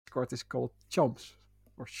Discord is called Chomps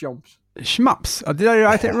or Shm'ups. Shm'ups. Did I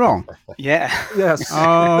write it wrong? Yeah. Yes.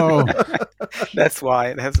 Oh. That's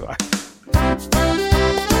why.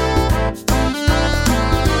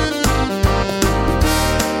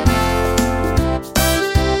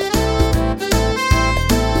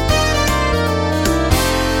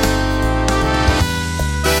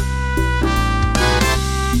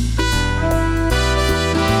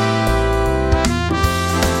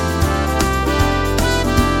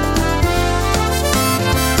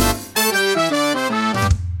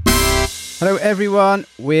 Hello everyone,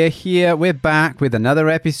 we're here, we're back with another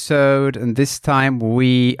episode, and this time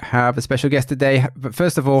we have a special guest today. But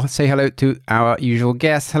first of all, say hello to our usual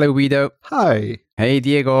guest. Hello Guido. Hi. Hey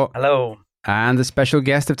Diego. Hello. And the special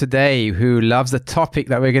guest of today who loves the topic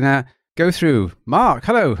that we're going to go through. Mark,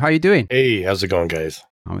 hello, how are you doing? Hey, how's it going, guys?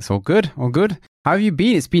 Oh, it's all good, all good. How have you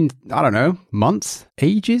been? It's been, I don't know, months,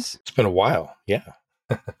 ages? It's been a while, yeah.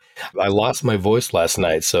 I lost my voice last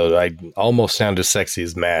night, so I almost sound as sexy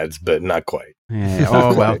as Mads, but not quite. Yeah.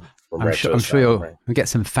 Oh, well, I'm sure you'll right? get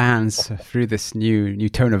some fans through this new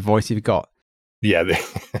tone of voice you've got. Yeah.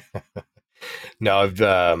 No, I've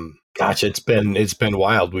gosh, it's been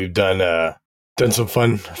wild. We've done some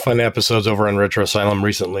fun episodes over on Retro Asylum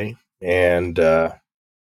recently, and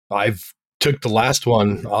I've took the last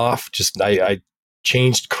one off. Just I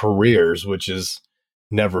changed careers, which is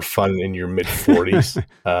never fun in your mid 40s.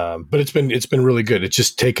 But it's been really good. It's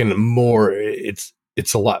just taken more. It's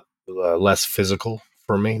a lot less physical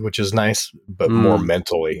for me, which is nice, but more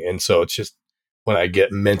mentally. And so it's just when I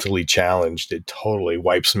get mentally challenged, it totally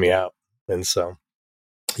wipes me out. And so,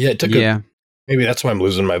 yeah, it took. Maybe that's why I'm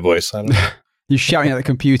losing my voice. I don't know. You're shouting at the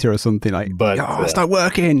computer or something like, but it's not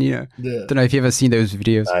working. You know. Yeah. Don't know if you've ever seen those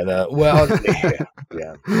videos. I know. Well,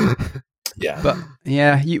 yeah. Yeah. But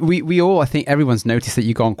yeah, we all, I think everyone's noticed that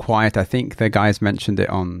you've gone quiet. I think the guys mentioned it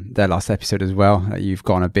on their last episode as well, that you've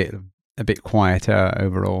gone a bit quieter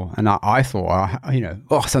overall. And I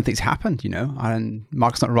thought, something's happened, and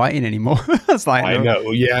Mark's not writing anymore. It's like, I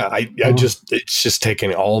know. Yeah. It's just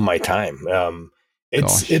taking all my time.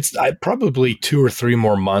 It's probably 2 or 3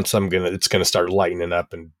 more months. It's going to start lightening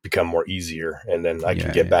up and become more easier. And then I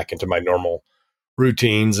can get back into my normal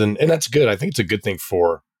routines. And that's good. I think it's a good thing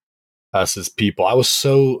for us as people. I was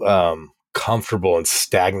so comfortable and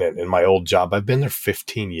stagnant in my old job. I've been there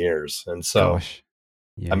 15 years. And so,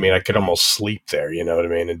 I mean, I could almost sleep there, you know what I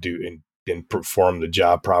mean? And perform the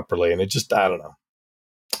job properly. And it just, I don't know.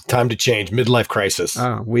 Time to change. Midlife crisis.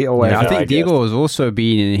 We always. I think Diego has also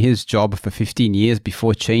been in his job for 15 years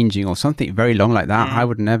before changing or something very long like that. I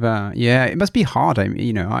would never. Yeah, it must be hard. I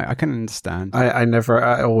can understand. I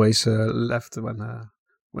always left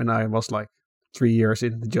when I was like 3 years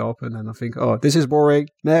in the job, and then I think, oh, this is boring.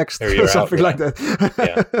 Next, something like that.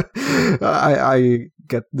 Yeah. I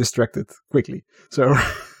get distracted quickly, so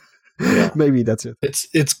maybe that's it.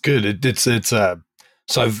 It's good.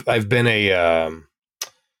 So I've been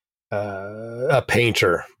a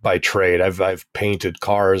painter by trade. I've painted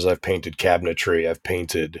cars. I've painted cabinetry. I've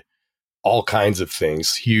painted all kinds of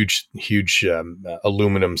things. Huge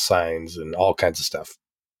aluminum signs and all kinds of stuff.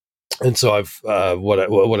 And so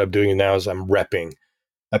what I'm doing now is I'm repping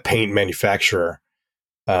a paint manufacturer.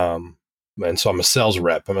 And so I'm a sales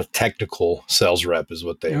rep. I'm a technical sales rep is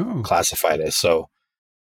what they classify it as. So,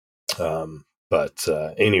 but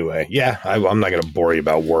anyway, I'm not going to bore you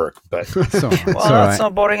about work, but it's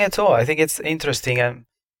not boring at all. I think it's interesting. And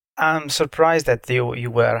I'm surprised that you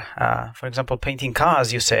were, for example, painting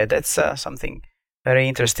cars. You said that's something very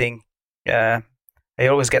interesting. I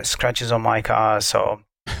always get scratches on my car, so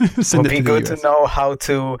it would be good to know how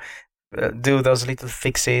to do those little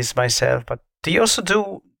fixes myself. But do you also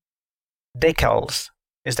do decals?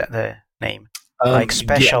 Is that the name? Like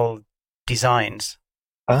special designs?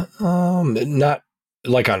 Not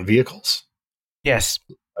like on vehicles. Yes,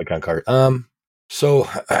 like on cars. So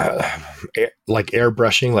like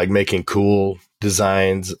airbrushing, like making cool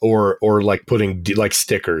designs, or like putting like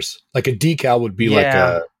stickers. Like a decal would be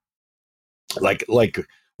like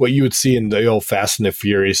what you would see in the old Fast and the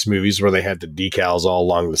Furious movies where they had the decals all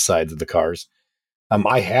along the sides of the cars.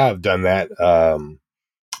 I have done that.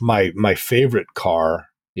 My favorite car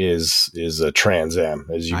is a Trans Am,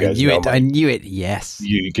 as you guys know. I knew it. Yes,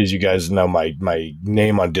 because you guys know my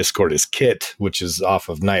name on Discord is Kit, which is off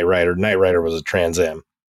of Knight Rider. Knight Rider was a Trans Am,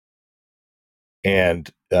 and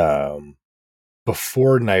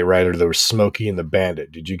before Knight Rider, there was Smokey and the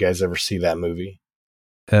Bandit. Did you guys ever see that movie?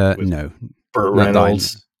 No. Burt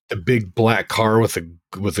Reynolds, the big black car with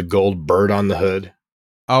a gold bird on the hood.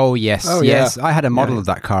 Oh yes, yes. I had a model of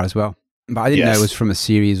that car as well, but I didn't know it was from a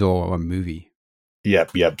series or a movie.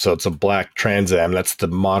 Yep. So it's a black Trans Am. That's the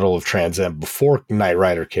model of Trans Am before Knight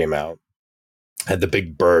Rider came out. Had the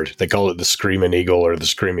big bird. They call it the Screaming Eagle or the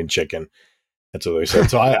Screaming Chicken. That's what they said.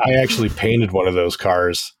 So I actually painted one of those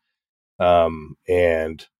cars,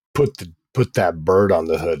 and put that bird on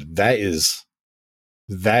the hood. That is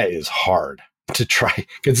hard to try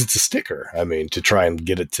because it's a sticker. I mean, to try and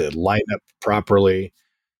get it to line up properly.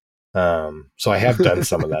 So I have done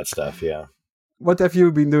some of that stuff. Yeah. What have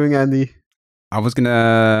you been doing, Andy? I was going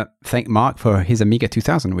to thank Mark for his Amiga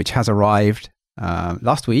 2000, which has arrived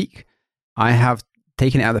last week. I have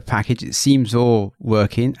taken it out of the package. It seems all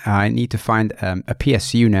working. I need to find a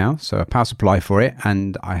PSU now, so a power supply for it,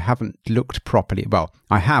 and I haven't looked properly. Well,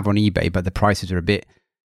 I have on eBay, but the prices are a bit,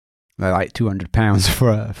 they're like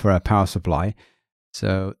 £200 for a power supply.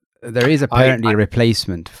 So there is apparently a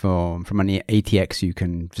replacement from an ATX you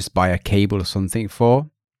can just buy a cable or something for.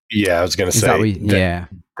 Yeah, I was going to say.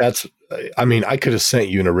 That's. I mean, I could have sent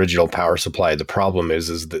you an original power supply. The problem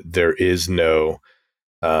is that there is no.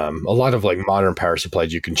 A lot of like modern power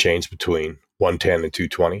supplies you can change between 110 and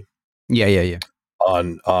 220. Yeah.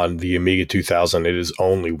 On the Amiga 2000, it is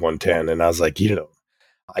only 110, and I was like, you don't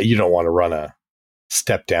want to run a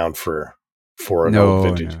step down for an old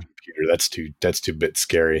vintage computer. That's too bit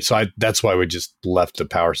scary. So that's why we just left the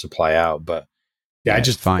power supply out. But yeah, I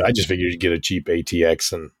just figured you'd get a cheap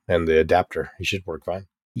ATX and the adapter. It should work fine.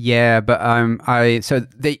 Yeah, but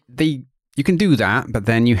you can do that, but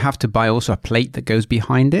then you have to buy also a plate that goes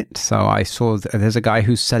behind it. So I saw there's a guy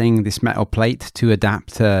who's selling this metal plate to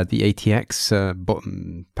adapt the ATX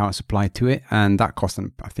button power supply to it, and that cost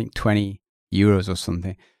them, I think, €20 or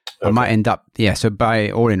something. Okay. I might end up, so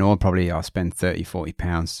all in all, probably I'll spend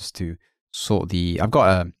 £30-40 just to sort I've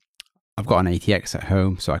got an ATX at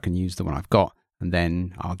home, so I can use the one I've got, and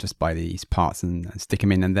then I'll just buy these parts and stick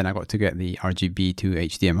them in, and then I've got to get the RGB to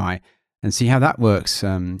HDMI and see how that works.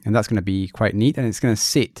 And that's going to be quite neat. And it's going to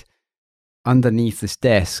sit underneath this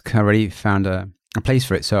desk. I already found a place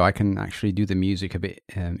for it, so I can actually do the music a bit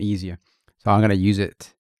easier. So I'm going to use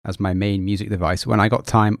it as my main music device when I got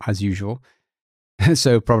time, as usual.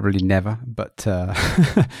 So probably never, but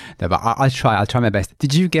I'll try my best.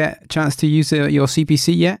 Did you get a chance to use your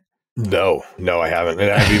CPC yet? No, I haven't.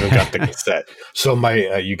 And I've even got the cassette. So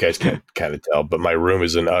my, you guys can't kind of tell, but my room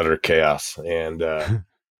is in utter chaos. And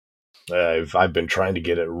I've been trying to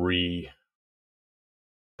get it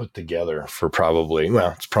put together for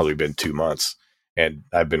it's probably been 2 months. And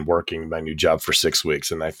I've been working my new job for 6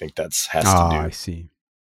 weeks. And I think has to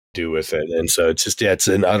do with it. And so it's just, it's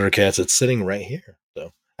in utter chaos. It's sitting right here.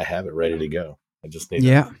 So I have it ready to go. I just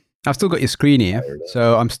need I've still got your screen here,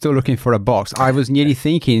 so I'm still looking for a box. I was nearly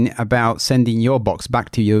thinking about sending your box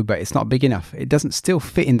back to you, but it's not big enough. It doesn't still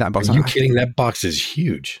fit in that box. Are you kidding? That box is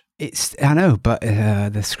huge. I know, but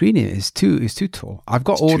the screen is too tall. I've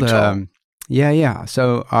got all the tall. Yeah.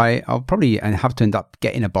 So I'll probably have to end up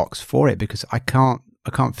getting a box for it because I can't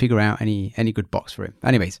figure out any good box for it.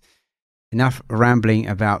 Anyways, enough rambling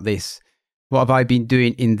about this. What have I been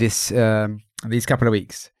doing in these couple of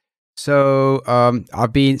weeks? So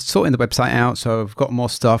I've been sorting the website out, so I've got more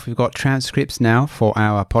stuff. We've got transcripts now for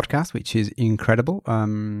our podcast, which is incredible,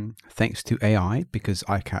 thanks to AI, because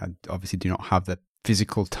I obviously do not have the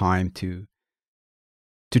physical time to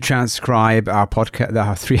transcribe our podcast,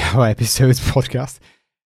 our 3-hour episodes podcast.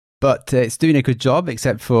 But it's doing a good job,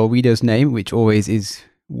 except for Guido's name, which always is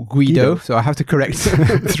Guido. So I have to correct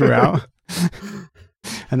throughout.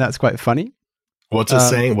 And that's quite funny. What's it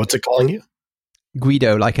saying? What's it calling you?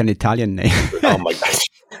 Guido, like an Italian name. Oh my gosh!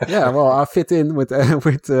 Yeah, well, I fit in with you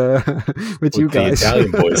guys. The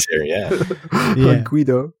Italian boys here, yeah.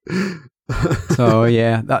 Guido. So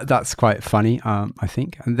that's quite funny, I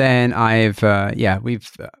think. And then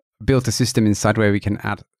we've built a system inside where we can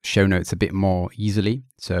add show notes a bit more easily.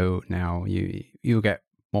 So now you'll get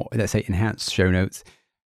more, let's say, enhanced show notes.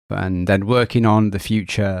 And then working on the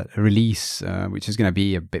future release, which is going to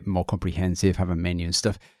be a bit more comprehensive, have a menu and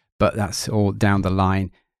stuff. But that's all down the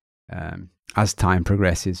line as time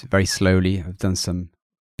progresses, very slowly. I've done some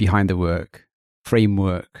behind the work,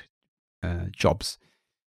 framework jobs.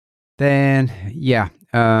 Then,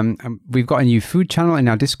 we've got a new food channel in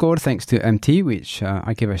our Discord, thanks to MT, which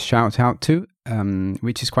I give a shout out to,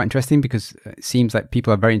 which is quite interesting because it seems like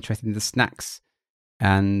people are very interested in the snacks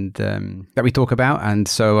and that we talk about. And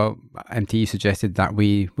so MT suggested that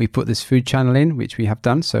we put this food channel in, which we have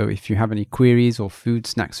done. So if you have any queries or food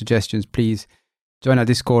snack suggestions, please join our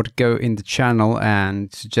Discord, go in the channel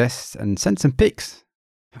and suggest and send some pics.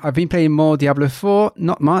 I've been playing more Diablo 4,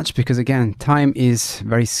 not much because again, time is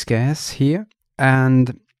very scarce here.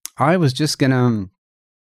 And I was just going to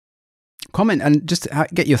comment and just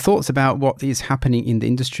get your thoughts about what is happening in the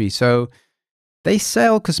industry. So they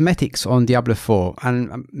sell cosmetics on Diablo 4,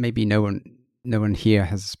 and maybe no one here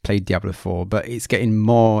has played Diablo 4, but it's getting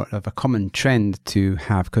more of a common trend to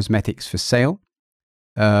have cosmetics for sale.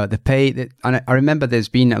 I remember there's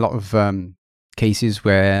been a lot of cases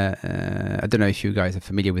where, I don't know if you guys are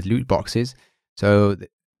familiar with loot boxes. So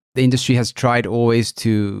the industry has tried always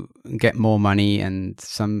to get more money and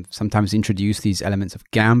sometimes introduce these elements of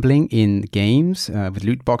gambling in games with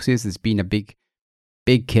loot boxes. There's been a big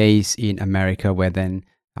case in America where then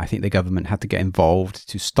I think the government had to get involved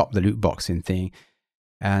to stop the loot boxing thing.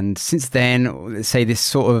 And since then, let's say this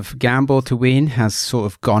sort of gamble to win has sort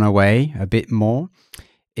of gone away a bit more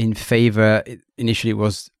in favor. Initially, it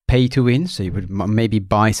was pay to win. So you would maybe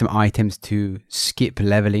buy some items to skip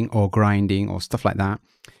leveling or grinding or stuff like that.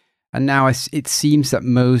 And now it seems that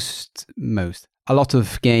a lot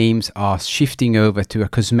of games are shifting over to a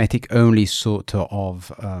cosmetic-only sort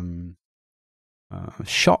of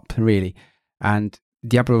shop, really. And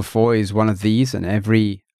Diablo 4 is one of these, and I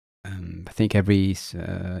think every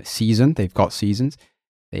season, they've got seasons,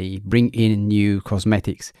 they bring in new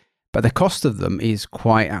cosmetics. But the cost of them is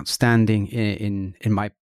quite outstanding in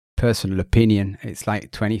my personal opinion. It's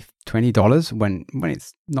like $20 when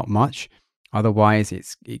it's not much. Otherwise,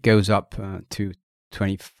 it goes up to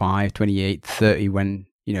 25, 28, 30 when,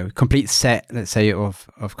 complete set, let's say, of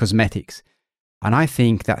cosmetics. And I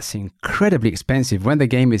think that's incredibly expensive. When the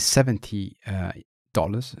game is $70,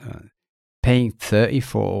 paying $30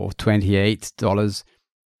 for $28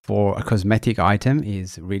 for a cosmetic item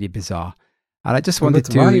is really bizarre. And I just wanted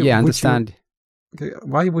to understand.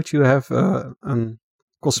 Why would you have a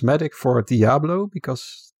cosmetic for Diablo?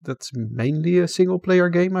 Because that's mainly a single-player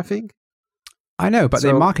game, I think. I know, but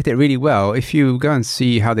they market it really well. If you go and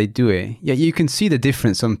see how they do it, you can see the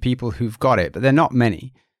difference on people who've got it, but they're not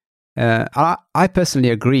many. I personally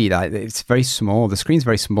agree that it's very small. The screen's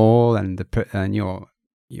very small, and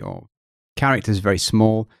your character's very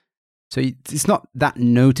small, so it's not that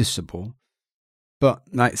noticeable. But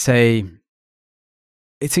like, say,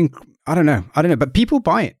 I don't know, but people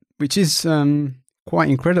buy it, which is quite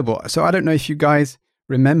incredible. So I don't know if you guys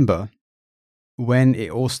remember when it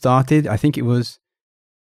all started. I think it was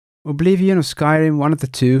Oblivion or Skyrim, one of the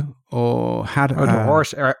two, or had the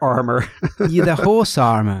horse armor. Yeah, the horse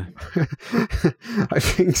armor. I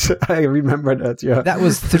think so. I remember that. Yeah, that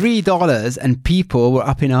was $3, and people were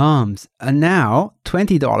up in arms. And now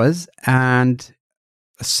 $20 and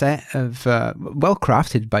a set of well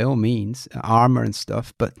crafted, by all means, armor and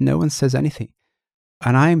stuff, but no one says anything,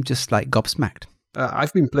 and I'm just like gobsmacked.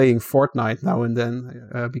 I've been playing Fortnite now and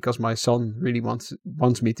then because my son really wants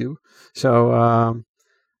me to. So,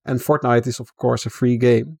 and Fortnite is of course a free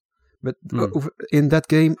game, but in that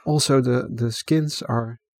game also the skins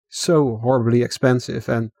are so horribly expensive.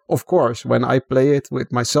 And of course, when I play it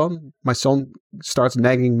with my son starts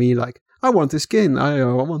nagging me like, "I want this skin. I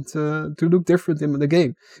want to look different in the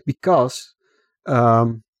game," because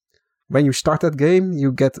when you start that game,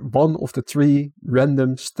 you get one of the 3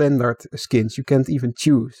 random standard skins. You can't even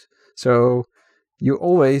choose. So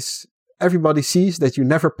everybody sees that you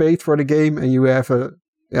never paid for the game and you have a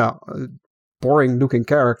boring looking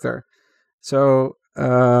character. So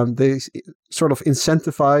they sort of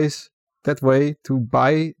incentivize that way to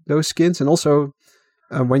buy those skins. And also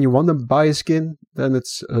when you want to buy a skin, then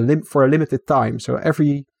it's for a limited time. So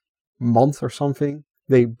every month or something,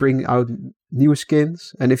 they bring out new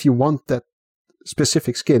skins, and if you want that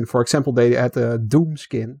specific skin, for example, they had a Doom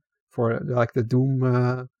skin for like the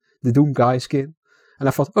Doom guy skin, and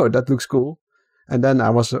I thought, oh, that looks cool. And then I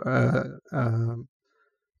was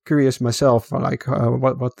curious myself, like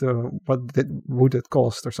what would it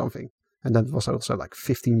cost or something, and then it was also like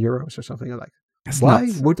 €15 or something. Like, that's why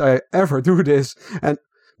nuts. Would I ever do this?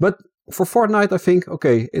 But for Fortnite, I think,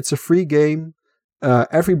 okay, it's a free game.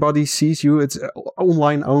 Everybody sees you. It's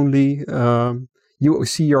online only. You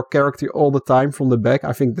see your character all the time from the back.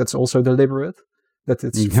 I think that's also deliberate. That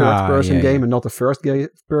it's a third-person game and not a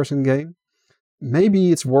first-person game.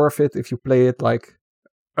 Maybe it's worth it if you play it like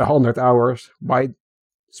 100 hours. Why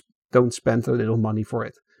don't spend a little money for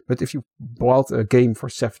it? But if you bought a game for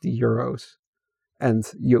 €70 and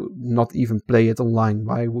you not even play it online,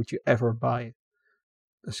 why would you ever buy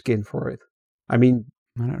a skin for it? I mean,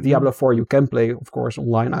 Diablo 4 you can play, of course,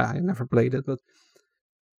 online. I never played it, but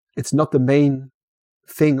it's not the main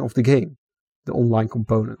thing of the game, the online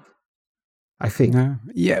component, I think. No.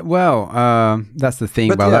 Yeah, well, that's the thing.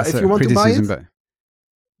 But well, that's if you want criticism, to buy it,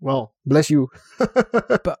 well, bless you.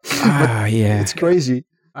 but it's crazy.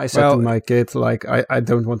 I said to my kid, like, I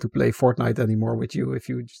don't want to play Fortnite anymore with you if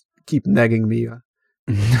you just keep nagging me.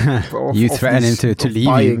 You threaten him to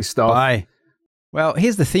leave you. Stuff. Bye. Well,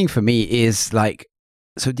 here's the thing for me is like,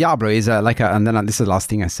 so Diablo is and then this is the last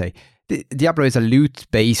thing I say. Diablo is a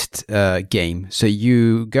loot-based game. So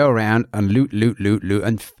you go around and loot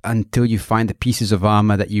until you find the pieces of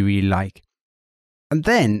armor that you really like. And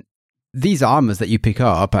then these armors that you pick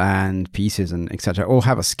up and pieces and etc. all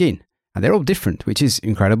have a skin. And they're all different, which is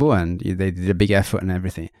incredible. And they did a big effort and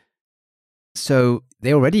everything. So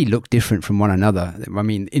they already look different from one another. I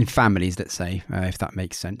mean, in families, let's say, if that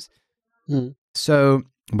makes sense. Mm. So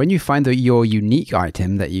when you find your unique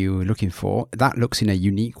item that you're looking for, that looks in a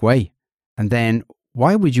unique way. And then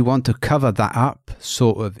why would you want to cover that up?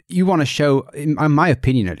 Sort of, you want to show, in my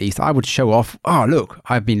opinion at least, I would show off, oh, look,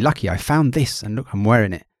 I've been lucky. I found this and look, I'm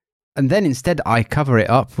wearing it. And then instead I cover it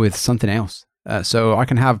up with something else. So I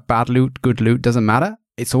can have bad loot, good loot, doesn't matter.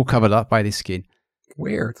 It's all covered up by this skin.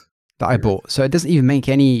 Weird. That I bought. So it doesn't even make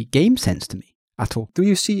any game sense to me at all. Do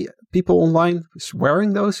you see people online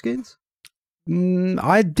wearing those skins?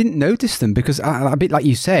 I didn't notice them because a bit like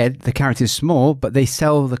you said, the character is small, but they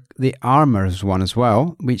sell the armor as one as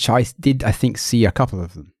well, which I think see a couple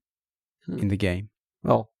of them in the game.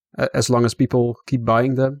 Well, as long as people keep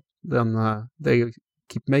buying them, then they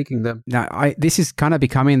keep making them. Now, this is kind of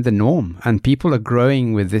becoming the norm, and people are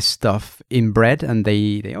growing with this stuff inbred, and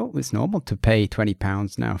it's normal to pay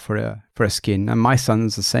 £20 now for a skin. And my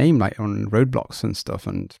son's the same, like on Roadblocks and stuff.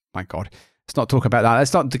 And my God, let's not talk about that.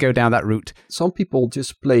 Let's not go down that route. Some people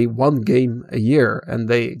just play one game a year, and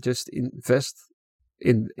they just invest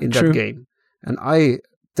in that game. And I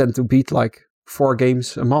tend to beat like 4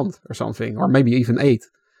 games a month or something, or maybe even 8.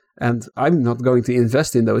 And I'm not going to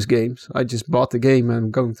invest in those games. I just bought the game and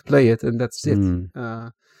I'm going to play it, and that's it.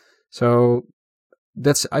 So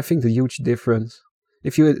that's, I think, the huge difference.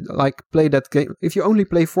 If you like play that game, if you only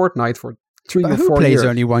play Fortnite for 3 or 4 years. Who plays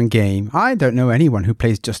only one game? I don't know anyone who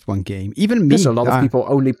plays just one game. Even me. There's a lot of people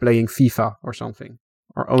only playing FIFA or something,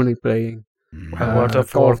 or only playing World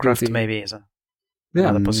of Warcraft maybe is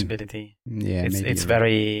another possibility. Yeah, it's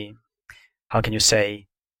very, how can you say?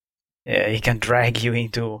 He can drag you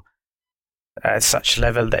into such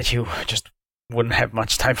level that you just wouldn't have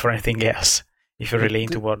much time for anything else if you're really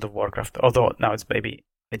into World of Warcraft. Although now it's maybe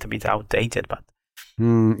a little bit outdated, but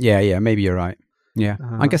yeah, maybe you're right. Yeah,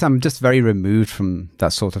 I guess I'm just very removed from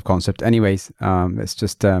that sort of concept. Anyways, let's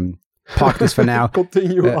just park this for now.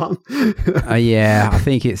 Continue on. Yeah, I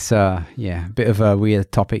think it's a bit of a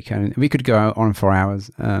weird topic, and we could go on for hours.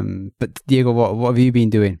 But Diego, what have you been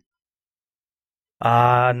doing?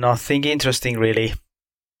 Nothing interesting really.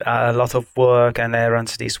 A lot of work and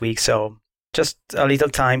errands this week, so just a little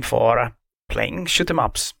time for playing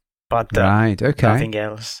Shm'ups, but nothing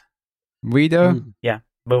else. Guido? Yeah,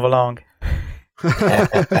 move along.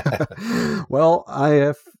 Well, I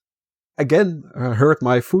have again hurt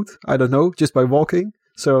my foot. I don't know, just by walking.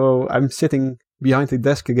 So I'm sitting behind the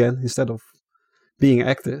desk again instead of being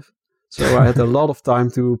active. So I had a lot of time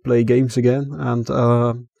to play games again, and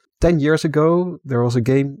 10 years ago, there was a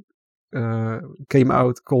game came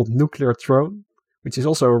out called Nuclear Throne, which is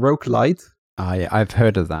also a roguelite. Yeah, I've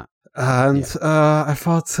heard of that. And I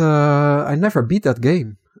thought, I never beat that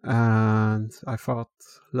game. And I thought,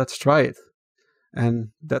 let's try it. And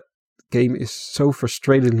that game is so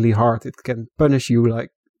frustratingly hard. It can punish you,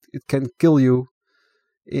 like, it can kill you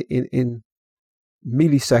in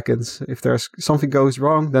milliseconds. If there's something goes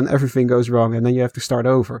wrong, then everything goes wrong, and then you have to start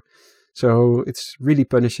over. So it's really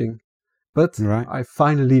punishing. But I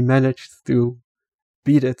finally managed to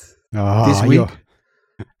beat it this week.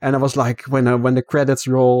 And I was like, when the credits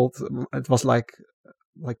rolled, it was like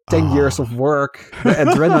 10 years of work, the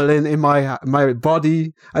adrenaline in my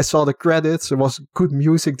body. I saw the credits. There was good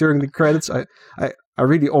music during the credits. I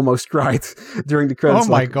really almost cried during the credits. Oh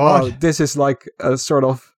my God. Wow, this is like a sort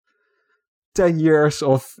of 10 years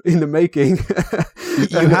in the making.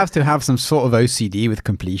 You have to have some sort of OCD with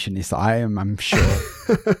completionists, I'm sure.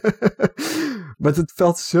 But it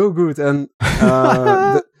felt so good, and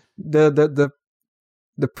the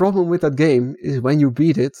problem with that game is when you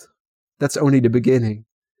beat it, that's only the beginning.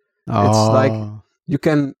 It's like you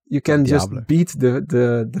can just beat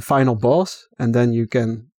the final boss, and then you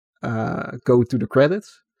can go to the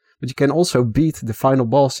credits. But you can also beat the final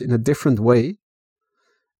boss in a different way,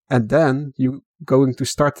 and then you going to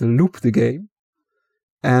start to loop the game.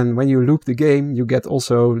 And when you loop the game, you get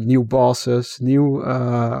also new bosses,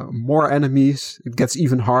 more enemies. It gets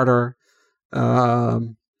even harder.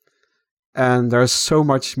 And there's so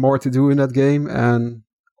much more to do in that game. And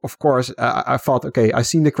of course, I thought, okay, I've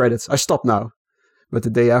seen the credits. I stop now. But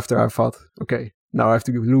the day after, I thought, okay, now I have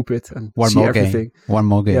to loop it and see everything. One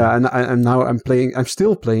more game. Yeah, and now I'm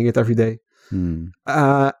still playing it every day.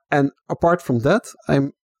 And apart from that,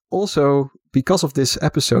 I'm also, because of this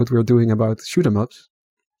episode we're doing about shoot 'em ups,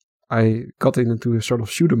 I got into a sort of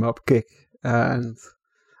shoot 'em up kick, and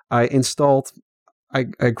I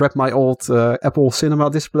grabbed my old Apple Cinema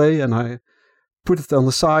display and I put it on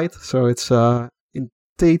the side, so it's in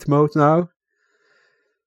Tate mode now.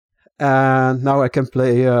 And now I can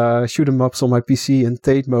play shoot 'em ups on my PC in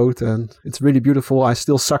Tate mode, and it's really beautiful. I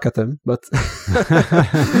still suck at them, but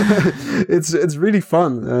it's really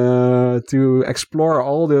fun to explore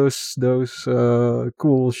all those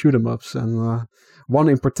cool shoot 'em ups. And one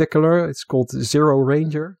in particular, it's called Zero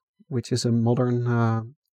Ranger, which is a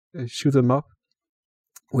modern shoot 'em up,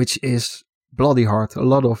 which is bloody hard.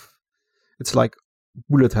 It's like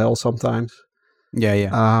bullet hell sometimes.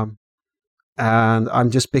 Yeah. And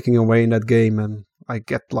I'm just picking away in that game, and I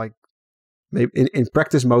get like, maybe in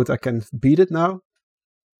practice mode I can beat it now,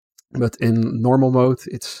 but in normal mode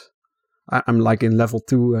I'm like in level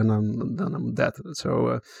 2 and I'm dead.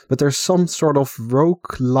 So, but there's some sort of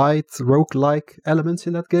roguelike elements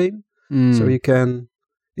in that game. So you can,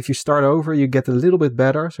 if you start over, you get a little bit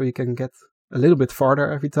better, so you can get a little bit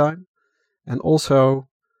farther every time. And also,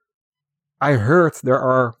 I heard there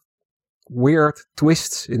are weird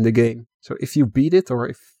twists in the game. So if you beat it, or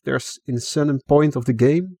if there's in a certain point of the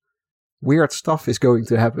game, weird stuff is going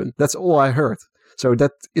to happen. That's all I heard. So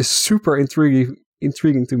that is super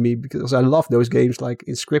intriguing to me, because I love those games like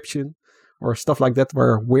Inscription or stuff like that,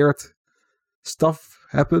 where weird stuff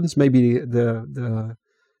happens. Maybe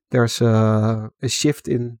there's a shift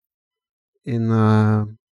in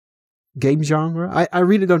game genre. I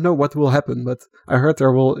really don't know what will happen, but I heard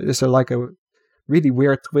is like a really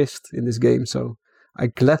weird twist in this game. So I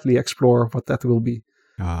gladly explore what that will be.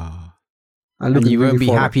 And you won't be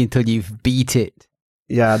happy until you've beat it.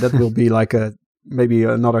 Yeah, that will be like maybe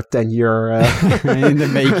another 10-year in the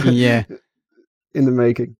making. Yeah, in the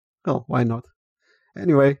making. Oh, why not?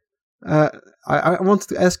 Anyway, I wanted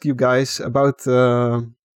to ask you guys about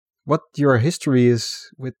what your history is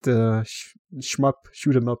with the shmup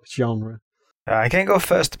shoot 'em up genre. I can go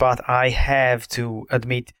first, but I have to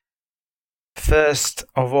admit, first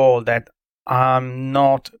of all, that I'm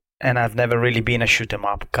not, and I've never really been a shoot 'em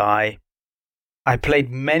up guy. I played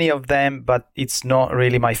many of them, but it's not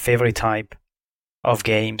really my favorite type of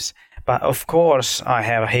games. But of course, I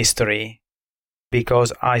have a history,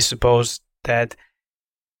 because I suppose that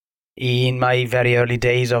in my very early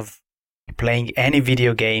days of playing any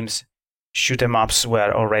video games, shoot 'em ups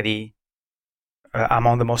were already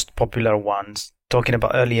among the most popular ones. Talking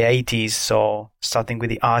about early 80s, so starting with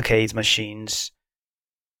the arcade machines.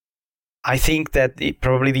 I think that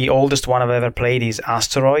probably the oldest one I've ever played is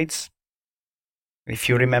Asteroids. If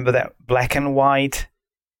you remember that black and white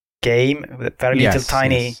game with a very little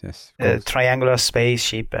tiny triangular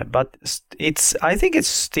spaceship. But I think it's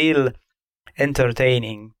still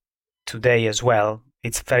entertaining today as well.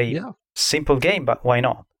 It's a very simple game, but why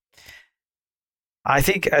not? I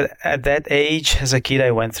think at that age, as a kid,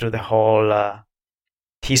 I went through the whole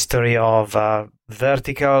history of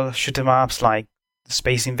vertical shoot 'em ups like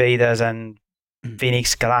Space Invaders and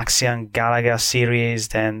Phoenix Galaxian, Galaga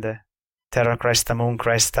series, and Terra Cresta, Moon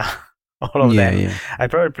Cresta, all of them. Yeah. I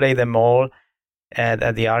probably played them all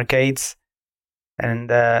at the arcades,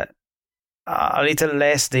 and a little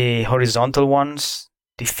less the horizontal ones,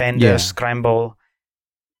 Defender, Scramble.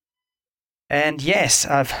 And yes,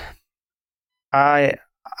 I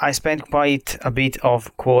spent quite a bit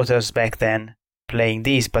of quarters back then playing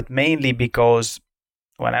these, but mainly because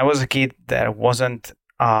when I was a kid, there wasn't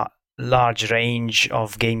a large range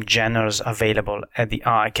of game genres available at the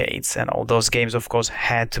arcades, and all those games, of course,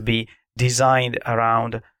 had to be designed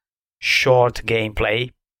around short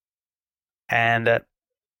gameplay. And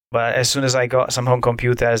but as soon as I got some home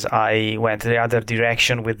computers, I went the other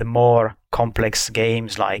direction with the more complex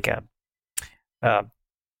games like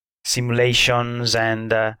simulations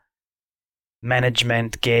and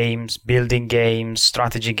management games, building games,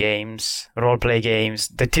 strategy games, role-play games,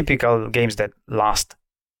 the typical games that last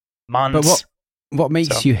months. But what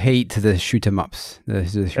makes you hate the shoot 'em ups?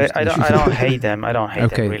 I don't hate them. I don't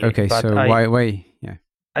hate them really. Okay, but so why? Yeah,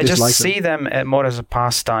 I just see them more as a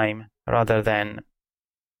pastime rather than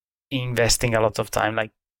investing a lot of time.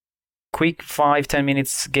 Like quick 5-10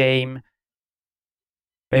 minutes game,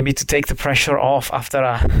 maybe to take the pressure off after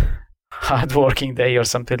a hard working day or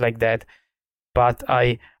something like that. But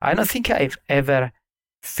I don't think I've ever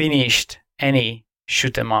finished any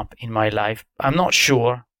shoot 'em up in my life. I'm not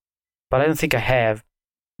sure, but I don't think I have.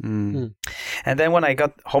 And then when I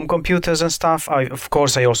got home computers and stuff,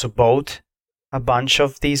 I also bought a bunch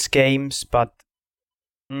of these games, but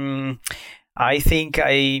I think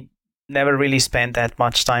I never really spent that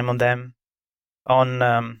much time on them.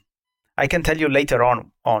 I can tell you later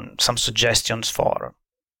on some suggestions for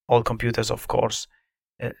all computers, of course.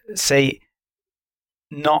 Say,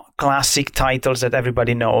 not classic titles that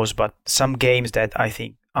everybody knows, but some games that I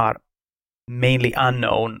think are mainly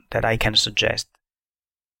unknown that I can suggest.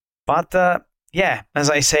 But as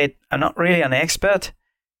I said, I'm not really an expert.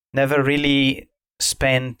 Never really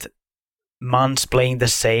spent months playing the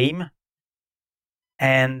same.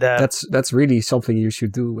 And that's really something you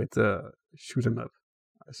should do with shoot 'em up.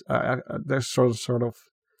 There's sort of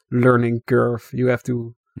learning curve. You have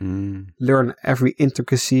to learn every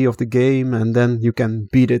intricacy of the game, and then you can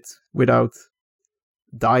beat it without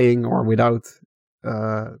dying or without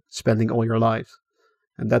spending all your life.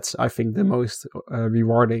 And that's, I think, the most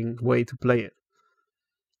rewarding way to play it.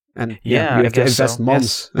 And you have to invest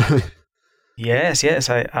months. Yes. yes,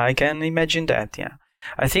 I can imagine that. Yeah,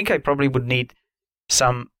 I think I probably would need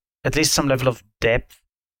at least some level of depth,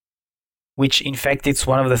 which in fact it's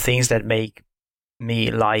one of the things that make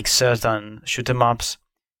me like certain shoot 'em ups.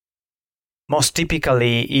 Most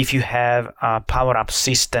typically, if you have a power-up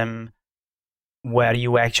system where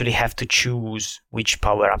you actually have to choose which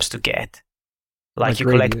power-ups to get. Like you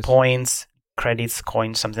collect points, credits,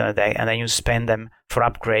 coins, something like that, and then you spend them for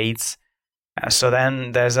upgrades. So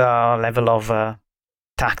then there's a level of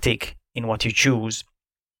tactic in what you choose.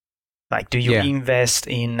 Like, do you invest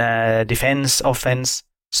in defense, offense,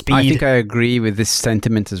 speed? I think I agree with this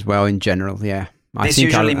sentiment as well in general, yeah. This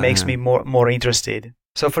usually makes me more interested.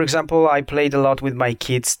 So, for example, I played a lot with my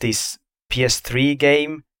kids this PS3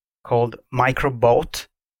 game called Microbot,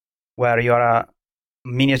 where you're a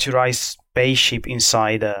miniaturized spaceship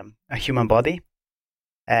inside a human body.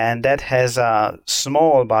 And that has a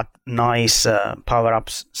small but nice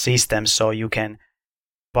power-ups system, so you can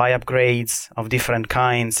buy upgrades of different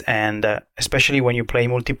kinds, and especially when you play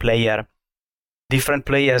multiplayer, different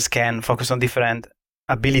players can focus on different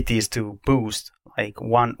abilities to boost. Like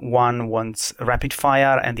one wants rapid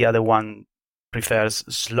fire, and the other one prefers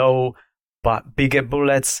slow but bigger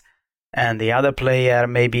bullets, and the other player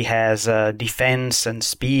maybe has defense and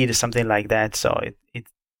speed, something like that. So it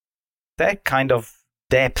that kind of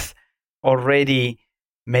depth already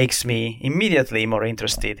makes me immediately more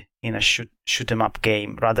interested in a shoot 'em up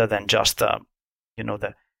game rather than just the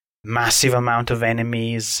massive amount of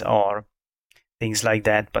enemies or things like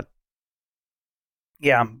that. But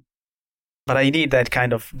I need that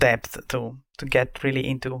kind of depth to get really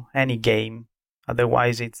into any game.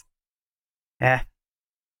 Otherwise, it's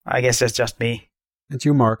I guess that's just me. And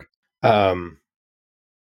you, Mark?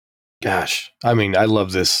 Gosh, I mean, I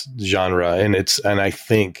love this genre, and I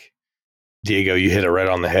think, Diego, you hit it right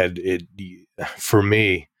on the head. For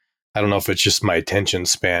me, I don't know if it's just my attention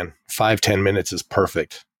span. 5-10 minutes is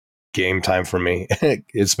perfect game time for me,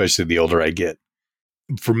 especially the older I get.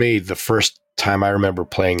 For me, the first time I remember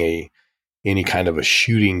playing any kind of a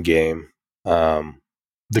shooting game,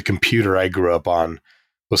 the computer I grew up on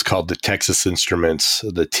was called the Texas Instruments,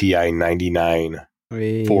 the TI-99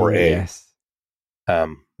 4A. Yes.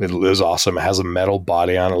 It was awesome. It has a metal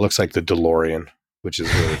body on it. It looks like the DeLorean, which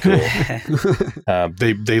is really cool.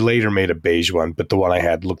 They later made a beige one, but the one I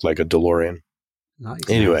had looked like a DeLorean. Nice.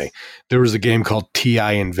 Anyway, there was a game called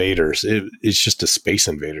TI Invaders. It's just a Space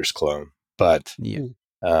Invaders clone, but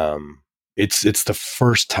it's the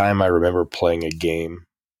first time I remember playing a game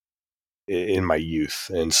in my youth,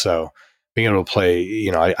 and so being able to play,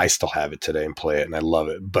 I still have it today and play it, and I love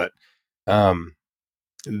it. But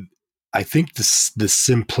I think the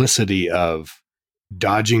simplicity of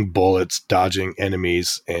dodging bullets, dodging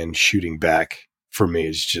enemies, and shooting back for me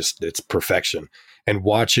is it's perfection. And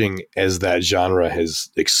watching as that genre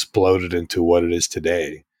has exploded into what it is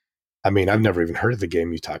today. I mean, I've never even heard of the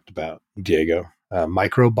game you talked about, Diego.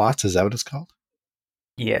 Microbots, is that what it's called?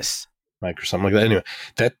 Yes. Something like that. Anyway,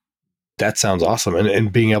 that sounds awesome.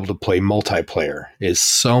 And being able to play multiplayer is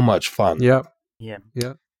so much fun. Yeah.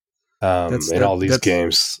 And all these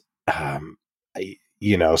games, some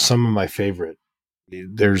of my favorite.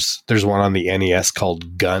 There's one on the NES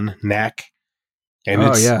called Gun Knack. And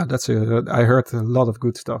I heard a lot of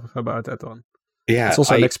good stuff about that one. Yeah, it's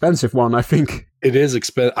also an expensive one, I think. It is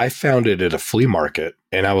expensive. I found it at a flea market,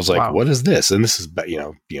 and I was like, wow. What is this? And this is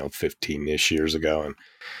 15-ish years ago, and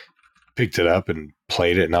picked it up and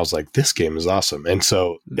played it, and I was like, this game is awesome. And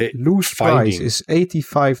so loose price is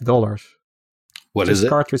 $85. What is it?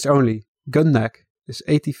 Cartridge only. Gun Knack is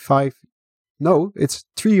 85. No, it's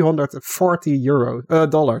 $340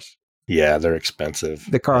 dollars. Yeah, they're expensive.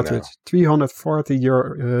 The cartridge,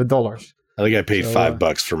 $340 dollars. I think I paid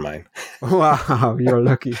 $5 for mine. Wow, you're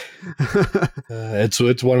lucky.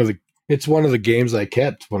 It's one of the It's one of the games I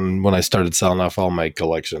kept when I started selling off all my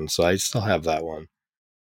collection, so I still have that one.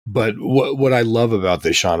 But what I love about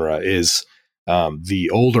this genre is the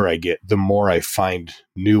older I get, the more I find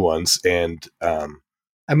new ones. And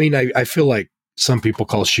I feel like some people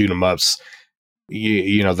call Shm'ups,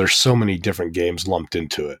 you know, there's so many different games lumped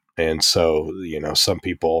into it. And so, you know, some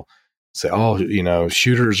people say, oh, you know,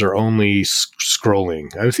 shooters are only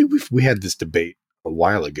scrolling. I think we had this debate a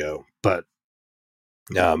while ago, but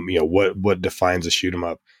you know, what defines a shoot 'em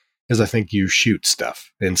up is I think you shoot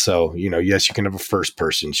stuff. And so, you know, yes, you can have a first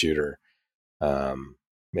person shooter.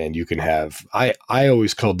 And you can have, I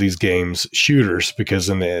always called these games shooters because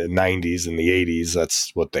in the 90s and the 80s,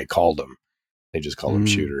 that's what they called them. They just called them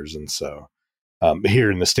shooters. And so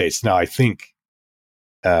here in the States, now I think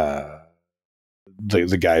the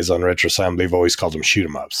guys on Retro Asylum, they've always called them shoot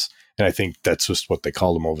 'em ups. And I think that's just what they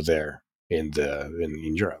call them over there in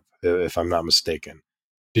Europe, if I'm not mistaken.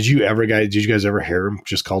 Did you guys ever hear them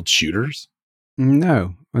just called shooters?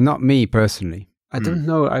 No, well, not me personally. I don't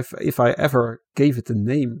know if I ever gave it a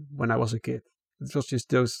name when I was a kid. It was just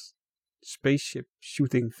those spaceship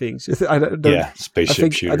shooting things.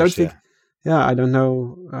 Spaceship shooters. I don't think. Yeah, I don't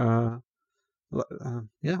know.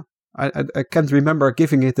 I can't remember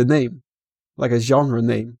giving it a name, like a genre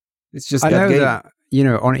name. It's just I know game. that, you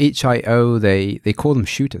know, on itch.io they call them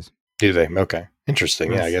shooters. Do they? Okay,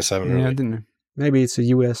 interesting. Yeah, I guess I haven't really. I didn't know. Maybe it's a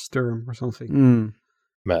US term or something.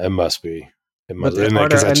 It must be. But are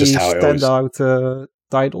there any standout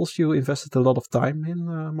titles you invested a lot of time in,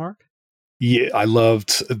 Mark? Yeah, I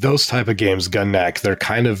loved those type of games, Gun Knack. They're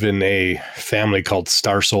kind of in a family called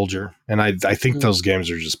Star Soldier, and I think those games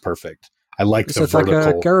are just perfect. I like the vertical. Is it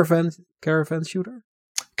like a caravan shooter?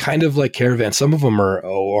 Kind of like Caravan. Some of them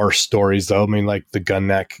are stories, though. I mean, like the Gun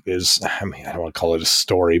Knack is, I mean, I don't want to call it a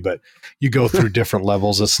story, but you go through different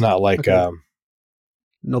levels. It's not like... Okay.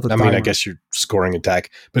 I mean, I guess you're scoring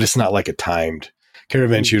attack, but it's not like a timed.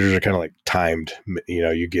 Caravan shooters are kind of like timed. You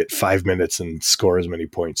know, you get 5 minutes and score as many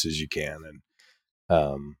points as you can,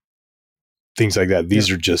 and things like that.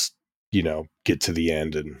 These are just, you know, get to the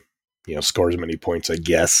end and, you know, score as many points. I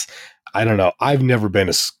guess I don't know. I've never been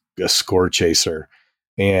a score chaser,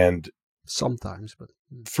 and sometimes, but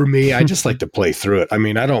for me, I just like to play through it. I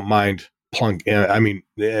mean, I don't mind plunk. I mean,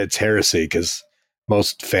 it's heresy because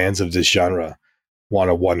most fans of this genre want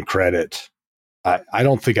a one credit. I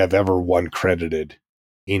don't think I've ever one credited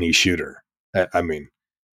any shooter. I mean,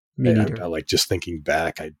 I like just thinking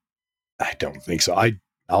back. I don't think so.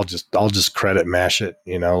 I'll just credit mash it,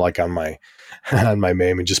 you know, like on my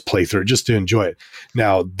MAME and just play through it just to enjoy it.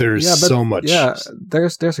 Now there's so much. Yeah,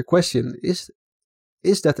 there's a question. Is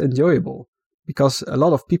that enjoyable? Because a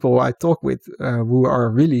lot of people I talk with who are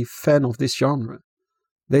really fan of this genre,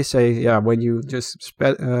 they say, yeah, when you just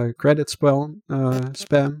credit spam,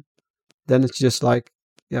 then it's just like,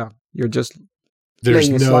 yeah, you're just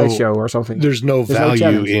playing a slideshow or something. There's no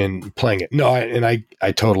value in playing it. No, I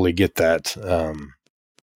totally get that.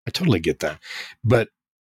 I totally get that. But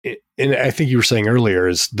and I think you were saying earlier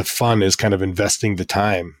is the fun is kind of investing the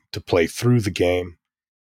time to play through the game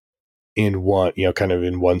in one, you know, kind of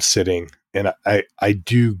in one sitting. And I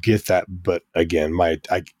do get that. But again, I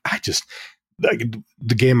just, like,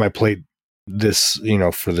 the game I played this, you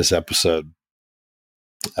know, for this episode,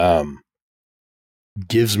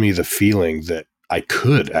 gives me the feeling that I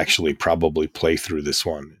could actually probably play through this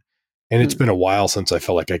one. And it's been a while since I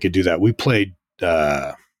felt like I could do that. We played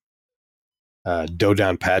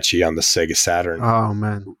Dodonpachi on the Sega Saturn. Oh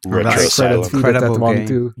man, Retro Asylum. Incredible one game.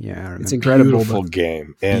 Too. Yeah, it's incredible. Beautiful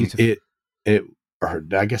game. And or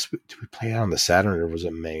I guess did we play it on the Saturn or was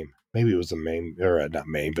it MAME? Maybe it was the MAME, or not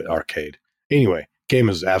MAME, but arcade. Anyway, game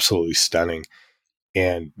is absolutely stunning.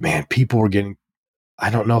 And man, people were getting,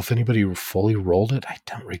 I don't know if anybody fully rolled it. I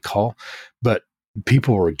don't recall, but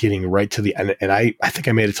people were getting right to the end. And I think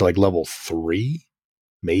I made it to like level 3,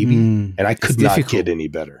 maybe. And I could not get any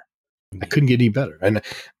better. I couldn't get any better. And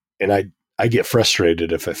I get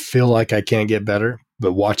frustrated if I feel like I can't get better,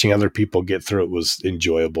 but watching other people get through it was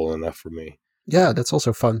enjoyable enough for me. Yeah, that's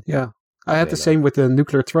also fun. Yeah. I had the same with the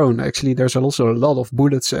nuclear throne. Actually, there's also a lot of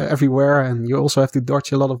bullets everywhere, and you also have to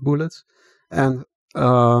dodge a lot of bullets. And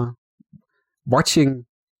watching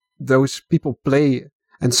those people play,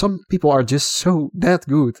 and some people are just so that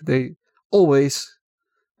good. They always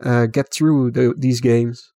get through these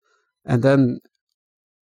games. And then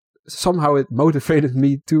somehow it motivated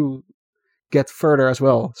me to get further as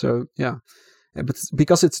well. So, yeah. But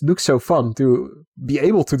because it looks so fun to be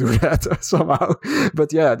able to do that somehow.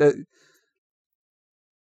 But yeah,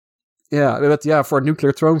 for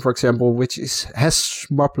Nuclear Throne, for example, which has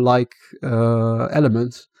Shm'up-like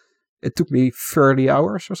elements, it took me 30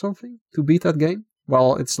 hours or something to beat that game.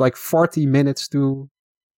 Well, it's like 40 minutes to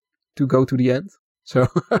go to the end. So,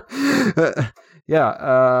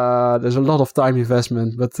 there's a lot of time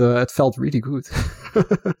investment, but it felt really good.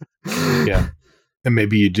 Yeah. And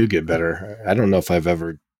maybe you do get better. I don't know if I've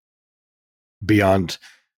ever, beyond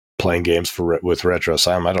playing games with Retro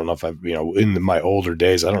Asylum, I don't know if I've, in my older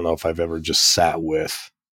days, I don't know if I've ever just sat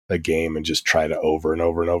with a game and just tried it over and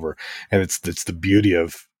over and over. And it's the beauty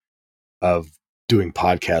of doing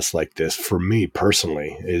podcasts like this for me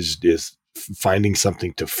personally is finding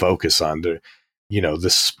something to focus on, the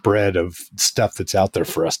spread of stuff that's out there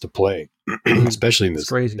for us to play, especially in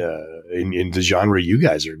this in the genre you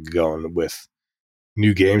guys are going with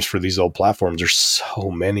new games for these old platforms. There's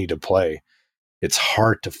so many to play. It's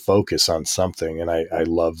hard to focus on something, and I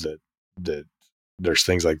love that there's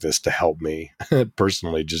things like this to help me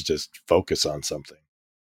personally just focus on something.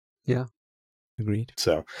 Yeah. Agreed.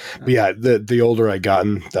 So, but yeah, the older I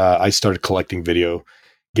gotten, I started collecting video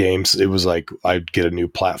games. It was like I'd get a new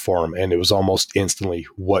platform, and it was almost instantly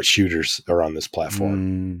what shooters are on this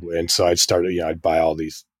platform. And so I'd buy all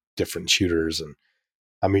these different shooters, and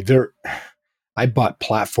I mean, I bought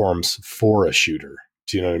platforms for a shooter.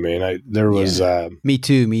 Do you know what I mean? There was me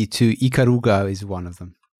too. Ikaruga is one of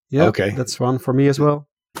them. Yeah, okay, that's one for me as well.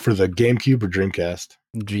 For the GameCube or Dreamcast?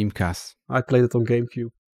 Dreamcast. I played it on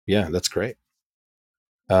GameCube. Yeah, that's great.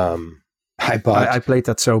 I played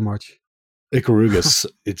that so much. Ikaruga's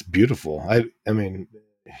it's beautiful. I mean,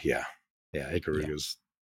 Ikaruga's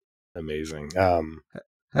amazing. Have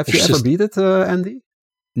you ever beat it, Andy?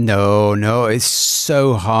 No, it's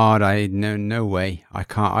so hard. No way. I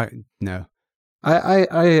can't. No.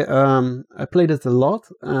 I played it a lot,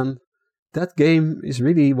 and that game is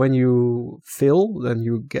really when you fail, then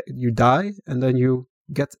you die, and then you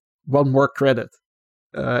get one more credit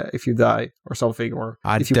if you die or something, or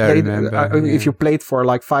if you played for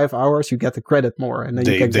like 5 hours, you get the credit more, and then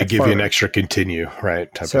they give you an extra continue, right?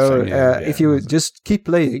 So if you just keep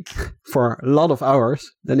playing for a lot of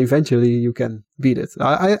hours, then eventually you can beat it.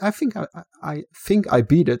 I think I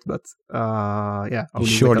beat it, but only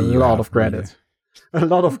surely with a lot of credit. Yeah. A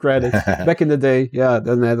lot of credit. Back in the day,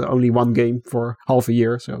 then I had only one game for half a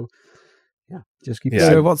year, so just keep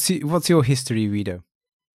playing. So what's your history, Guido?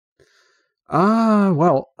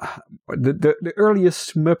 Well, the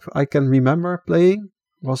earliest Shm'up I can remember playing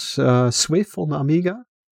was Swift on the Amiga,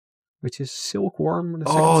 which is Silkworm.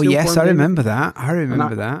 Oh, yes, I remember that. I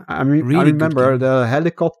remember that. I remember the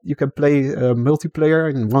helicopter. You can play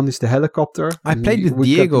multiplayer, and one is the helicopter. I played with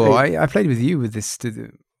Diego. I played with you with this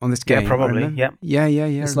on this game. Yeah, probably. Yeah.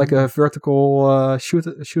 It's like a vertical shoot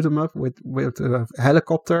 'em up with a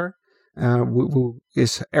helicopter who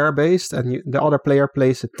is air-based, and the other player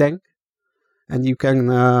plays a tank. And you can,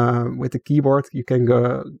 with the keyboard, you can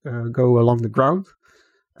go along the ground.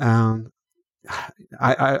 I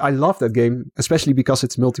love that game, especially because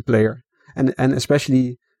it's multiplayer, and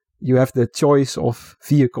especially you have the choice of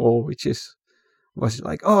vehicle, which was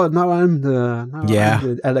like, oh, now I'm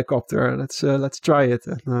the helicopter. Let's try it.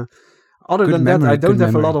 And, other than that, I don't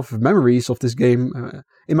have a lot of memories of this game.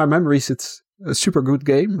 In my memories, it's a super good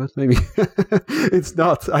game, but maybe it's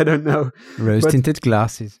not. I don't know. Rose-tinted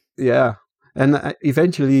glasses. Yeah. And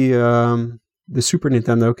eventually, the Super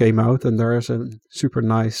Nintendo came out, and there's a super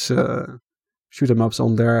nice shoot 'em ups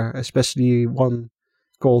on there, especially one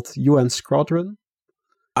called UN Squadron.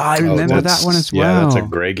 I remember that one as well. Yeah, that's a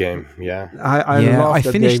great game. Yeah, I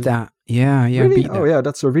finished that. Yeah, really? Beat that. Oh yeah,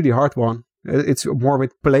 that's a really hard one. It's more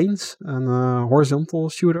with planes and horizontal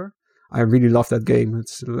shooter. I really love that game.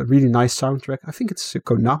 It's a really nice soundtrack. I think it's a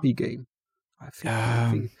Konami game. I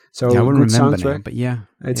think. So I wouldn't remember soundtrack. now, but yeah.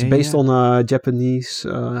 It's based on a Japanese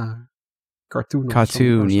cartoon.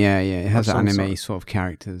 It has anime sort of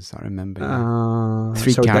characters, I remember.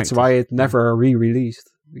 Three so characters. That's why it never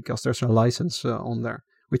re-released, because there's a license on there,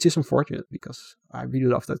 which is unfortunate, because I really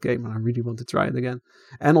love that game and I really want to try it again.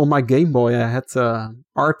 And on my Game Boy, I had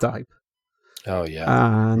R-Type. Oh,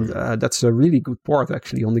 yeah. And that's a really good port,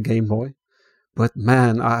 actually, on the Game Boy. But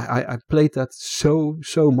man, I played that so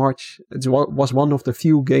much. It was one of the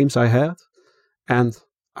few games I had. And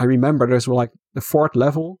I remember there's like the fourth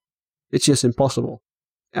level. It's just impossible.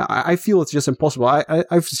 I feel it's just impossible.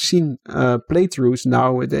 I've seen playthroughs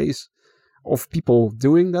nowadays of people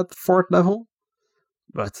doing that fourth level.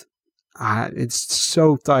 But it's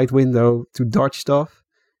so tight window to dodge stuff.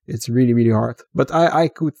 It's really, really hard. But I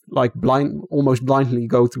could like almost blindly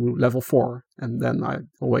go to level 4, and then I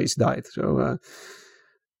always died. So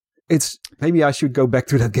maybe I should go back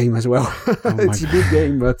to that game as well. It's a good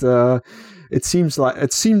game, but it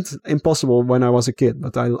seemed impossible when I was a kid,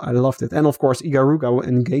 but I loved it. And of course, Ikaruga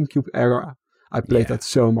in GameCube era, I played that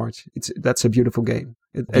so much. That's a beautiful game.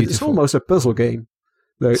 It's almost a puzzle game.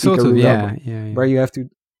 The Ikaruga, where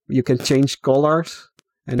you can change colors,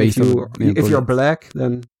 and if you're black,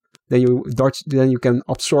 then you dodge. Then you can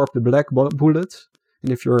absorb the black bullets,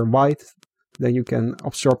 and if you're white, then you can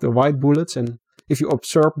absorb the white bullets. And if you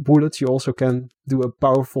absorb bullets, you also can do a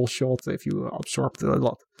powerful shot if you absorb a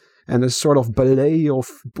lot. And a sort of ballet of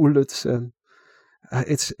bullets, and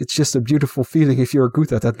it's just a beautiful feeling if you're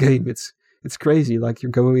good at that game. It's crazy, like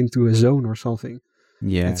you're going into a zone or something.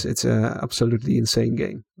 Yeah, it's a absolutely insane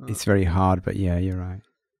game. It's very hard, but yeah, you're right.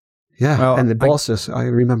 Yeah, well, and the bosses, I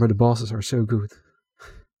remember the bosses are so good.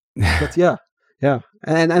 But yeah.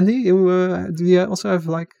 And Andy, do you also have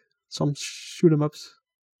like some shoot 'em ups?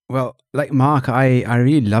 Well, like Mark, I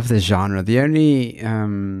really love this genre. The only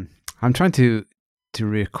I'm trying to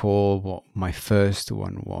recall what my first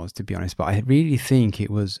one was, to be honest, but I really think it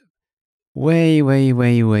was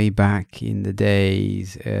way back in the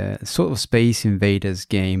days, sort of Space Invaders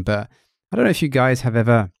game. But I don't know if you guys have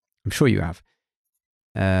ever, I'm sure you have,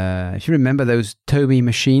 if you remember those Toby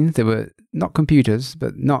machines. They were not computers,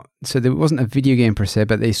 but so there wasn't a video game per se,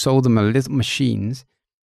 but they sold them as little machines,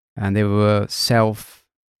 and they were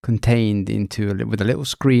self-contained with a little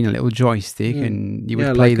screen, a little joystick, and you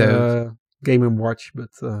would play like those. Game & Watch, but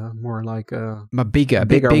more like a bigger,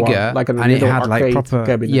 one, like and it had like proper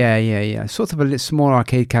cabinet. Yeah, sort of a little small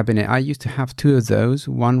arcade cabinet. I used to have two of those.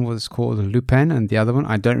 One was called Lupin, and the other one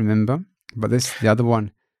I don't remember. But the other one.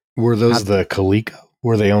 Were those the Coleco?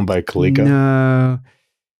 Were they owned by Coleco? No,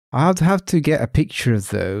 I'd have to get a picture of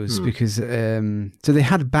those because so they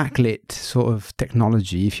had backlit sort of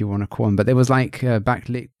technology, if you want to call them, but there was like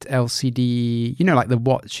backlit LCD, like the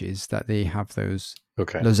watches that they have those.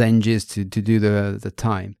 Okay. Lozenges to do the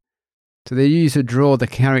time. So they used to draw the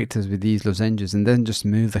characters with these lozenges and then just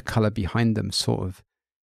move the color behind them, sort of.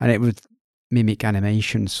 And it would mimic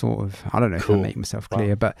animation, sort of. I don't know if I make myself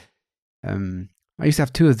clear, but I used to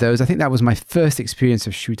have two of those. I think that was my first experience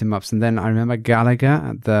of shoot 'em ups. And then I remember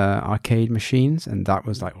Galaga at the arcade machines, and that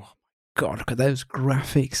was like, oh my God, look at those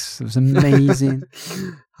graphics. It was amazing.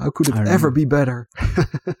 How could it ever be better?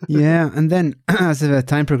 Yeah, and then as the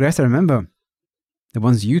time progressed, I remember the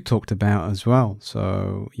ones you talked about as well.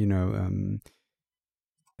 So,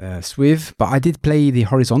 Swiv. But I did play the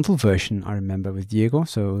horizontal version, I remember, with Diego.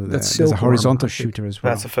 So there's a horizontal shooter as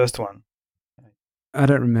well. That's the first one. I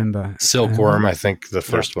don't remember. Silkworm, I think the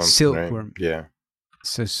first one. Silkworm. Right? Yeah.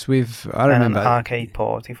 So Swiv, I remember. An arcade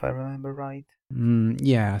port, if I remember right.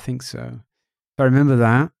 Yeah, I think so. I remember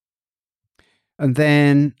that. And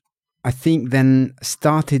then I think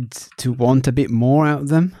started to want a bit more out of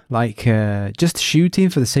them. Like just shooting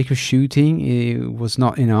for the sake of shooting, it was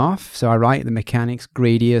not enough. So I write the mechanics,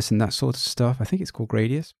 Gradius and that sort of stuff. I think it's called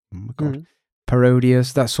Gradius. Oh my God.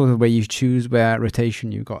 Parodius, that sort of where you choose where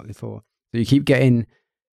rotation you've got for. So you keep getting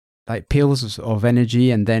like pills of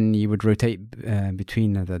energy, and then you would rotate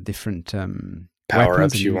between the different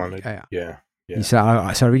power-ups you wanted. Yeah. So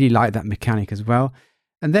I really like that mechanic as well.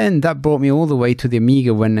 And then that brought me all the way to the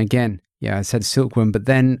Amiga when, again, I said Silkworm, but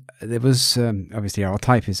then there was, obviously our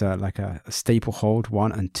type is like a staple hold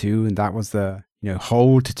 1 and 2, and that was the,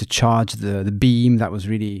 hold to charge the beam. That was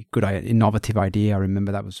really good, innovative idea. I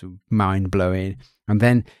remember that was mind-blowing. And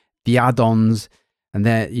then the add-ons, and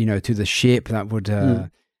then, to the ship that would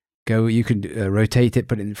go, you could rotate it,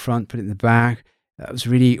 put it in front, put it in the back. That was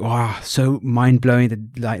really so mind blowing.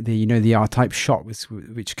 The R-type shot,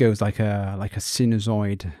 which goes like a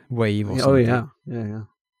sinusoid wave or something. Oh yeah.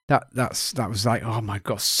 That was like, oh my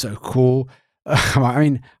God, so cool. I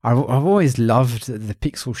mean, I've always loved the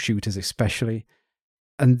pixel shooters, especially,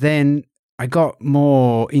 and then I got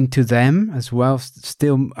more into them as well.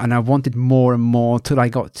 Still, and I wanted more and more till I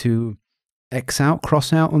got to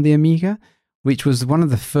Cross Out on the Amiga, which was one of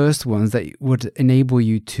the first ones that would enable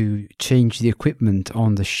you to change the equipment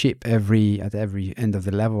on the ship at every end of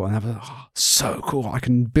the level. And that was so cool. I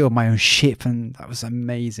can build my own ship, and that was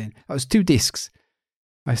amazing. That was 2 discs.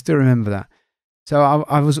 I still remember that. So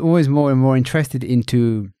I was always more and more interested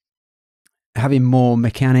into having more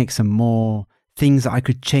mechanics and more things that I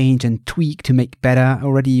could change and tweak to make better.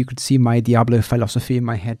 Already you could see my Diablo philosophy in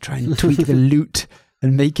my head, trying to tweak the loot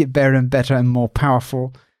and make it better and better and more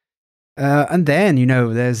powerful. And then,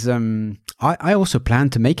 there's I also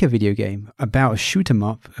planned to make a video game about a shoot 'em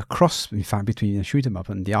up, a cross, in fact, between a shoot 'em up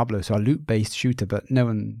and Diablo, so a loot-based shooter, but no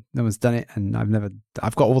one's done it, and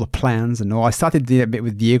I've got all the plans and all. I started doing a bit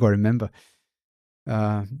with Diego, I remember,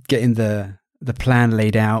 getting the the plan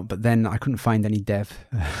laid out, but then I couldn't find any dev.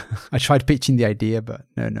 I tried pitching the idea, but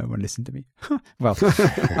no one listened to me. Well,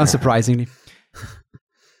 unsurprisingly.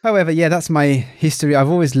 However, yeah, that's my history. I've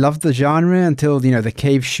always loved the genre until, the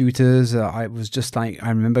cave shooters. I was just like, I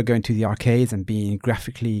remember going to the arcades and being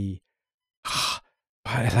graphically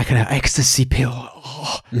like an ecstasy pill.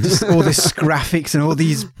 Just all this graphics and all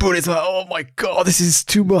these bullets. Like, oh my God, this is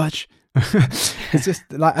too much. It's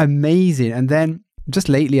just like amazing. And then just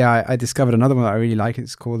lately, I discovered another one that I really like.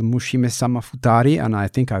 It's called Mushime-sama Futari, and I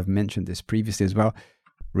think I've mentioned this previously as well.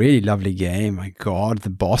 Really lovely game. My God, the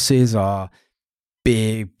bosses are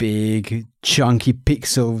big, chunky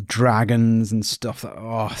pixel dragons and stuff.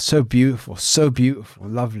 So beautiful,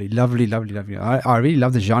 lovely. I really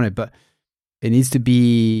love the genre, but it needs to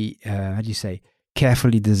be, how do you say,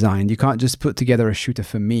 carefully designed. You can't just put together a shooter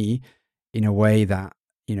for me in a way that,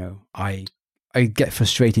 I get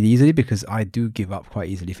frustrated easily, because I do give up quite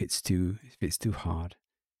easily if it's too hard.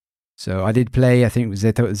 So I did play, I think it was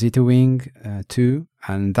Zeta Wing 2,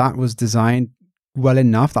 and that was designed well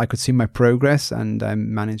enough that I could see my progress, and I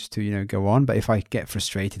managed to, go on. But if I get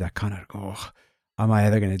frustrated, I kind of, am I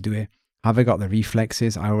ever going to do it? Have I got the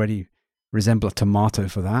reflexes? I already resemble a tomato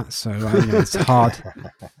for that. So, it's hard.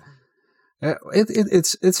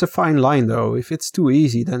 It's a fine line, though. If it's too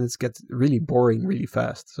easy, then it gets really boring really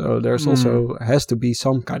fast. So there's also has to be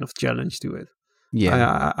some kind of challenge to it.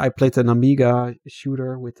 Yeah, I played an Amiga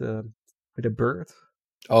shooter with a bird.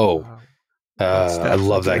 I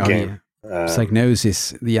love that game. Yeah.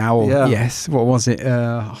 Psygnosis, the owl. Yeah. Yes. What was it?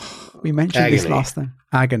 We mentioned this last time.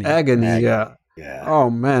 Agony. Yeah. Oh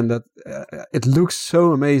man, that it looks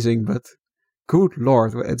so amazing, but good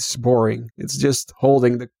lord, it's boring. It's just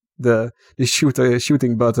holding the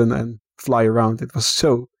shooting button and fly around. It was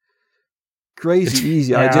so crazy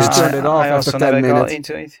easy. I just turned it off after 10 minutes. Got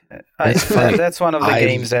into it. That's one of the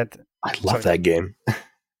games that I love that game.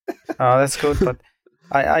 Oh, that's good, but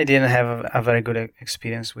I didn't have a very good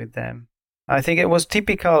experience with them. I think it was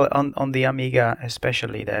typical on the Amiga,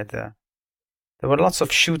 especially, that there were lots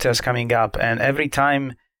of shooters coming up, and every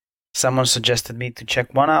time someone suggested me to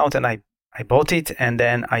check one out, and I bought it, and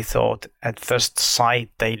then I thought at first sight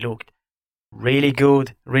they looked really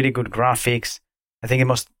good graphics. I think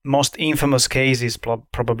the most infamous case is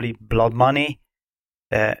probably Blood Money,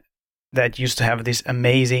 that used to have this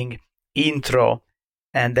amazing intro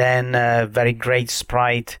and then very great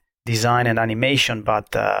sprite design and animation,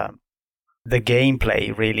 but the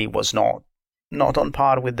gameplay really was not on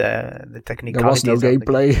par with the technicalities. There was no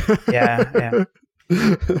gameplay. Yeah.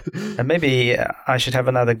 And maybe I should have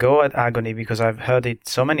another go at Agony, because I've heard it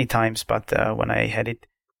so many times, but when I had it,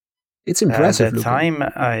 it's impressive. At the time,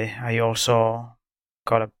 I also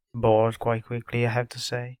got bored quite quickly, I have to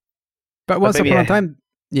say. But once upon a time,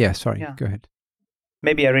 go ahead.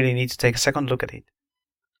 Maybe I really need to take a second look at it.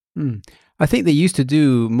 I think they used to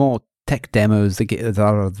do more tech demos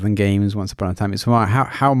rather than games once upon a time. It's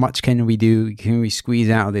how much can we do? Can we squeeze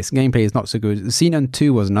out of this? Gameplay is not so good. Xenon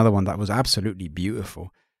 2 was another one that was absolutely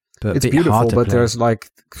beautiful. But it's beautiful, but there's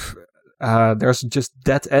there's just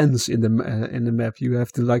dead ends in the map. You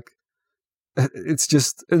have to it's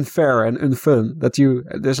just unfair and unfun that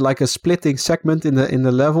there's like a splitting segment in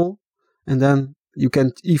the level, and then you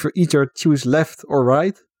can either choose left or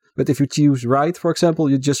right. But if you choose right, for example,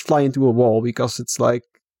 you just fly into a wall because it's like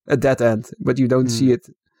a dead end, but you don't see it.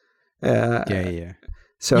 Yeah.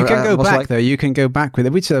 So you can go back though. You can go back with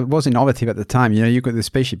it, which was innovative at the time. You got the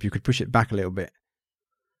spaceship. You could push it back a little bit.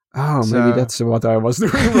 Oh, so, maybe that's what I was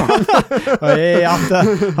doing wrong.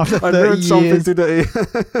 After 30 I learned something today.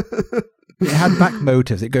 It had back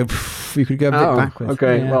motors. You could go a bit backwards.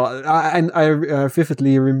 Okay, yeah. Well, I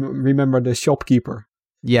vividly remember the shopkeeper.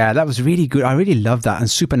 Yeah, that was really good. I really loved that. And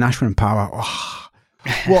supernatural power. Oh,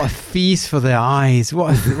 what a feast for the eyes.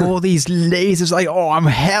 What all these lasers. Like, I'm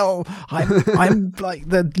hell. I'm like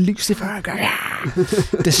the Lucifer.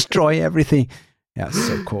 Destroy everything. Yeah, it's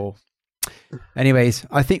so cool. Anyways,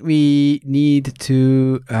 I think we need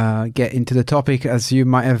to get into the topic, as you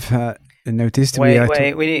might have noticed.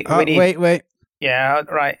 Wait. Yeah,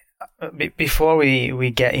 right. Before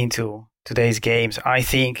we get into today's games, I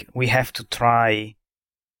think we have to try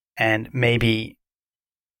and maybe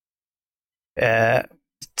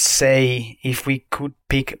say if we could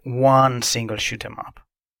pick one single shoot 'em up,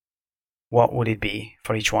 what would it be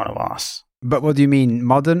for each one of us? But what do you mean,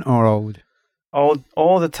 modern or old?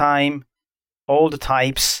 All the time, all the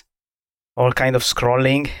types, all kind of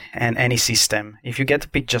scrolling, and any system. If you get to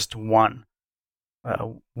pick just one,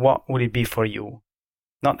 what would it be for you?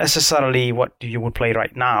 Not necessarily what you would play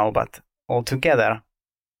right now, but altogether.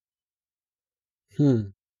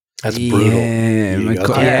 That's brutal.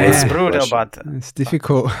 It's brutal, but it's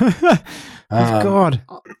difficult. God,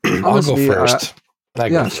 I'll go first.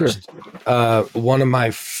 Sure. First. One of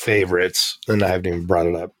my favorites, and I haven't even brought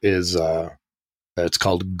it up, is it's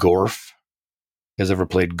called Gorf. You guys ever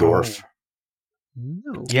played Gorf?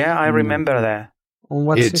 No. Yeah, I remember that. On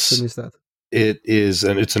what system is that? It is,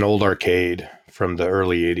 and it's an old arcade from the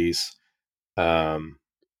early 80s. I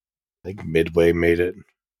think Midway made it.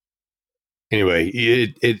 Anyway,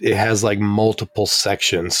 it has like multiple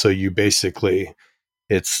sections. So you basically,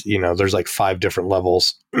 it's, there's like 5 different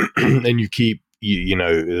levels and you keep,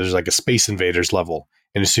 there's like a Space Invaders level.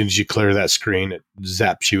 And as soon as you clear that screen, it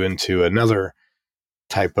zaps you into another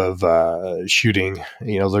type of shooting.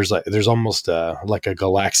 There's almost like a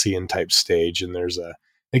Galaxian type stage, and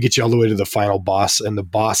they get you all the way to the final boss, and the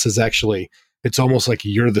boss is actually, it's almost like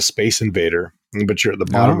you're the Space Invader, but you're at the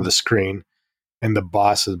bottom of the screen, and the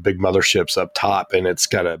boss is big motherships up top, and it's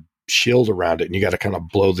got a shield around it, and you got to kind of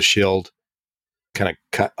blow the shield, kind of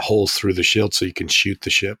cut holes through the shield so you can shoot the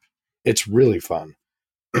ship. It's really fun.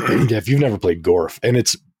 If you've never played Gorf, and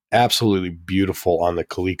it's absolutely beautiful on the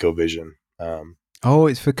ColecoVision.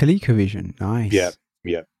 It's for ColecoVision. Nice. Yeah.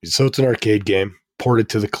 So it's an arcade game ported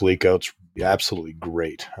to the Coleco. It's absolutely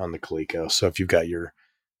great on the Coleco. So if you've got your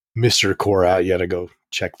Mr. Core out, you got to go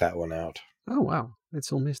check that one out. Oh, wow.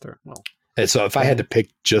 It's on Mr. Well. And so if I had to pick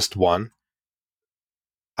just one,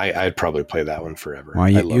 I'd probably play that one forever. Well,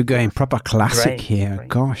 you're going proper classic Great. here. Great.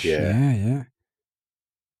 Gosh. Yeah.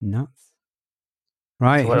 Nuts.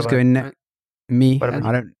 Right. So who's going next? Me.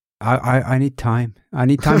 I need time. I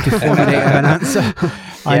need time to formulate an answer.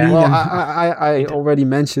 I already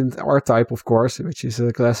mentioned R-Type, of course, which is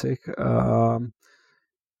a classic. But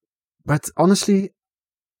honestly,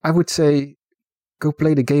 I would say go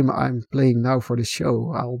play the game I'm playing now for the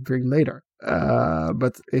show. I'll bring later.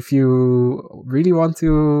 But if you really want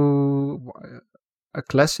a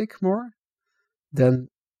classic more, then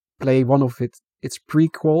play one of its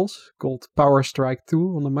prequels called Power Strike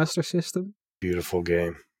 2 on the Master System. Beautiful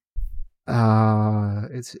game.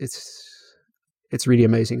 It's really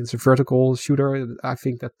amazing. It's a vertical shooter. I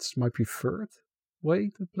think that's my preferred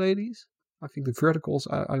way to play these. I think the verticals,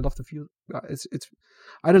 I love the view. It's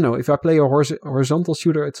I don't know, if I play a horizontal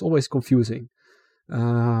shooter, it's always confusing.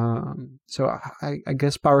 So I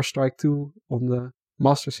guess Power Strike 2 on the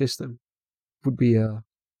Master System would be a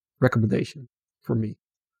recommendation for me.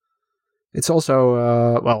 It's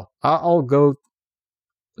also, I'll go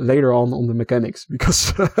later on the mechanics,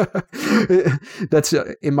 because that's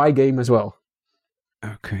in my game as well.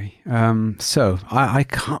 Okay. So I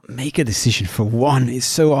can't make a decision for one. It's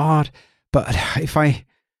so hard. But if I...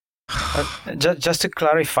 just to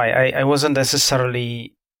clarify, I wasn't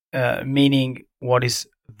necessarily meaning what is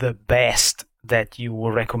the best that you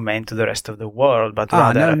would recommend to the rest of the world, but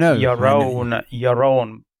rather your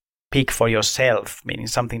own pick for yourself, meaning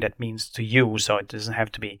something that means to you, so it doesn't have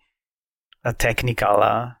to be a technical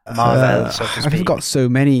marvel, so to speak. I've got so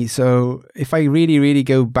many. So if I really, really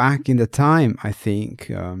go back in the time, I think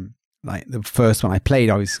like the first one I played,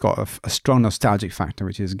 I always got a strong nostalgic factor,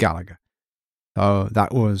 which is Galaga. So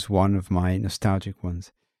that was one of my nostalgic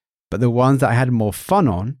ones. But the ones that I had more fun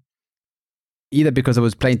on, either because I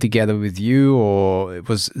was playing together with you, or it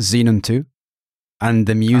was Xenon 2. And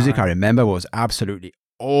the music I remember was absolutely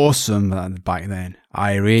awesome back then.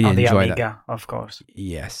 I really enjoyed that. On the Amiga, of course.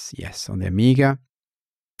 Yes, on the Amiga.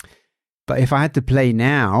 But if I had to play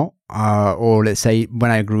now, or let's say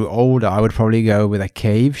when I grew older, I would probably go with a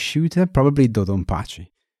cave shooter, probably Dodonpachi,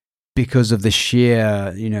 because of the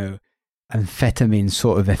sheer, amphetamine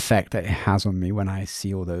sort of effect that it has on me when I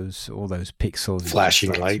see all those pixels.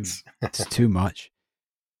 Flashing lights. It's too much.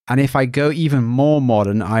 And if I go even more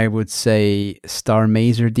modern, I would say Star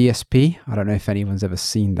Mazer DSP. I don't know if anyone's ever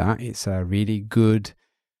seen that. It's a really good,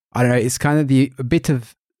 I don't know, it's kind of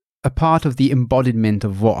a part of the embodiment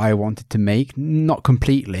of what I wanted to make. Not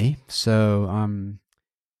completely. So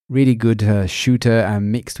really good shooter and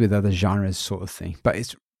mixed with other genres sort of thing. But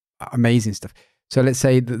it's amazing stuff. So let's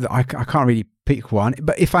say that I can't really pick one.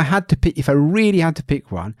 But if I really had to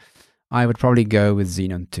pick one, I would probably go with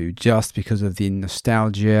Xenon 2, just because of the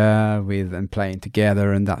nostalgia and playing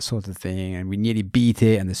together and that sort of thing. And we nearly beat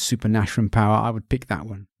it, and the supernatural power. I would pick that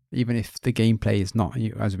one, even if the gameplay is not,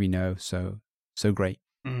 as we know, so great.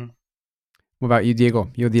 Mm-hmm. What about you,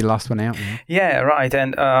 Diego? You're the last one out. Right? Yeah, right.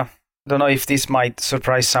 And I don't know if this might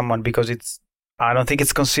surprise someone, because I don't think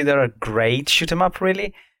it's considered a great shoot 'em up,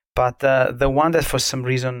 really. But the one that for some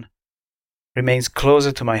reason remains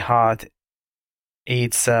closer to my heart,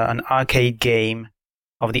 it's an arcade game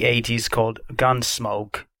of the 80s called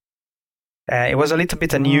Gunsmoke. It was a little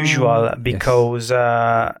bit unusual because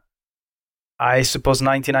I suppose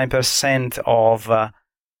 99% of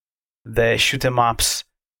the shoot 'em ups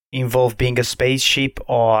involve being a spaceship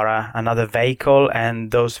or another vehicle,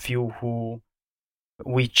 and those few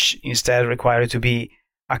which instead require to be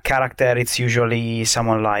a character, it's usually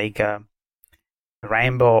someone like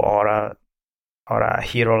Rambo or a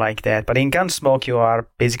hero like that. But in Gunsmoke, you are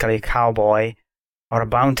basically a cowboy or a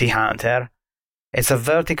bounty hunter. It's a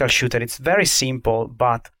vertical shooter. It's very simple,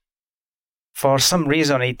 but for some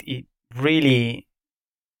reason, it really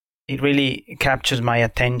captured my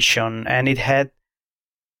attention, and it had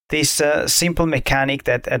this simple mechanic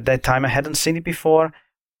that at that time I hadn't seen it before,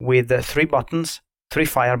 with 3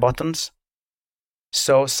 fire buttons.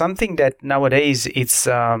 So something that nowadays it's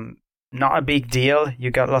not a big deal.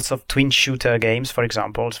 You got lots of twin shooter games, for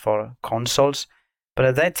example, for consoles. But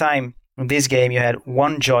at that time, in this game, you had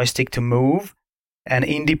one joystick to move, and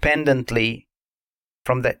independently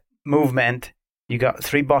from that movement, you got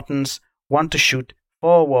 3 buttons, one to shoot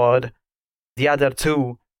forward, the other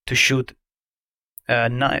 2 to shoot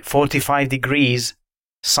 45 degrees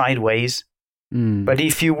sideways. But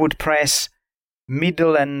if you would press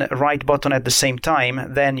middle and right button at the same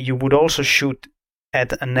time, then you would also shoot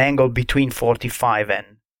at an angle between 45 and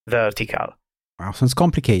vertical. Wow, sounds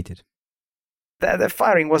complicated. The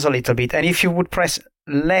firing was a little bit, and if you would press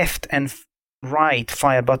left and right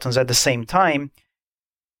fire buttons at the same time,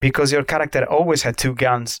 because your character always had 2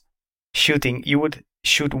 guns shooting, you would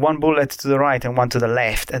shoot 1 bullet to the right and 1 to the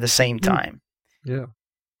left at the same time. Yeah.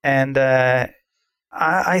 And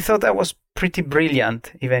I thought that was pretty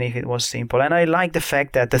brilliant, even if it was simple. And I like the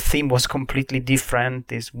fact that the theme was completely different,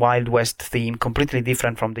 this Wild West theme, completely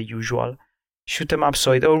different from the usual shoot 'em up.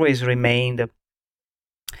 So it always remained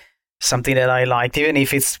something that I liked, even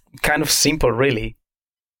if it's kind of simple, really.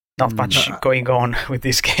 Not much going on with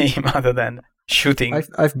this game other than shooting.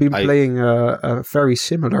 I've been playing a very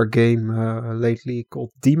similar game lately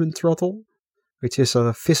called Demon Throttle, which is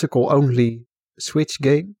a physical-only Switch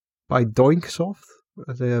game by Doinksoft,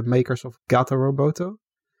 the makers of Gata Roboto.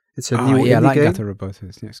 It's a new indie game. I like Gata Roboto.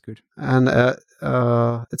 It's good. And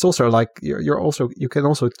it's also like you can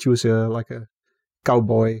also choose a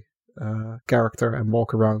cowboy character and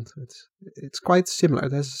walk around. It's quite similar.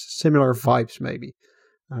 It has similar vibes, maybe.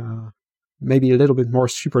 Maybe a little bit more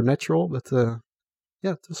supernatural, but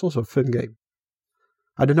yeah, it's also a fun game.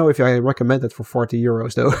 I don't know if I recommend it for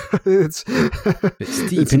 €40 though. It's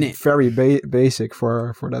steep, isn't it? Very basic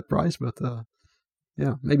for that price, but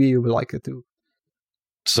yeah, maybe you will like it too.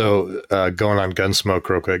 So going on Gunsmoke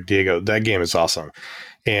real quick, Diego, that game is awesome.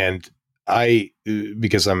 And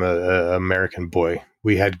because I'm a American boy,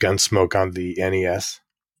 we had Gunsmoke on the NES,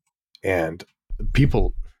 and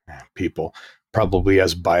people probably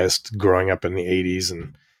as biased growing up in the 80s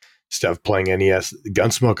and stuff playing NES,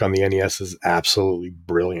 Gunsmoke on the NES is absolutely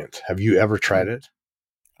brilliant. Have you ever tried it?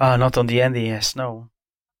 Not on the NES, no.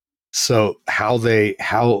 So how they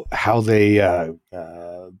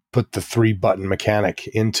put the 3-button mechanic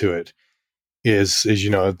into it is you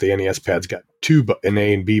know, the NES pad's got an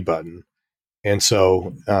A and B button, and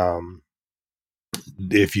so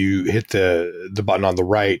if you hit the button on the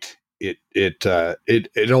right,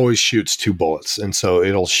 it always shoots 2 bullets, and so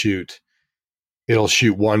it'll shoot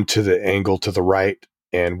 1 to the angle to the right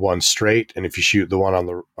and 1 straight. And if you shoot the one on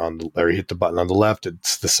the or you hit the button on the left,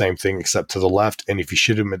 it's the same thing except to the left. And if you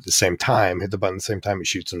shoot them at the same time, hit the button at the same time, it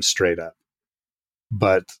shoots them straight up.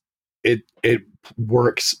 But it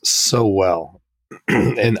works so well.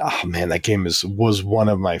 And oh man, that game was one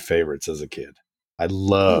of my favorites as a kid. I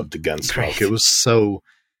loved Gunsmoke. Great. It was so,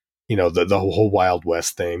 you know, the whole Wild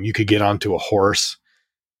West thing. You could get onto a horse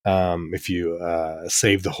if you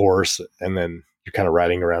save the horse, and then you're kind of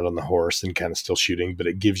riding around on the horse and kind of still shooting, but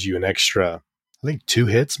it gives you an extra, I think 2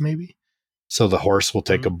 hits maybe. So the horse will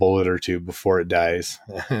take a bullet or 2 before it dies.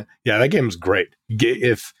 Yeah, that game's great.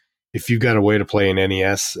 If you've got a way to play an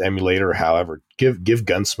NES emulator or however, give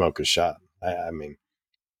Gunsmoke a shot. I mean,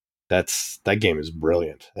 that game is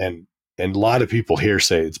brilliant. And a lot of people here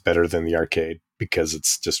say it's better than the arcade because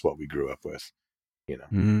it's just what we grew up with, you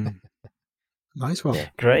know. Nice one.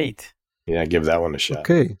 Great. Yeah, give that one a shot.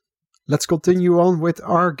 Okay. Let's continue on with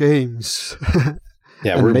our games.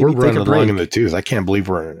 Yeah, we're running along in the tooth. I can't believe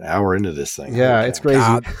we're an hour into this thing. Yeah, it's crazy.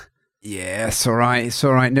 Yeah, it's all right. It's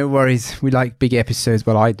all right. No worries. We like big episodes,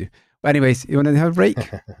 but I do. But anyways, you want to have a break?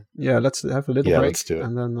 Yeah, let's have a little break. Let's do it.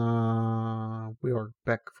 And then we are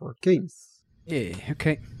back for games. Yeah,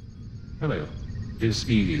 okay. Hello, this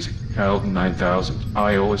is Calvin 9000.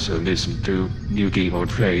 I also listen to New Game on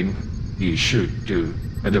Train. You should do.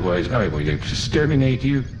 Otherwise, I will exterminate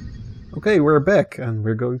you. Okay, we're back, and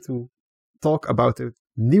we're going to talk about the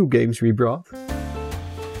new games we brought.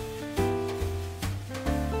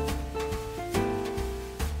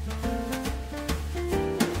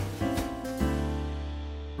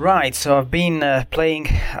 Right, so I've been playing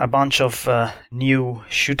a bunch of new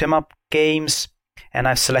shoot-'em-up games, and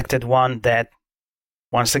I've selected one that,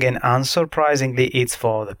 once again, unsurprisingly, it's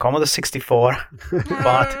for the Commodore 64.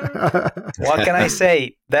 But what can I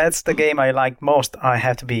say? That's the game I like most, I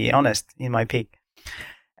have to be honest, in my pick.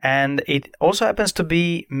 And it also happens to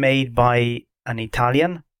be made by an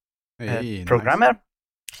Italian programmer.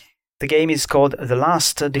 Nice. The game is called The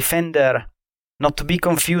Last Defender, not to be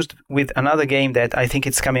confused with another game that I think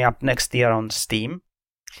it's coming up next year on Steam.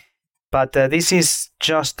 But this is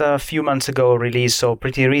just a few months ago released, so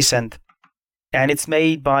pretty recent. And it's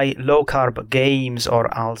made by Low Carb Games, or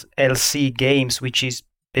LC Games, which is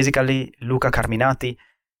basically Luca Carminati.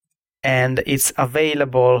 And it's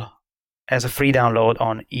available as a free download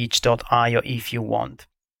on itch.io if you want.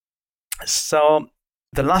 So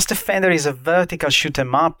The Last Defender is a vertical shoot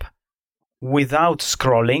 'em up without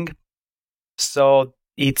scrolling. So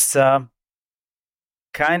it's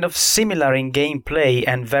kind of similar in gameplay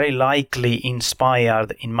and very likely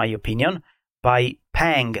inspired, in my opinion, by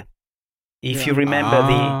Pang. If you remember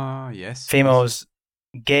the famous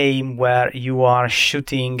game where you are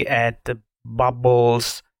shooting at the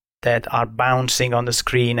bubbles that are bouncing on the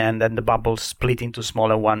screen and then the bubbles split into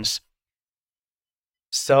smaller ones.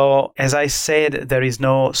 So, as I said, there is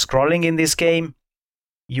no scrolling in this game.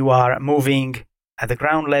 You are moving at the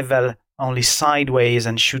ground level only sideways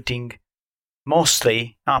and shooting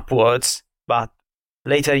mostly upwards, but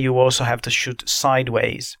later you also have to shoot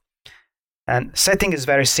sideways. And setting is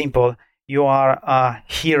very simple. You are a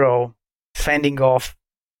hero fending off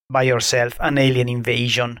by yourself an alien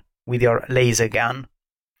invasion with your laser gun.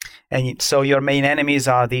 And so your main enemies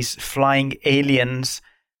are these flying aliens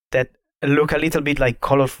that look a little bit like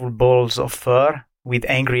colorful balls of fur with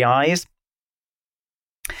angry eyes.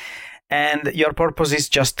 And your purpose is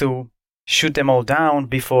just to shoot them all down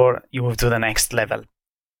before you move to the next level.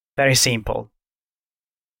 Very simple.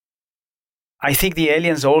 I think the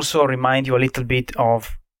aliens also remind you a little bit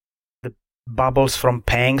of the bubbles from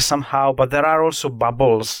Pang somehow, but there are also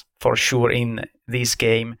bubbles for sure in this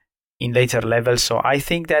game in later levels. So I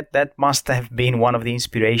think that must have been one of the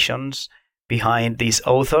inspirations behind this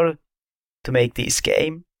author to make this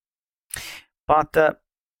game. But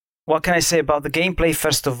what can I say about the gameplay?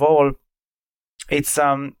 First of all, it's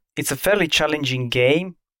a fairly challenging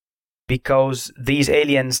game because these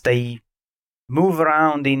aliens, they move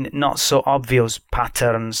around in not so obvious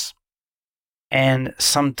patterns, and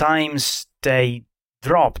sometimes they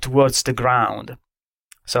drop towards the ground,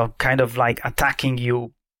 so kind of like attacking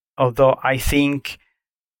you, although I think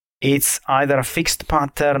it's either a fixed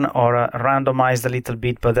pattern or randomized a little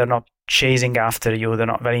bit, but they're not chasing after you, they're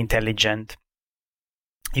not very intelligent.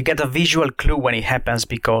 You get a visual clue when it happens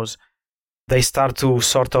because they start to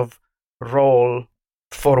sort of roll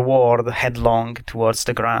forward headlong towards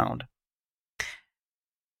the ground.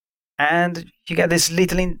 And you get this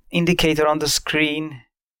little indicator on the screen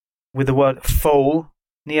with the word foe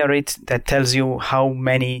near it that tells you how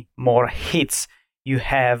many more hits you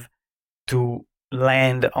have to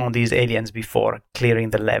land on these aliens before clearing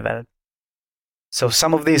the level. So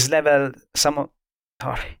some of these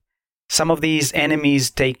enemies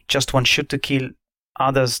take just one shot to kill,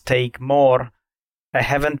 others take more. I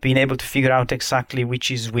haven't been able to figure out exactly which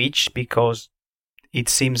is which because it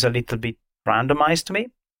seems a little bit randomized to me.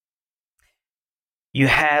 You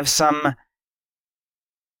have some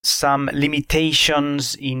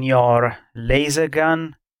limitations in your laser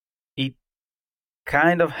gun. It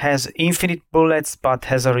kind of has infinite bullets but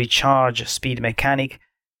has a recharge speed mechanic.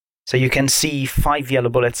 So you can see 5 yellow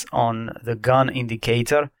bullets on the gun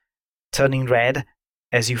indicator turning red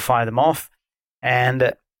as you fire them off.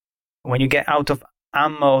 And when you get out of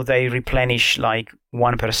ammo, they replenish like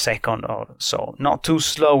 1 per second or so. Not too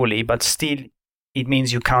slowly, but still it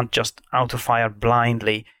means you can't just auto-fire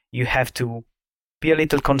blindly. You have to be a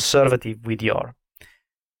little conservative with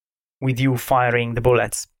you firing the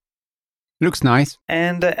bullets. Looks nice.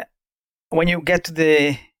 And when you get to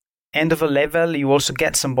the end of a level, you also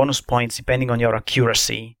get some bonus points depending on your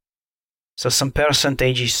accuracy. So some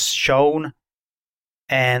percentage is shown.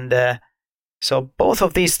 And so both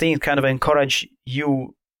of these things kind of encourage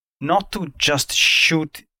you not to just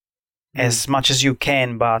shoot as much as you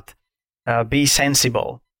can, but be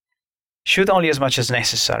sensible. Shoot only as much as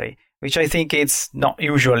necessary, which I think it's not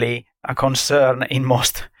usually a concern in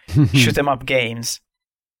most shoot-'em-up games.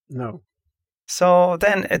 No. So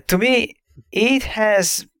then, to me, it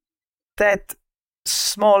has that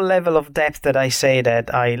small level of depth that I say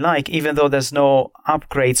that I like, even though there's no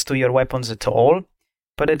upgrades to your weapons at all.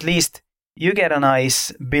 But at least you get a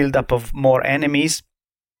nice build-up of more enemies.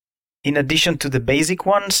 In addition to the basic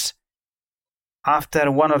ones,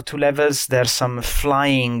 after 1 or 2 levels, there's some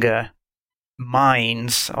flying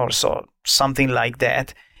mines or something like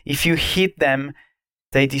that. If you hit them,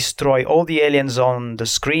 they destroy all the aliens on the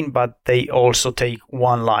screen, but they also take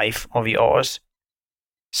 1 life of yours.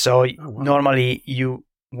 So normally you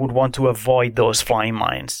would want to avoid those flying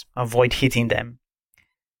mines, avoid hitting them.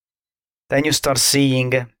 Then you start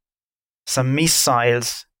seeing some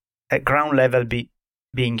missiles at ground level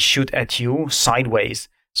being shot at you sideways.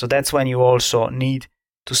 So that's when you also need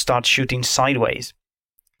to start shooting sideways.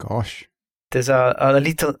 Gosh. There's a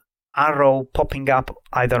little arrow popping up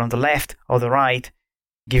either on the left or the right,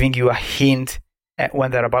 giving you a hint at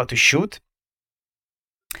when they're about to shoot.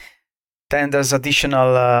 Then there's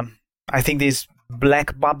additional, I think these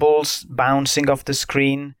black bubbles bouncing off the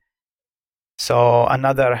screen. So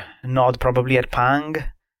another nod probably at Pang.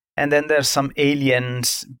 And then there's some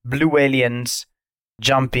aliens, blue aliens,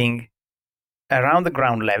 jumping around the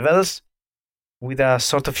ground levels with a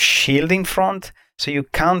sort of shield in front. So you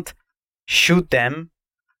can't shoot them.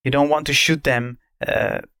 You don't want to shoot them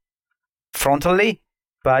frontally,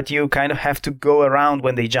 but you kind of have to go around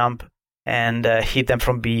when they jump and hit them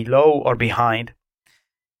from below or behind.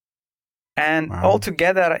 And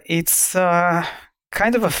altogether, it's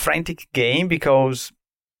kind of a frantic game because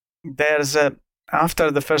there's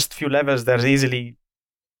after the first few levels, there's easily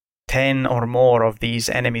 10 or more of these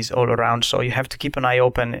enemies all around, so you have to keep an eye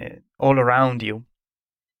open all around you.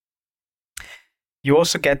 You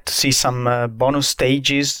also get to see some bonus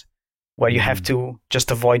stages where you have to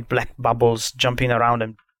just avoid black bubbles jumping around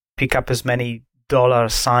and pick up as many dollar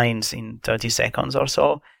signs in 30 seconds or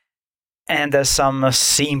so. And there's some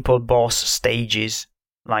simple boss stages,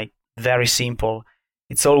 like very simple.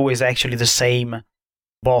 It's always actually the same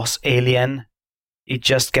boss alien. It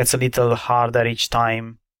just gets a little harder each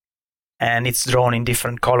time. And it's drawn in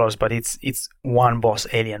different colors, but it's one boss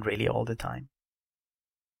alien really all the time.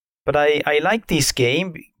 But I like this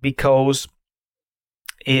game because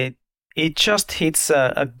it just hits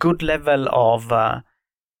a good level of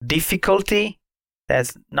difficulty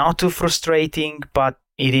that's not too frustrating, but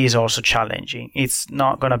it is also challenging. It's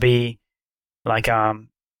not going to be like a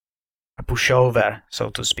pushover,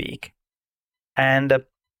 so to speak. And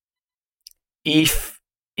if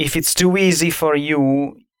it's too easy for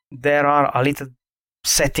you, there are a little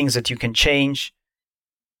settings that you can change.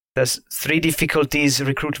 There's 3 difficulties,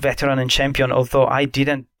 recruit, veteran, and champion, although I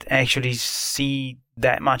didn't actually see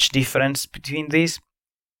that much difference between these.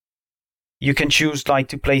 You can choose like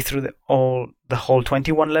to play through the whole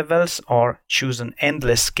 21 levels, or choose an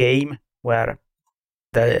endless game where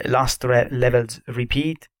the last levels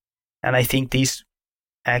repeat. And I think these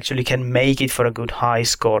actually can make it for a good high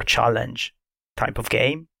score challenge type of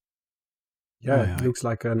game. Yeah, it looks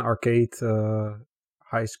like an arcade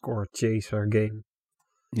high score chaser game.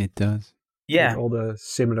 It does. Yeah. With all the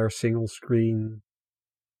similar single screen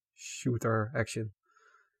shooter action.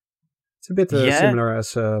 It's a bit similar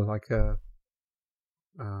as like a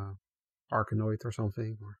Arkanoid or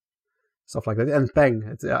something, or stuff like that. And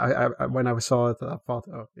Pang. When I saw it, I thought,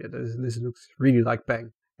 oh, yeah, this looks really like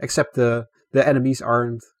Pang. Except the enemies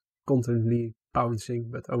aren't constantly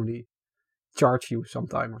bouncing, but only charge you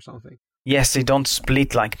sometime or something. Yes, they don't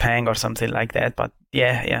split like Pang or something like that. But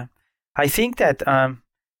yeah. I think that I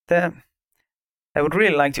would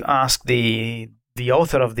really like to ask the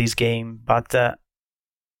author of this game, but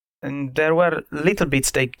and there were little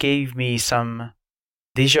bits that gave me some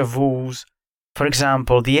déjà vus. For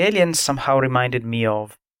example, the aliens somehow reminded me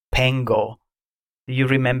of Pengo. Do you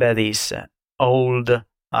remember this old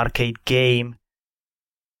arcade game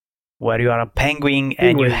where you are a penguin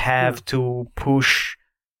and you have to push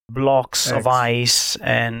blocks of ice,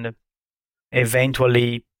 and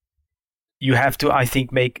eventually you have to, I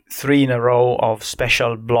think, make 3 in a row of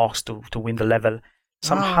special blocks to win the level.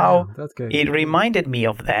 Somehow it reminded me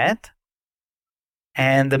of that.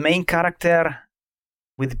 And the main character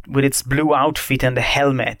with its blue outfit and the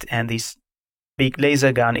helmet and this big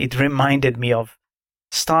laser gun, it reminded me of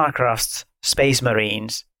StarCraft's Space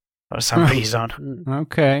Marines for some reason.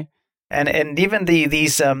 Okay. And even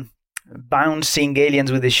these bouncing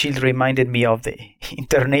aliens with the shield reminded me of the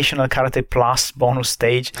International Karate Plus bonus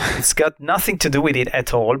stage. It's got nothing to do with it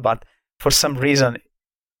at all, but for some reason,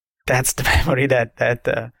 that's the memory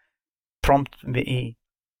that prompted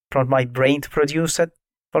my brain to produce it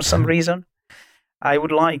for some reason. I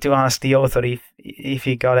would like to ask the author if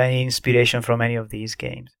he got any inspiration from any of these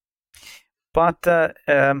games. But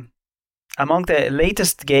among the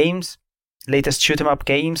latest shoot 'em up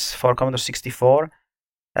games for Commodore 64,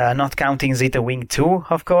 not counting Zeta Wing 2,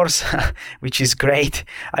 of course, which is great,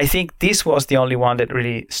 I think this was the only one that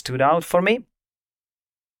really stood out for me.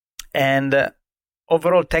 And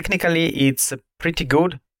overall, technically, it's pretty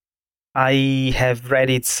good. I have read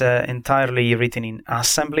it's entirely written in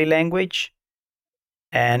assembly language.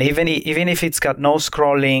 And even if it's got no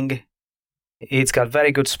scrolling, it's got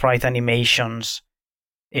very good sprite animations.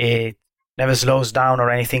 It never slows down or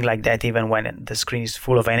anything like that, even when the screen is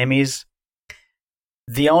full of enemies.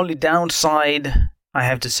 The only downside, I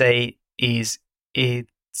have to say, is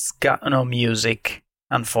it's got no music,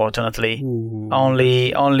 unfortunately. Ooh.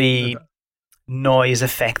 Only noise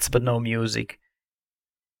effects, but no music.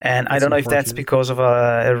 And I don't know if that's because of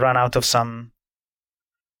a run out of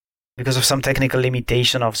because of some technical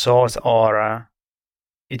limitation of sorts, or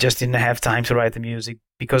it just didn't have time to write the music.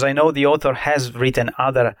 Because I know the author has written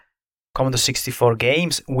other Commodore 64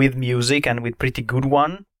 games with music and with pretty good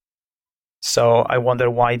one. So I wonder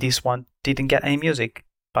why this one didn't get any music.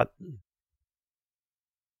 But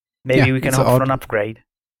maybe we can hope for an upgrade.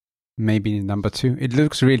 Maybe number 2. It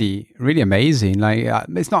looks really, really amazing. Like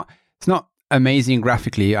it's not amazing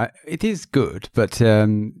graphically. It is good, but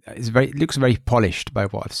it looks very polished by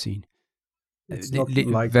what I've seen. It's not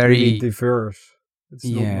like very diverse. It's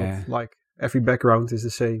not like every background is the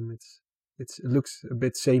same. It looks a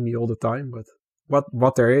bit samey all the time, but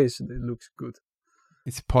what there is, it looks good.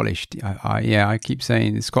 It's polished. I keep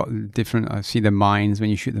saying it's got different. I see the mines. When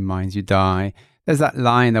you shoot the mines, you die. There's that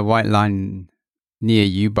line, the white line near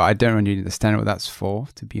you, but I don't really understand what that's for,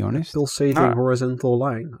 to be honest. Pulsating horizontal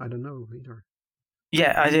line. I don't know either.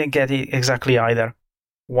 Yeah, I didn't get it exactly either.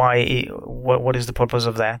 Why? What is the purpose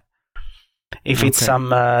of that? If it's some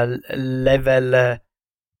level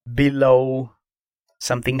below,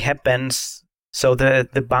 something happens, so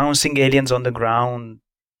the bouncing aliens on the ground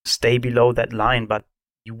stay below that line, but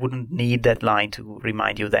you wouldn't need that line to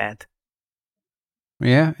remind you that.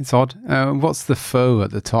 Yeah, it's odd. What's the foe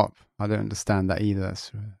at the top? I don't understand that either.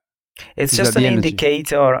 It's just an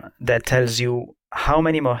indicator that tells you how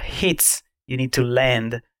many more hits you need to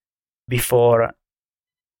land before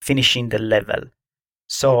finishing the level.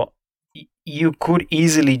 So you could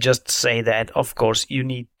easily just say that, of course, you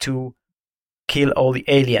need to kill all the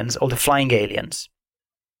aliens, all the flying aliens.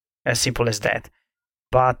 As simple as that.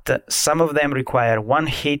 But some of them require 1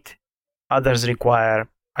 hit, others require,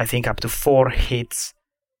 I think, up to 4 hits.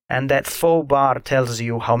 And that foe bar tells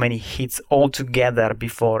you how many hits altogether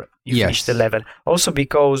before you finish the level. Also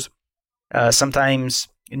because sometimes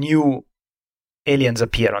new aliens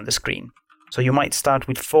appear on the screen. So you might start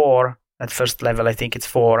with 4, at first level I think it's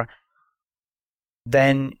 4.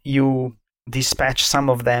 Then you dispatch some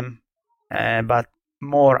of them, but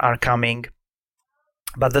more are coming.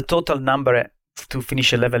 But the total number to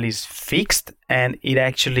finish a level is fixed, and it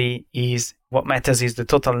actually is, what matters is the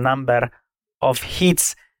total number of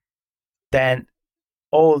hits that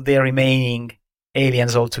all the remaining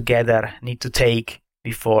aliens altogether need to take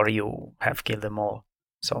before you have killed them all.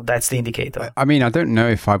 So that's the indicator. I mean, I don't know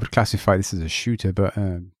if I would classify this as a shooter, but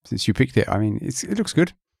since you picked it, I mean, it looks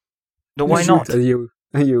good. No, why not?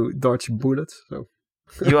 And you dodge bullets, so...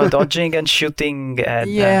 You are dodging and shooting at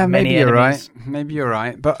many maybe you're enemies. right. Maybe you're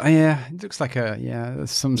right, but it looks like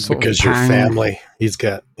some sort because of your family. He's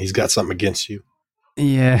got something against you.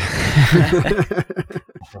 Yeah.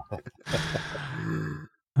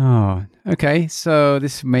 Oh, okay. So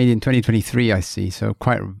this is made in 2023, I see. So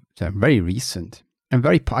quite very recent and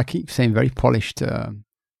I keep saying very polished.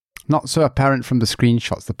 Not so apparent from the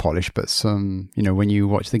screenshots, the polish, but some, when you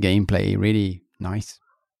watch the gameplay, really nice.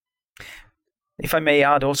 If I may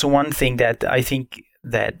add also one thing that I think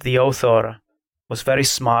that the author was very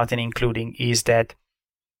smart in including is that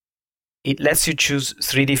it lets you choose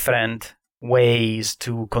 3 different ways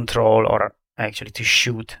to control or actually to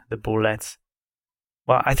shoot the bullets.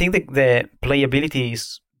 Well, I think the playability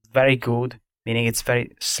is very good, meaning it's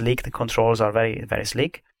very slick. The controls are very, very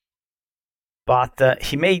slick. But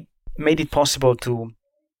he made it possible to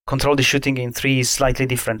control the shooting in 3 slightly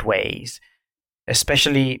different ways,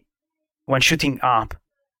 especially when shooting up.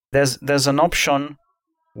 There's an option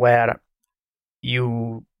where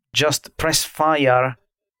you just press fire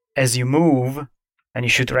as you move, and you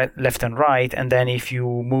shoot left and right, and then if you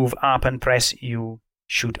move up and press, you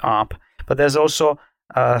shoot up. But there's also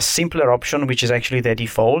a simpler option, which is actually the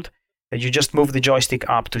default, that you just move the joystick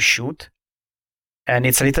up to shoot, and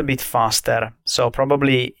it's a little bit faster. So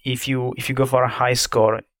probably if you go for a high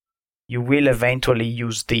score, you will eventually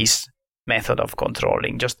use this method of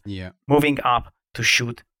controlling, just moving up to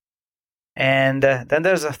shoot. And then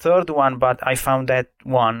there's a third one, but I found that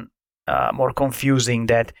one more confusing,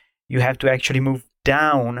 that you have to actually move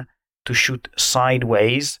down to shoot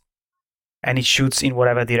sideways, and it shoots in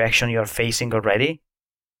whatever direction you're facing already,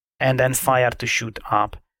 and then fire to shoot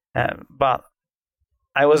up. But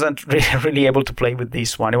I wasn't really able to play with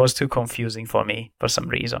this one. It was too confusing for me for some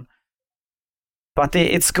reason. But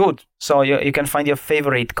it's good. So you can find your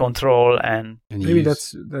favorite control and maybe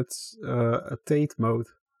that's a tilt mode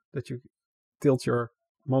that you tilt your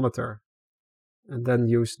monitor and then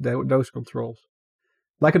use those controls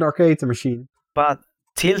like an arcade machine. But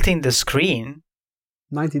tilting the screen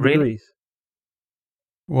 90 degrees.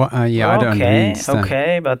 What? I don't understand.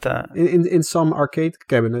 Okay, but in some arcade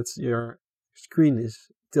cabinets, your screen is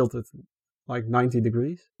tilted like 90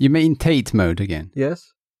 degrees. You mean tilt mode again?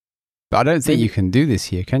 Yes. But I don't think you can do this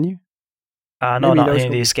here, can you? No, not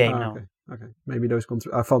in this game, no. Okay. Maybe those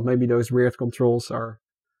I thought maybe those weird controls are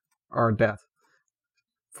dead.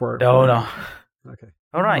 No. Okay.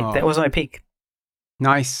 All right, that was my pick.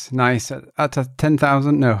 Nice. At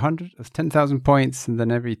 10,000 points, and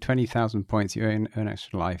then every 20,000 points you earn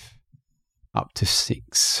extra life. Up to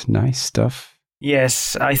 6. Nice stuff.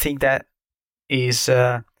 Yes, I think that is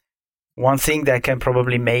one thing that can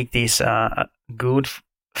probably make this a good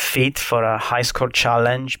fit for a high score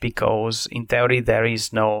challenge, because in theory there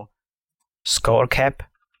is no score cap,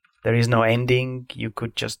 there is no ending. You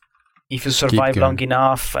could just, if you survive long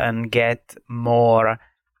enough and get more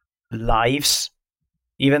lives,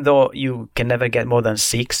 even though you can never get more than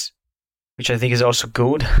 6, which I think is also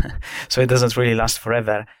good, so it doesn't really last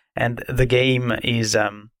forever. And the game is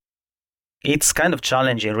it's kind of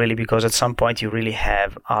challenging, really, because at some point you really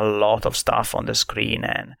have a lot of stuff on the screen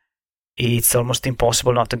and it's almost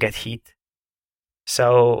impossible not to get hit.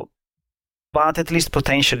 So, but at least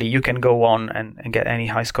potentially you can go on and get any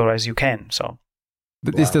high score as you can. So,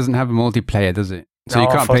 but this doesn't have a multiplayer, does it? So no,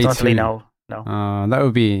 you can't play unfortunately, two. No. That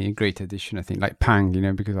would be a great addition, I think, like Pang,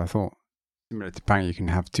 because I thought similar to Pang, you can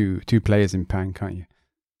have two players in Pang, can't you?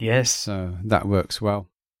 Yes. So that works well.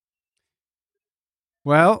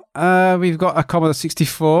 Well, we've got a Commodore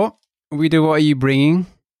 64. Wido, what are you bringing?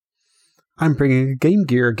 I'm bringing a Game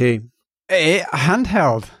Gear game.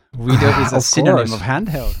 Handheld. Wido is a synonym of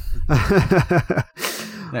handheld.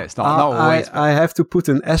 No, it's not always. I have to put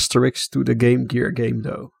an asterisk to the Game Gear game,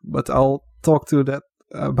 though. But I'll talk to that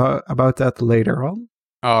about that later on.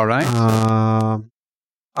 All right.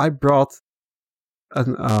 I brought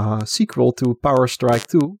a sequel to Power Strike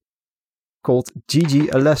 2 called GG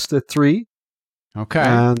Aleste 3. Okay.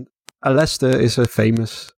 And Aleste is a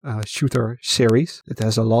famous shooter series. It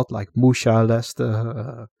has a lot, like Musha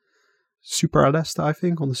Aleste, Super Aleste, I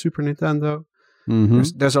think, on the Super Nintendo. Mm-hmm.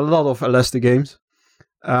 There's a lot of Aleste games.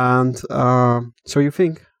 And so you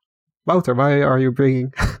think, Wouter, why are you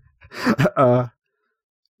bringing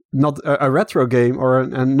not a retro game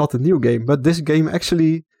and not a new game? But this game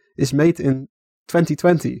actually is made in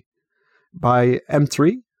 2020 by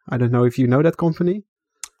M3. I don't know if you know that company.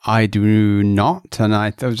 I do not, and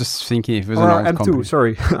I was just thinking if it was an old M2, company.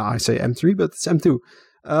 Sorry. I say M3, but it's M2.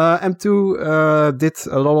 M2 did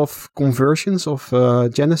a lot of conversions of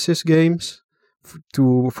Genesis games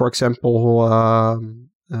to, for example,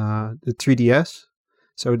 the 3DS.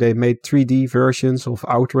 So they made 3D versions of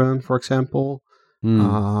Outrun, for example.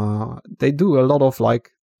 They do a lot of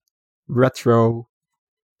like retro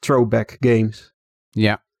throwback games.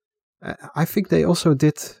 Yeah. I think they also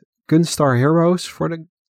did Gunstar Heroes for the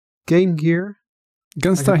Game Gear.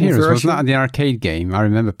 Gunstar Heroes, was that the arcade game? I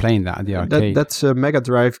remember playing that at the arcade. That's a Mega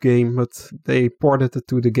Drive game, but they ported it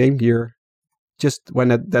to the Game Gear just when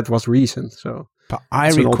that was recent. So, but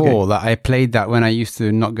I recall that I played that when I used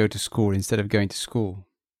to not go to school instead of going to school.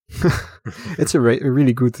 It's a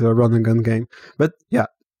really good run and gun game. But yeah,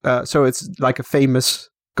 so it's like a famous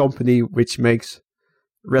company which makes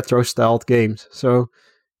retro-styled games. So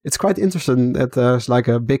it's quite interesting that there's like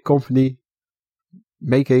a big company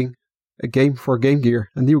making a game for Game Gear,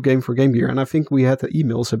 a new game for Game Gear. And I think we had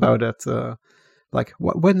emails about that. Like,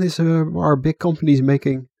 when is our big companies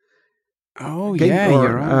making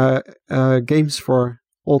you're right. Games for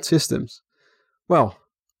old systems? Well,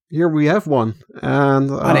 here we have one. And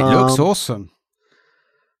it looks awesome.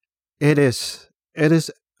 It is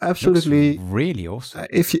absolutely really awesome.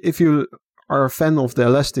 If you are a fan of the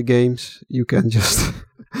Aleste games, you can just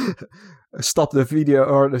stop the video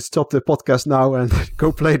or stop the podcast now and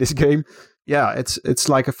go play this game. Yeah, it's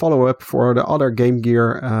like a follow-up for the other Game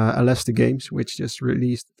Gear Aleste games, which just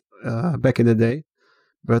released back in the day.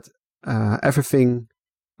 But everything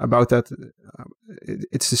about that,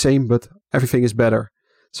 it's the same, but everything is better.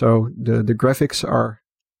 So the graphics are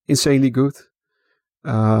insanely good.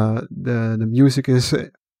 The music is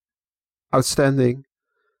outstanding.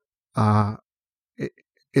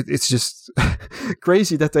 It's just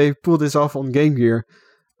crazy that they pulled this off on Game Gear.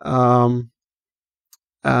 And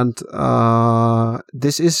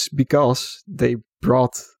this is because they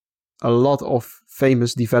brought a lot of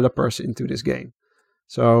famous developers into this game.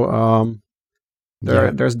 So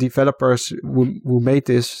there's developers who made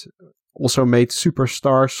this, also made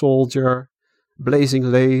Superstar Soldier, Blazing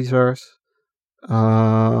Lasers,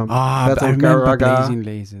 Battle I remember Blazing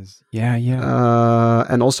Lasers. Yeah.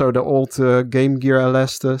 And also the old Game Gear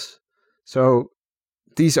Alestes. So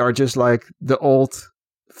these are just like the old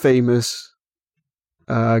famous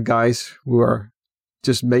guys who are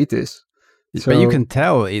just made this. But you can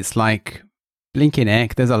tell it's like blinking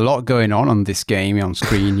heck. There's a lot going on this game on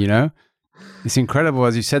screen, you know? It's incredible,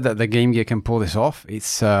 as you said, that the Game Gear can pull this off.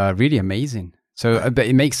 It's really amazing. So but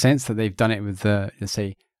it makes sense that they've done it with let's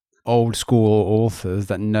say, old school authors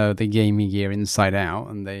that know the Game Gear inside out.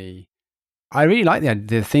 And I really like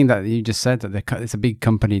the thing that you just said, that it's a big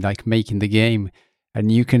company like making the game. And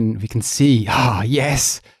we can see,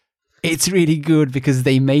 yes, it's really good because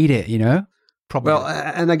they made it, you know? Probably. Well,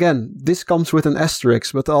 and again, this comes with an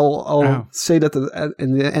asterisk, but I'll say that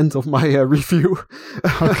in the end of my review.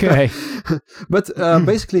 Okay. But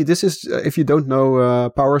basically, this is, if you don't know,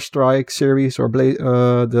 Power Strike series or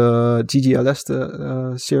the GG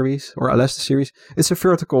Aleste series or Aleste series, it's a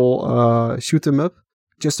vertical shoot 'em up,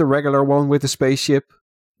 just a regular one with a spaceship.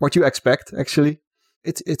 What you expect, actually.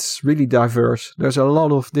 It's really diverse. There's a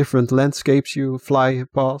lot of different landscapes you fly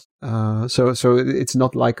past. So it's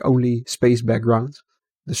not like only space backgrounds.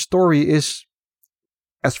 The story is,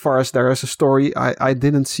 as far as there is a story, I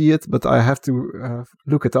didn't see it, but I have to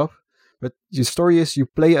look it up. But the story is you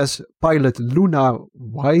play as pilot Luna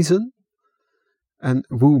Wyzen, and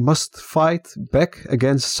who must fight back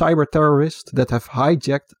against cyber terrorists that have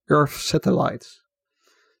hijacked Earth satellites.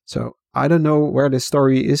 So I don't know where the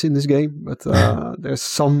story is in this game, but there's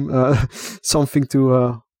something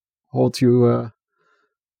to hold you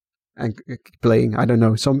and playing. I don't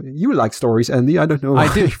know. You like stories, Andy. I don't know.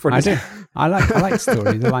 I do. I like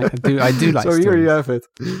stories. I do like so stories. Here you have it.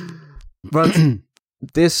 But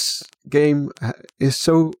this game is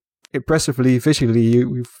so impressively visually.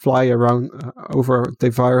 You fly around over the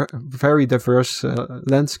very diverse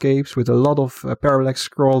landscapes with a lot of parallax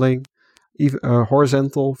scrolling. Even,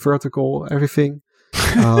 horizontal, vertical, everything.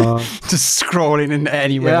 Just scrolling in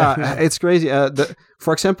anywhere. Yeah, it's crazy.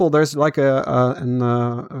 For example, there's like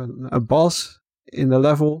a boss in the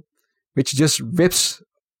level which just rips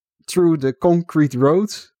through the concrete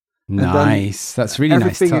roads. Nice. That's really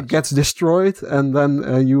nice. Everything gets destroyed, and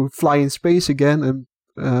then you fly in space again,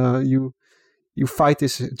 and you fight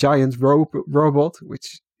this giant robot,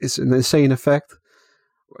 which is an insane effect.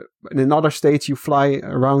 In another stage, you fly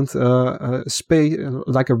around space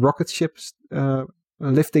like a rocket ship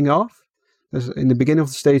lifting off. In the beginning of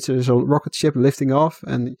the stage, there's a rocket ship lifting off,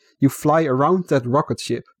 and you fly around that rocket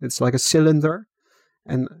ship. It's like a cylinder,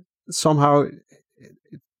 and somehow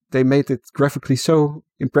they made it graphically so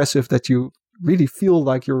impressive that you really feel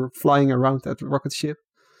like you're flying around that rocket ship.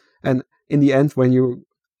 And in the end, when you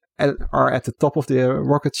are at the top of the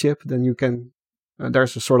rocket ship, then you can...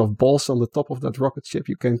 there's a sort of boss on the top of that rocket ship.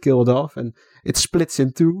 You can kill it off, and it splits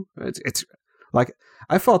in two. It's like,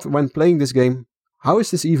 I thought when playing this game, how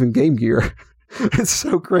is this even Game Gear? It's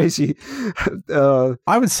so crazy.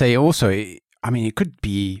 I would say also, I mean, it could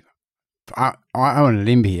be, I want to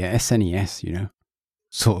limb here, SNES, you know,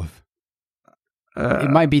 sort of.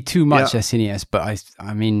 It might be too much SNES, but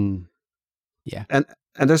I mean, yeah. And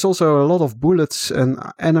there's also a lot of bullets and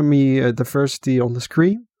enemy diversity on the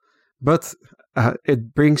screen, but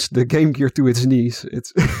it brings the Game Gear to its knees.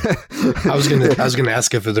 It's I was gonna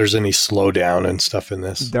ask if there's any slowdown and stuff in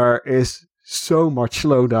this. There is so much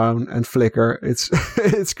slowdown and flicker.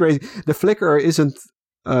 It's crazy. The flicker isn't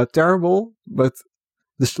terrible, but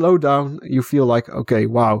the slowdown, you feel like, okay,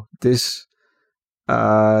 wow, this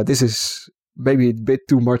is maybe a bit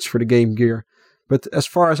too much for the Game Gear. But as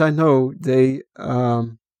far as I know, they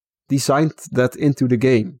designed that into the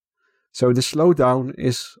game. So the slowdown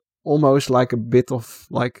is almost like a bit of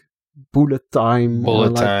like bullet time.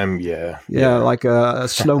 Yeah, like a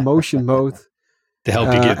slow motion mode. To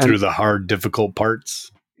help you get through the hard, difficult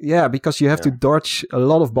parts. Yeah, because you have to dodge a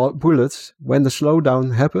lot of bullets. When the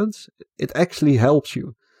slowdown happens, it actually helps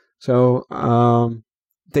you. So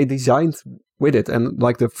they designed with it. And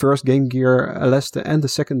like the first Game Gear Aleste and the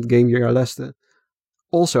second Game Gear Aleste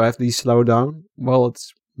also have these slowdown. Well,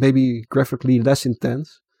 it's maybe graphically less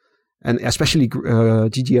intense. And especially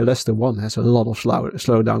GG Aleste 1 has a lot of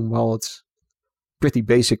slowdown, while it's pretty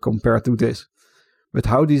basic compared to this. But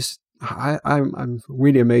how these... I'm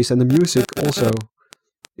really amazed, and the music also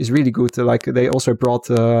is really good. Like they also brought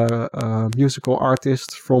musical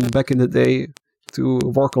artists from back in the day to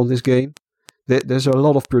work on this game. There's a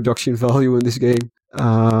lot of production value in this game.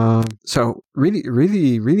 So really,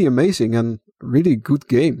 really, really amazing. And really good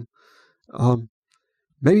game.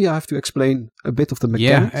 Maybe I have to explain a bit of the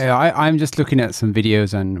mechanics. Yeah, I'm just looking at some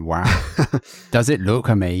videos and wow, does it look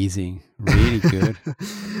amazing? Really good.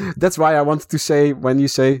 That's why I wanted to say, when you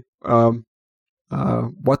say what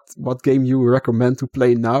game you recommend to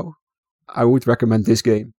play now, I would recommend this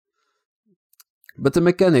game. But the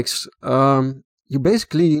mechanics, you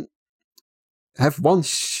basically have one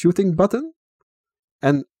shooting button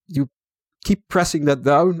and you keep pressing that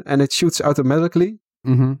down and it shoots automatically.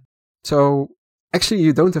 Mm-hmm. So actually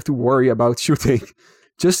you don't have to worry about shooting.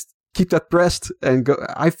 Just keep that pressed and go.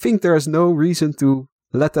 I think there is no reason to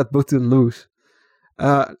let that button loose.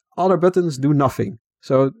 Other buttons do nothing.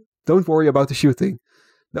 So don't worry about the shooting.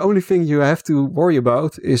 The only thing you have to worry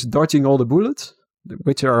about is dodging all the bullets,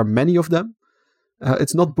 which are many of them.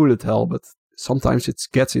 It's not bullet hell, but sometimes it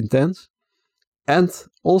gets intense. And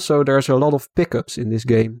also there's a lot of pickups in this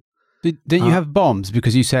game. Didn't you have bombs?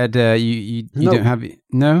 Because you said you no, don't have...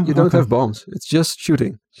 No? You don't have bombs. It's just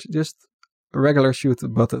shooting. It's just a regular shoot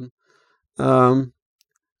button.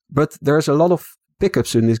 But there's a lot of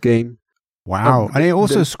pickups in this game. Wow. And it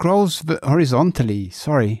also scrolls horizontally.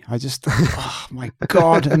 Sorry. I just... oh my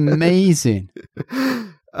God. Amazing.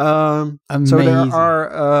 Amazing. So there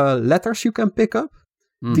are letters you can pick up.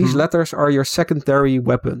 Mm-hmm. These letters are your secondary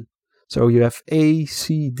weapon. So you have A,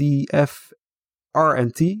 C, D, F, R,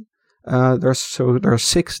 and T. There are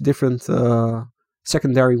 6 different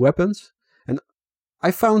secondary weapons, and I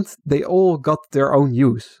found they all got their own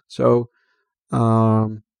use. So,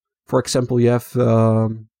 for example, you have a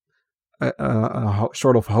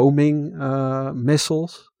sort of homing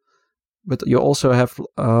missiles, but you also have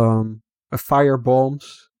a fire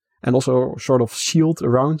bombs and also sort of shield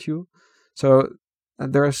around you. So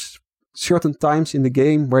there's certain times in the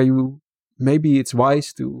game where maybe it's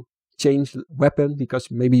wise to change weapon because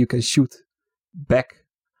maybe you can shoot back,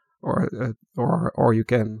 or you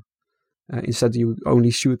can instead you only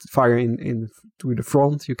fire in to the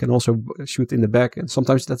front. You can also shoot in the back, and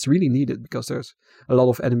sometimes that's really needed because there's a lot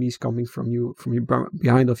of enemies coming from you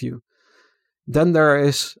behind of you. Then there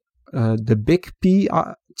is the big P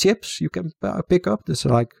chips you can pick up. There's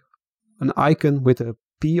like an icon with a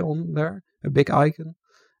P on there, a big icon.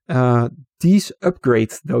 These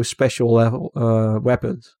upgrade those special level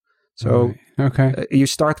weapons. So you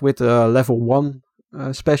start with a level 1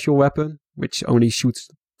 special weapon, which only shoots,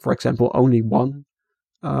 for example, only one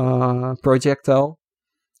projectile.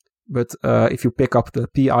 But if you pick up the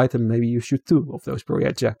P item, maybe you shoot 2 of those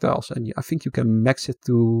projectiles. And I think you can max it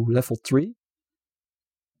to level 3.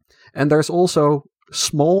 And there's also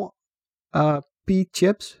small P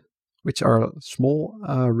chips, which are small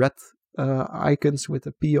red icons with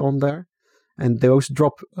a P on there. And those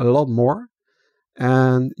drop a lot more.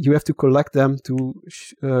 And you have to collect them to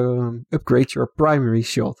upgrade your primary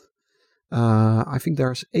shot. I think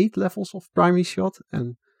there's 8 levels of primary shot.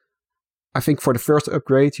 And I think for the first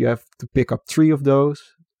upgrade, you have to pick up 3 of those.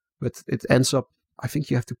 But it ends up, I think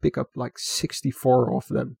you have to pick up like 64 of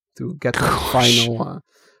them to get the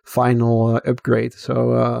final upgrade.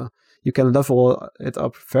 So you can level it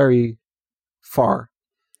up very far.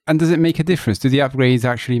 And does it make a difference? Do the upgrades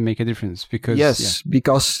actually make a difference? Because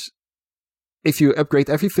because if you upgrade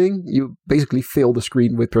everything, you basically fill the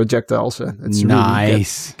screen with projectiles, and it's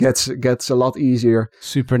nice. Really gets a lot easier.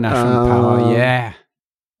 Supernatural power, yeah.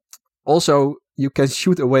 Also, you can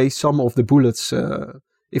shoot away some of the bullets.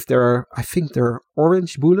 If I think there are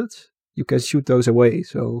orange bullets, you can shoot those away.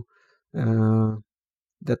 So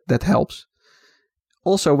that helps.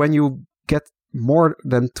 Also, when you get more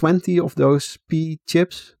than 20 of those P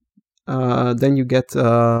chips, then you get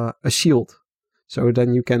a shield. So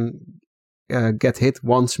then you can get hit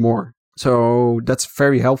once more. So that's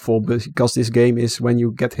very helpful because this game is when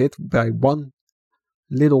you get hit by one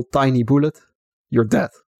little tiny bullet, you're dead.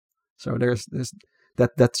 So there's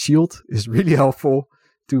that shield is really helpful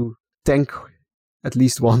to tank at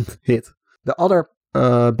least one hit. The other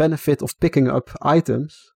benefit of picking up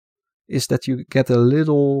items is that you get a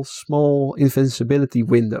little small invincibility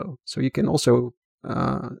window. So you can also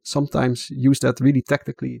sometimes use that really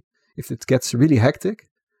tactically. If it gets really hectic,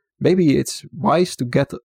 maybe it's wise to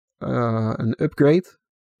get an upgrade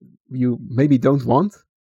you maybe don't want,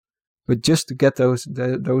 but just to get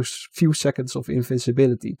those few seconds of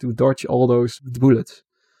invincibility to dodge all those bullets.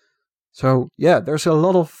 So yeah, there's a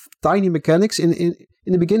lot of tiny mechanics. In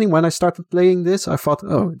the beginning, when I started playing this, I thought,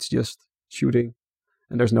 oh, it's just shooting,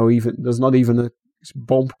 and there's not even a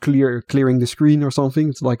bomb clearing the screen or something.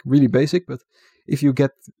 It's like really basic. But if you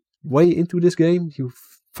get way into this game, you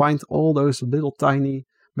find all those little tiny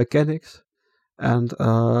mechanics, and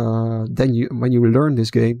then when you learn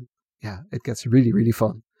this game, yeah, it gets really, really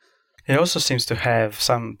fun. It also seems to have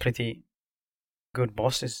some pretty good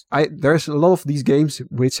bosses. There's a lot of these games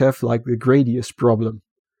which have like the Gradius problem.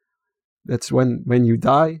 That's when you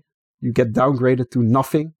die, you get downgraded to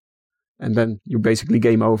nothing, and then you're basically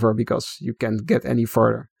game over because you can't get any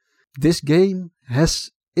further. This game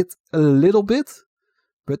has it a little bit,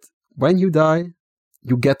 but when you die,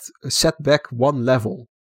 you get set back one level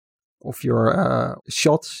of your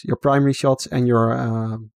shots, your primary shots, and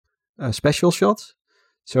your special shots.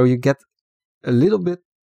 So you get a little bit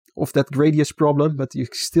of that Gradius problem, but you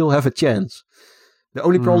still have a chance. The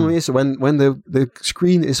only problem is when the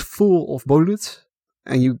screen is full of bullets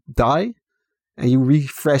and you die and you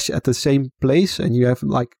refresh at the same place and you have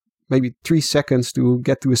like maybe 3 seconds to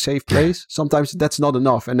get to a safe place. Sometimes that's not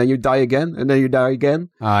enough, and then you die again, and then you die again.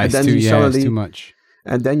 And then it's too much.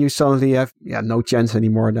 And then you suddenly have no chance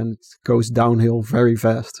anymore. Then it goes downhill very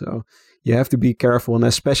fast. So you have to be careful, and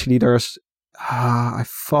especially there's I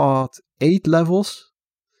fought 8 levels.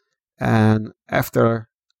 And after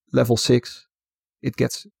level 6, it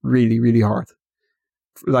gets really, really hard.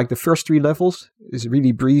 Like the first 3 levels is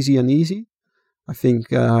really breezy and easy. I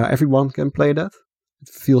think everyone can play that. It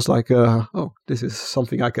feels like, this is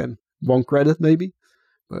something I can 1 credit maybe.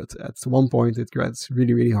 But at one point it gets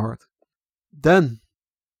really, really hard. Then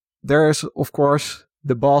there's, of course,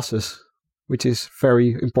 the bosses, which is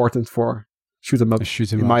very important for shoot 'em up,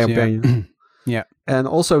 in my opinion. Yeah. And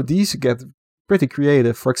also these get pretty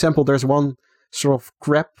creative. For example, there's one sort of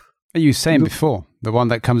crab. You were saying before, the one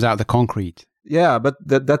that comes out of the concrete. Yeah, but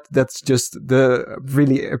that's just the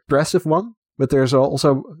really impressive one. But there's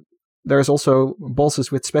also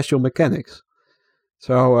bosses with special mechanics.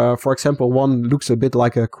 So, for example, one looks a bit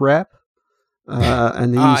like a crab,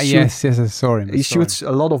 and yes, I saw him. He shoots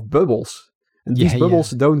a lot of bubbles, and these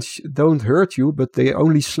bubbles don't hurt you, but they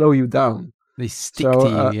only slow you down. They stick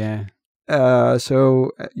to you,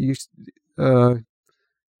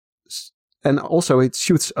 and also it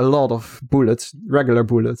shoots a lot of bullets, regular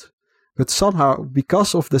bullets. But somehow,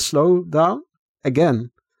 because of the slowdown,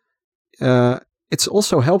 again, it's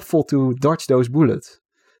also helpful to dodge those bullets.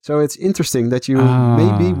 So it's interesting that you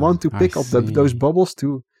maybe want to pick up those bubbles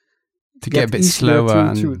to get a bit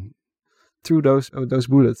slower through those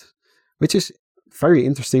bullets, which is very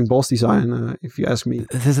interesting boss design, if you ask me.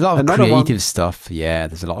 There's a lot of creative stuff. Yeah,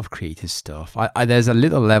 there's a lot of creative stuff. There's a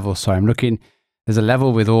little level, so I'm looking. There's a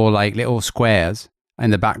level with all like little squares in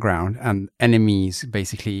the background, and enemies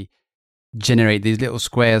basically generate these little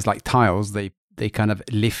squares like tiles. They kind of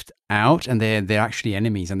lift out, and they're actually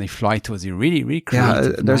enemies, and they fly towards you. Really, really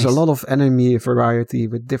creative. Yeah, there's a lot of enemy variety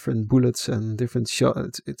with different bullets and different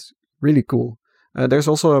shots. It's really cool. There's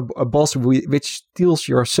also a boss which steals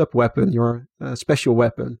your sub-weapon, your special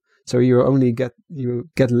weapon. So you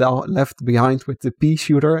get left behind with the pea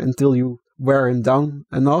shooter until you wear him down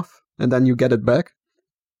enough, and then you get it back,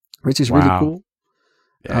 which is really cool.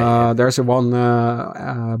 There's one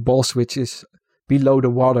boss which is below the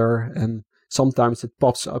water, and sometimes it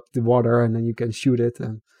pops up the water, and then you can shoot it.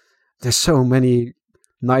 And there's so many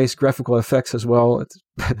nice graphical effects as well.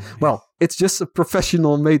 It's just a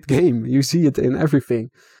professional made game. You see it in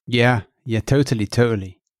everything. Yeah,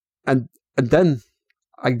 totally. And then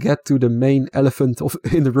I get to the main elephant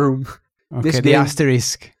in the room. Okay, the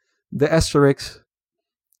asterisk. The asterisk.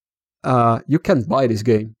 You can't buy this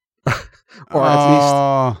game. Or at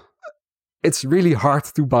least it's really hard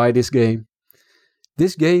to buy this game.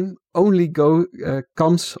 This game only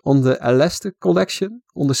comes on the Aleste collection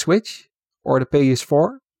on the Switch or the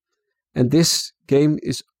PS4. And this game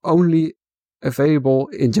is only available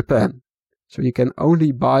in Japan. So you can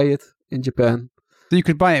only buy it in Japan. So you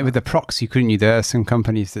could buy it with a proxy, couldn't you? There are some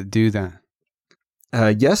companies that do that.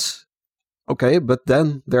 Yes. Okay, but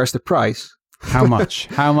then there's the price. How much?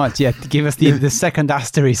 Yeah, give us the second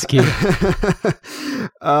asterisk here.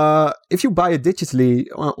 If you buy it digitally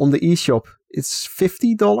on the eShop, it's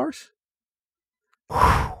 $50.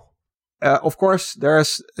 Of course,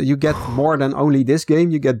 you get more than only this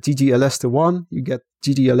game. You get GG Aleste 1, you get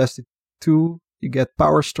GG Aleste 2, you get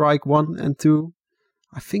Power Strike 1 and 2.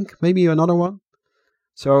 I think maybe another one.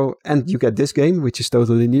 So, and you get this game, which is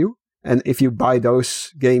totally new. And if you buy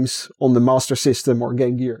those games on the Master System or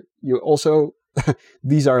Game Gear, you also,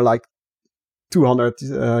 these are like 200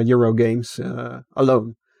 euro games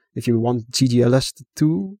alone. If you want GG Aleste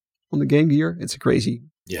 2 on the Game Gear, it's a crazy.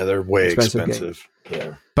 Yeah, they're way expensive.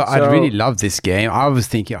 Yeah. But I'd really love this game. I was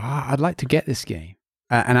thinking, I'd like to get this game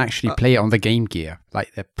and actually play it on the Game Gear,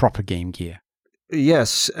 like the proper Game Gear.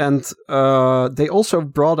 Yes, and they also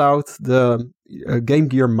brought out the Game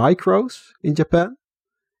Gear Micros in Japan.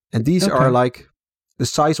 And these are like the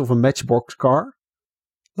size of a Matchbox car.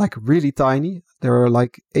 like really tiny. They're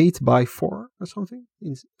like 8x4 or something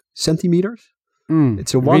in centimeters.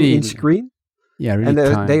 It's a 1-inch screen. Yeah, really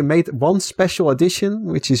and they made one special edition,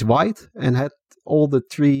 which is white and had all the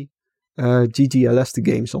 3 GG Aleste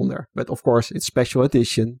games on there. But of course, it's special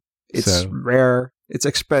edition. It's rare. It's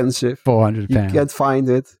expensive. £400. You can't find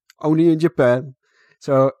it. Only in Japan.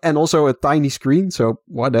 So, and also a tiny screen. So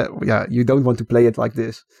you don't want to play it like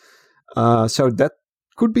this. So that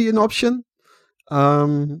could be an option.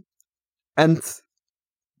 And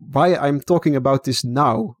why I'm talking about this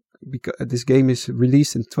now, because this game is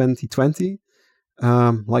released in 2020,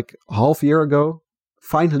 like half year ago,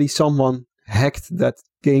 finally someone hacked that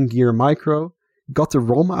Game Gear Micro, got the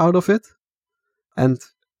ROM out of it, and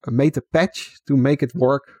made a patch to make it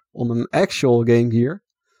work on an actual Game Gear.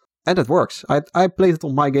 And it works. I played it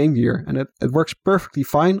on my Game Gear, and it works perfectly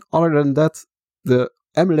fine. Other than that, the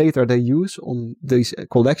emulator they use on this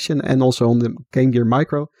collection and also on the Game Gear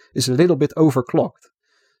Micro is a little bit overclocked.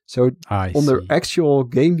 So on the actual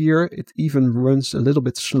Game Gear, it even runs a little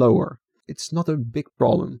bit slower. It's not a big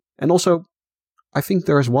problem. And also, I think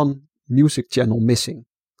there's one music channel missing.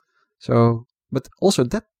 So, but also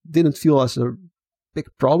that didn't feel as a big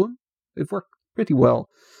problem. It worked pretty well.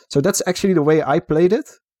 So that's actually the way I played it.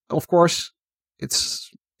 Of course,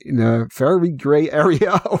 it's in a very gray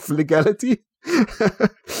area of legality.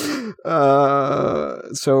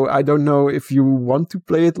 So I don't know if you want to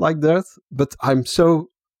play it like that, but I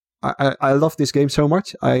love this game so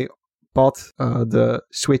much. I bought the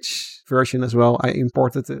Switch version as well. I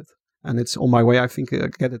imported it, and it's on my way. I think I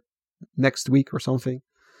get it next week or something.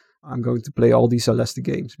 I'm going to play all these Aleste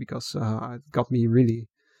games because it got me really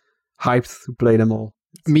hyped to play them all.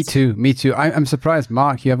 Me too. I'm surprised,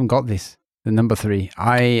 Mark, you haven't got this, the number 3.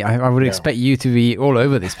 I would expect you to be all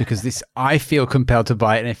over this because this, I feel compelled to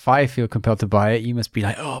buy it, and if I feel compelled to buy it, you must be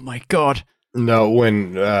like, oh my god. No,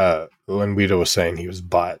 when Guido was saying he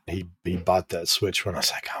bought that Switch, when I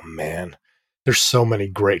was like, oh man, there's so many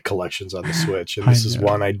great collections on the Switch, and this is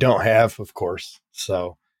one I don't have, of course.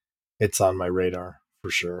 So it's on my radar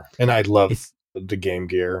for sure. And I love the Game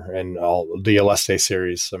Gear and all the Aleste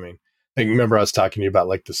series. I mean, I remember I was talking to you about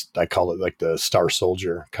like this. I call it like the Star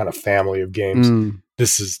Soldier kind of family of games.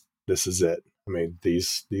 This is it. I mean,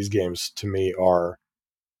 these games to me are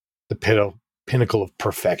the pinnacle of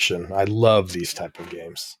perfection. I love these type of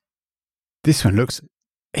games. This one looks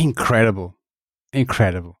incredible.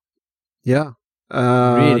 Yeah.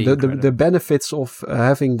 Really the benefits of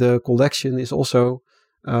having the collection is also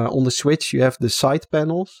on the Switch. You have the side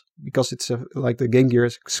panels because it's like the Game Gear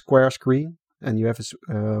is a square screen, and you have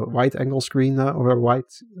a wide angle screen now, or a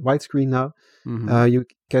wide screen now. Mm-hmm. You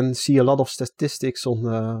can see a lot of statistics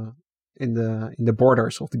on in the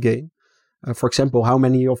borders of the game. For example, how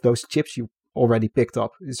many of those chips you already picked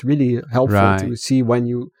up. It's really helpful to see when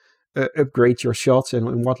you upgrade your shots and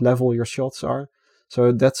in what level your shots are.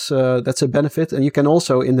 So that's a benefit. And you can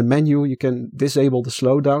also, in the menu, you can disable the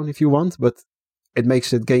slowdown if you want, but it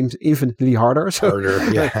makes the games infinitely harder. So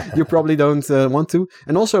you probably don't want to.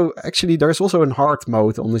 And also, actually, there's also a hard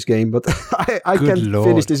mode on this game, but I can't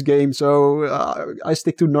finish this game, so I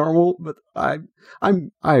stick to normal. But I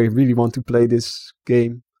really want to play this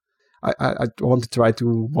game. I want to try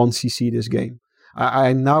to 1cc this game.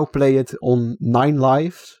 I now play it on 9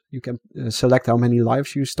 lives. You can select how many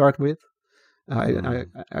lives you start with. I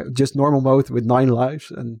just normal mode with 9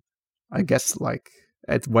 lives, and I guess like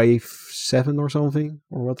at wave 7 or something,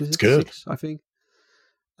 or what is it? It's good. 6, I think.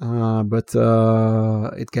 But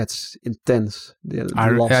it gets intense.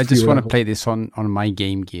 I just want to play this on my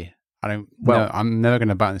Game Gear. I'm never going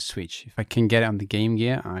to buy it on the Switch. If I can get it on the Game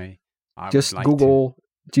Gear, I just would like Google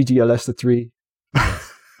GG Aleste 3.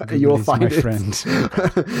 You'll find it.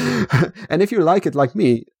 And if you like it like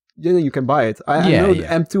me, then you can buy it. I know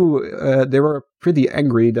M2, they were pretty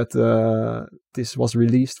angry that this was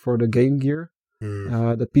released for the Game Gear,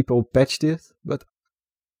 that people patched it. But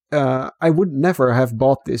I would never have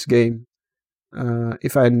bought this game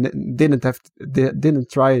if I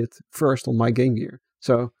didn't try it first on my Game Gear.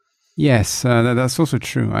 So yes, that's also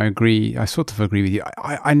true. I agree. I sort of agree with you.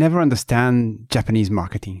 I never understand Japanese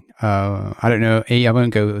marketing. I don't know. I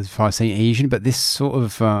won't go as far as saying Asian, but this sort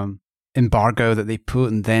of embargo that they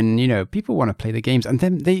put, and then, people want to play the games, and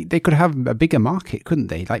then they could have a bigger market, couldn't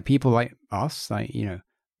they? Like people like us,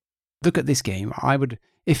 look at this game. I would,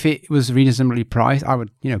 if it was reasonably priced, I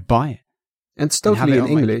would, buy it. And it's totally in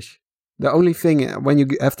English. The only thing, when you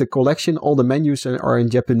have the collection, all the menus are in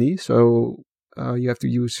Japanese, so you have to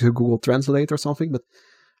use Google Translate or something. But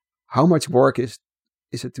how much work is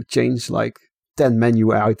it to change like 10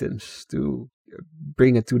 menu items to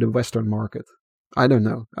bring it to the Western market? I don't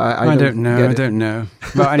know. I don't know.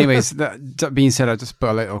 But anyways, that being said, I just put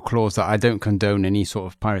a little clause that I don't condone any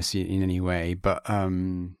sort of piracy in any way. But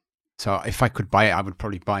so if I could buy it, I would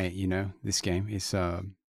probably buy it. This game is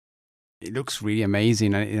it looks really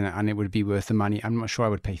amazing, and it would be worth the money. I'm not sure I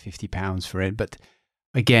would pay £50 for it, but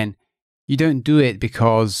again, you don't do it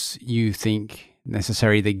because you think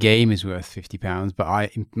necessarily the game is worth £50.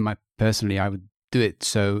 But personally, I would do it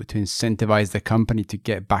to incentivize the company to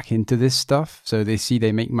get back into this stuff, so they see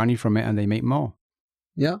they make money from it and they make more.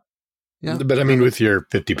 Yeah. But I mean, with your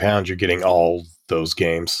 £50, you're getting all those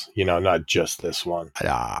games, not just this one.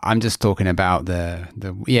 I'm just talking about the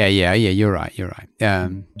yeah. You're right.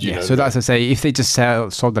 So that's to say, if they just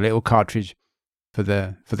sold a little cartridge for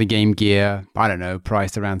the Game Gear, I don't know,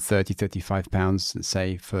 priced around £30-35, let's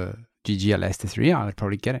say for GG Aleste 3, I would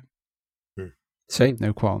probably get it. Same,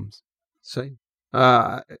 no qualms. Same.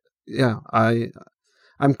 I'm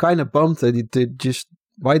kind of bummed that it did just.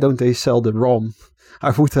 Why don't they sell the ROM?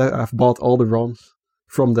 I would have bought all the ROMs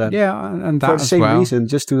from them. Yeah, and that for the same reason,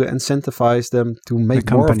 just to incentivize them to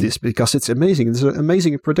make more of this, because it's amazing. It's an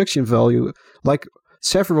amazing production value. Like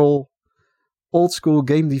several old school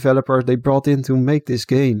game developers they brought in to make this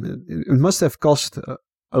game. It must have cost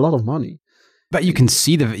a lot of money. But you can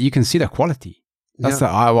see the quality. That's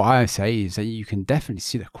what I say is that you can definitely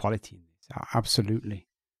see the quality. Absolutely.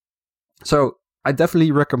 So I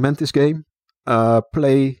definitely recommend this game.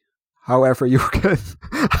 Play however you can.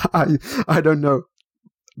 I don't know.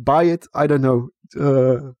 Buy it. I don't know.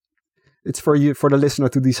 It's for the listener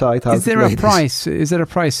to decide how. Is there a price? Is there a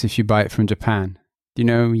price if you buy it from Japan? Do you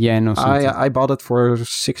know yen or something? I bought it for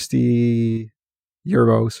 €60.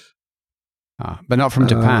 But not from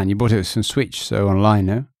Japan. You bought it from Switch, so online,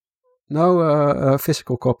 no? No, a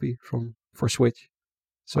physical copy for Switch.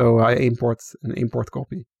 So I import an import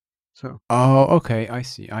copy. So. Oh, okay. I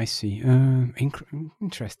see.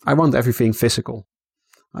 Interesting. I want everything physical.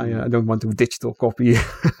 I don't want a digital copy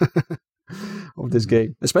of this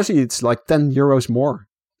game. Especially, it's like €10 more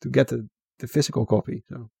to get the physical copy.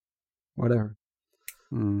 So, whatever.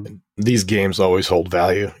 These games always hold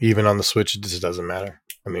value, even on the Switch. It just doesn't matter.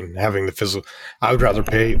 I mean, having the physical, I would rather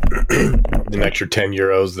pay an extra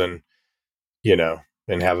 €10 than,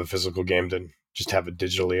 and have a physical game than just have it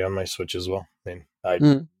digitally on my Switch as well. I mean, I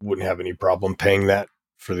wouldn't have any problem paying that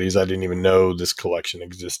for these. I didn't even know this collection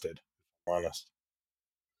existed, if I'm honest.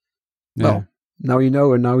 Yeah. Well, now you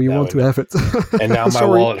know, and now you want to have it. And now my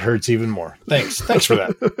wallet hurts even more. Thanks for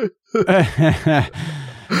that.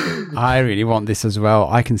 I really want this as well.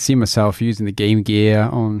 I can see myself using the Game Gear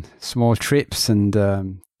on small trips and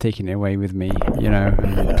taking it away with me,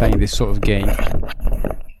 and playing this sort of game.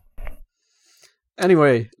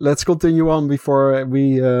 Anyway, let's continue on before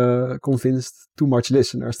we convinced too much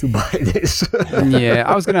listeners to buy this. Yeah,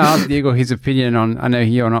 I was going to ask Diego his opinion on. I know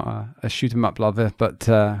you're not a shoot 'em up lover, but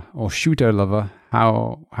or shooter lover.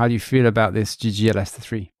 How do you feel about this GG Aleste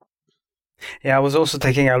 3? Yeah, I was also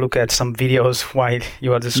taking a look at some videos while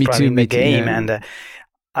you are describing the game, and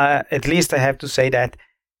at least I have to say that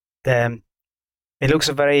it looks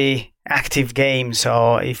a very active game.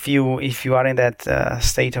 So if you are in that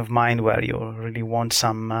state of mind where you really want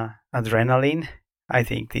some adrenaline, I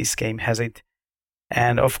think this game has it.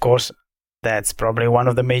 And of course, that's probably one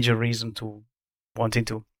of the major reasons to wanting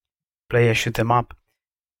to play a shoot 'em up.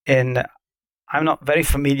 And I'm not very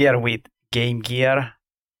familiar with Game Gear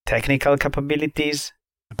technical capabilities,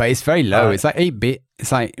 but it's very low. It's like 8-bit.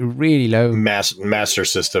 It's like really low. Master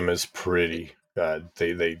System is pretty. They're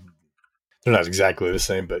not exactly the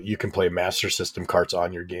same, but you can play Master System carts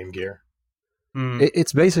on your Game Gear.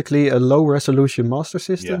 It's basically a low resolution Master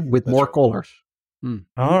System with more colors.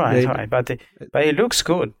 All right, but it looks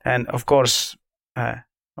good, and of course, I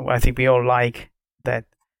think we all like that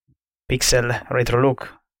pixel retro look,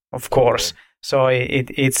 of course. Okay. So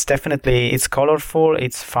it's definitely colorful,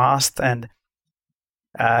 it's fast, and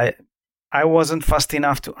I wasn't fast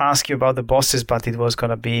enough to ask you about the bosses, but it was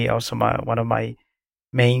gonna be also one of my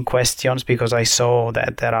main questions, because I saw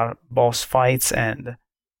that there are boss fights and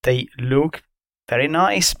they look very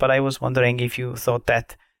nice, but I was wondering if you thought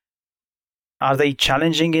that are they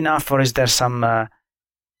challenging enough, or is there some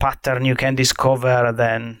pattern you can discover,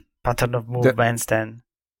 then pattern of movements, then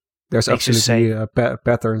there's absolutely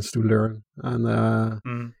patterns to learn,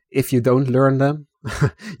 and if you don't learn them,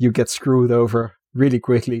 you get screwed over really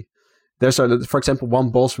quickly. There's for example,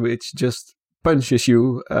 one boss which just punches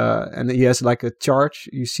you, and he has like a charge.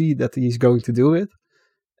 You see that he's going to do it,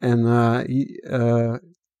 and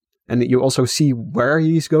you also see where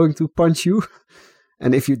he's going to punch you.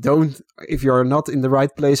 And if you're not in the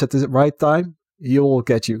right place at the right time, he'll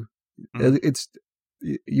get you.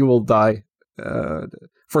 You will die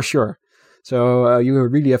for sure. So you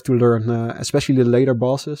really have to learn, especially the later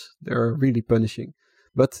bosses. They're really punishing,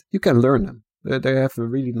 but you can learn them. They have a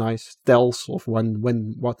really nice tells of when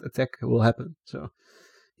what attack will happen. So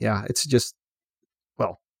yeah, it's just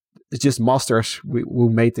masters who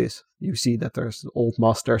made this. You see that there's old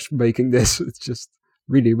masters making this. It's just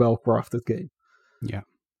really well crafted game. Yeah.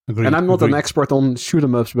 Agreed. And I'm not an expert on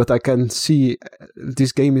shoot-em-ups, but I can see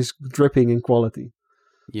this game is dripping in quality.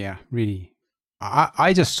 Yeah, really.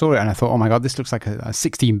 I just saw it and I thought, oh my God, this looks like a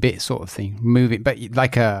 16-bit sort of thing. Moving, but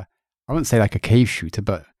like I wouldn't say like a cave shooter,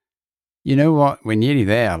 but you know what? We're nearly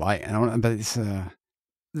there. But it's,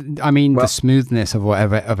 the smoothness of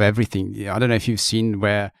everything. I don't know if you've seen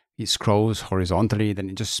where it scrolls horizontally, then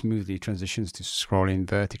it just smoothly transitions to scrolling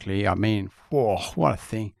vertically. I mean, whoa, what a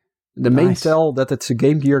thing. The main tell that it's a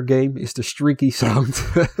Game Gear game is the streaky sound.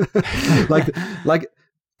 like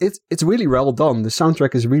it's really well done. The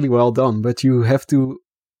soundtrack is really well done, but you have to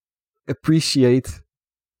appreciate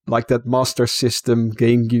like that Master System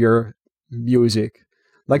Game Gear music.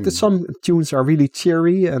 Like that some tunes are really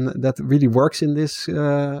cheery and that really works in this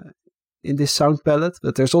sound palette,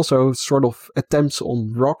 but there's also sort of attempts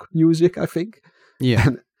on rock music, I think. Yeah.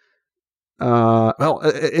 And,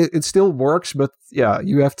 it still works, but yeah,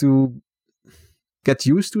 you have to get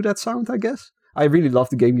used to that sound, I guess. I really love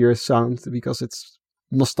the Game Gear sound because it's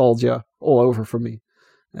nostalgia all over for me.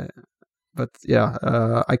 But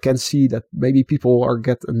yeah, I can see that maybe people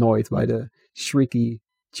get annoyed by the shrieky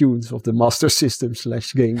tunes of the Master System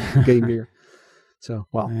 / Game Gear. So,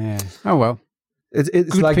 well. Yeah. Oh, well. It's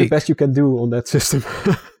good like pick. The best you can do on that system.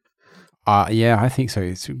 Yeah, I think so.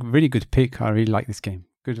 It's a really good pick. I really like this game.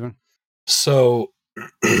 Good one. So,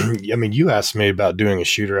 I mean, you asked me about doing a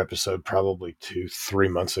shooter episode probably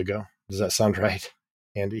 2-3 months ago. Does that sound right,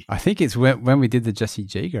 Andy? I think it's when we did the Jesse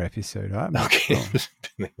Jaeger episode. Okay, it's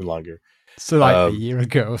been longer. So like a year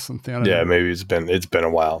ago or something. I don't know. Maybe it's been a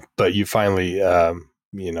while. But you finally,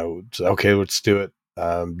 okay, let's do it.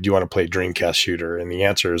 Do you want to play Dreamcast shooter? And the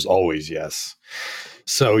answer is always yes.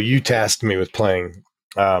 So you tasked me with playing.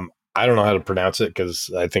 I don't know how to pronounce it because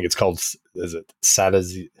I think it's called. Is it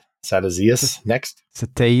Satazius Next?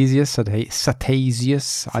 Satazius. I don't know.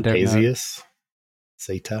 Satazius. I don't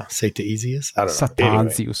know. Satazius.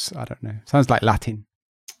 Anyway. I don't know. Sounds like Latin.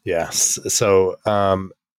 Yes. So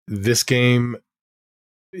this game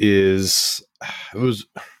is. It was.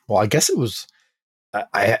 Well, I guess it was.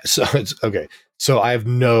 So I have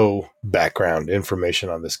no background information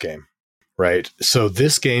on this game, right? So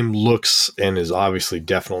this game looks and is obviously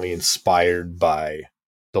definitely inspired by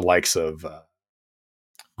the likes of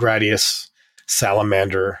Gradius,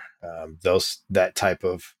 Salamander, that type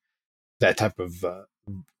of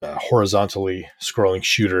horizontally scrolling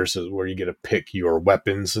shooters where you get to pick your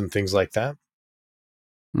weapons and things like that.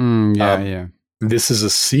 Yeah. This is a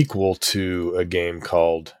sequel to a game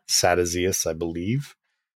called Satazius, I believe.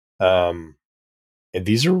 And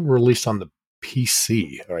these are released on the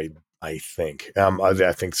PC, right? I think.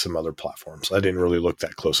 I think some other platforms. I didn't really look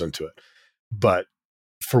that close into it, but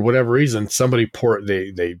for whatever reason, somebody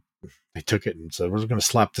they took it and said, we're going to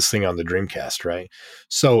slap this thing on the Dreamcast, right?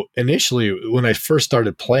 So initially, when I first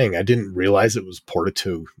started playing, I didn't realize it was ported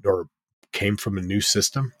to or came from a new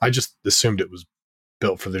system. I just assumed it was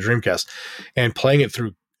built for the Dreamcast, and playing it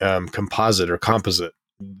through composite,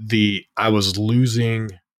 I was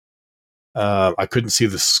losing. I couldn't see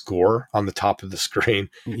the score on the top of the screen.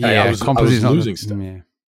 Yeah, I was losing stuff. Yeah.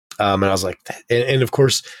 And I was like, and of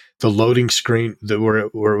course, the loading screen where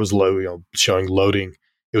it was low, showing loading,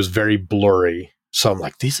 it was very blurry. So I'm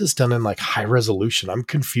like, this is done in like high resolution. I'm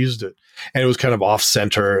confused and it was kind of off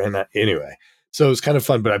center. And anyway, so it was kind of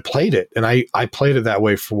fun. But I played it, and I played it that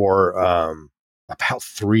way for about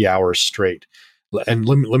 3 hours straight. And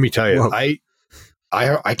let me tell you, whoa.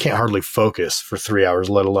 I can't hardly focus for 3 hours,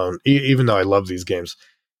 let alone, even though I love these games.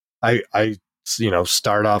 I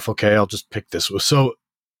start off, okay, I'll just pick this. So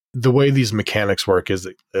the way these mechanics work is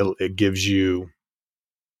it gives you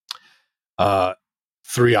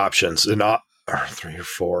 3 options, or 3 or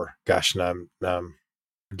 4. Gosh, now I'm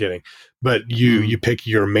forgetting. But you pick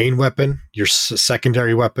your main weapon, your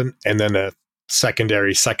secondary weapon, and then a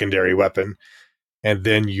secondary weapon, and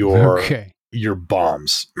then your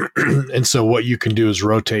bombs. And so what you can do is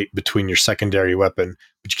rotate between your secondary weapon,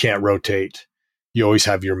 but you can't rotate. You always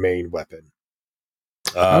have your main weapon.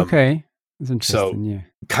 Okay. That's interesting.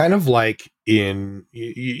 So kind of like in,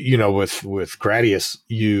 with Gradius,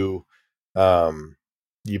 you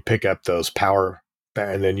pick up those power,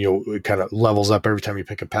 and then it kind of levels up every time you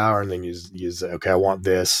pick a power, and then you say, okay, I want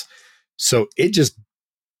this. So it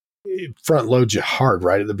front loads you hard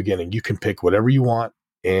right at the beginning. You can pick whatever you want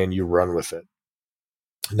and you run with it.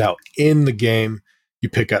 Now, in the game, you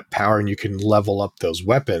pick up power and you can level up those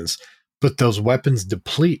weapons, but those weapons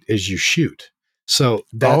deplete as you shoot. So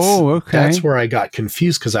that's where I got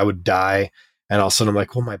confused, because I would die and all of a sudden I'm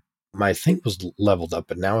like, well, my thing was leveled up,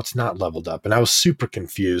 but now it's not leveled up. And I was super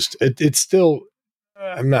confused. It's still,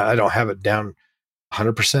 I don't have it down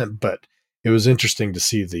 100%, but it was interesting to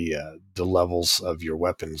see the levels of your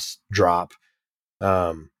weapons drop.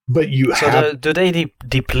 But do they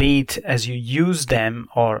deplete as you use them,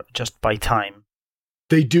 or just by time?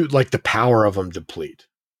 They do, like the power of them deplete.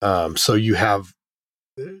 So you have,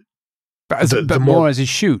 but the more as you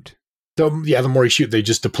shoot. The more you shoot, they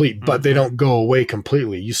just deplete, but they don't go away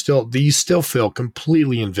completely. You still feel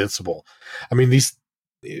completely invincible. I mean, these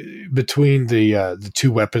between the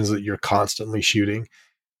two weapons that you're constantly shooting.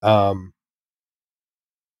 I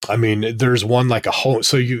mean, there's one like a whole.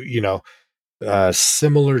 So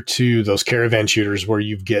similar to those caravan shooters where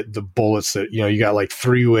you get the bullets that you got like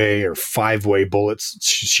 3-way or 5-way bullets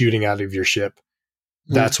shooting out of your ship.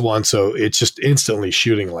 That's one. So it's just instantly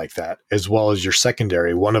shooting like that, as well as your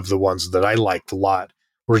secondary. One of the ones that I liked a lot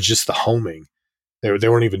were just the homing. They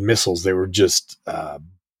weren't even missiles. They were just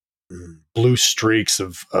blue streaks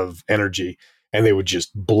of energy, and they would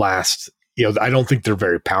just blast. I don't think they're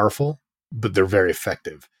very powerful, but they're very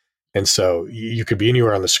effective. And so you could be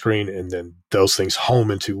anywhere on the screen, and then those things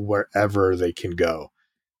home into wherever they can go.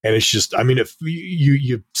 And it's just, I mean, if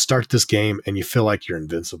you start this game and you feel like you're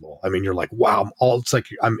invincible. I mean, you're like, wow, it's like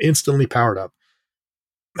I'm instantly powered up.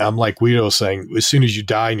 I'm like Guido was saying, as soon as you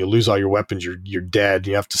die and you lose all your weapons, you're dead.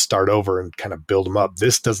 You have to start over and kind of build them up.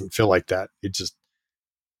 This doesn't feel like that. It just,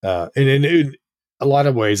 and in a lot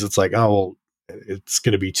of ways, it's like, oh, well, it's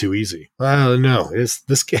going to be too easy. Well, no, it's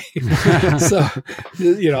this game. So,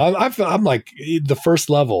 I'm like, the first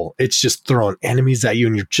level, it's just throwing enemies at you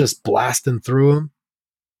and you're just blasting through them.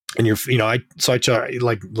 And I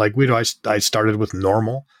Guido, I started with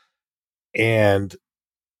normal, and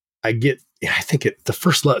I think the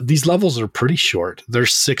first these levels are pretty short.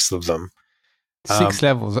 There's 6 of them. 6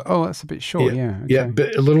 levels. Oh, that's a bit short. Yeah. Okay. Yeah,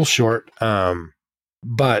 but a little short.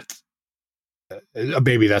 But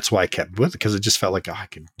maybe that's why I kept with it, because it just felt like I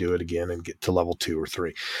could do it again and get to level 2 or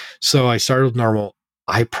 3. So I started with normal.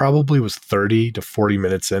 I probably was 30 to 40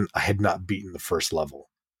 minutes in. I had not beaten the first level.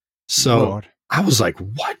 So Lord. I was like,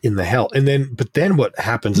 what in the hell? But then what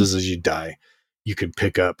happens is, as you die, you can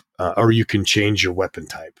pick up, or you can change your weapon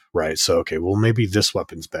type, right? So, okay, well, maybe this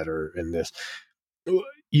weapon's better in this.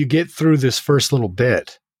 You get through this first little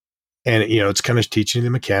bit, and, it's kind of teaching you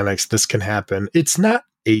the mechanics. This can happen. It's not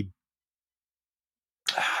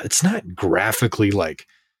graphically like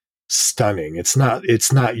stunning. It's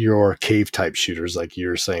not your cave type shooters like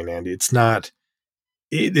you're saying, Andy. It's not.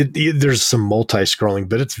 There's some multi-scrolling,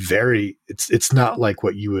 but it's not like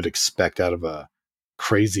what you would expect out of a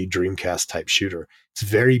crazy Dreamcast type shooter. It's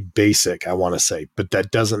very basic, I want to say, but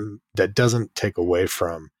that doesn't take away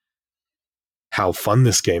from how fun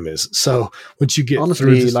this game is. So once you get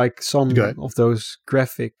honestly, like some of those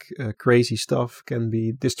graphic crazy stuff can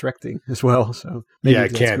be distracting as well. So maybe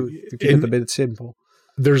it can good to keep it a bit simple.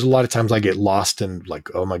 There's a lot of times I get lost in like,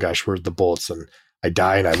 oh my gosh, where's the bullets? And I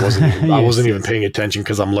die, and I wasn't even paying attention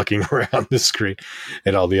because I'm looking around the screen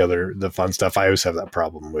and all the fun stuff. I always have that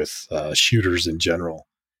problem with shooters in general.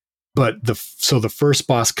 But the first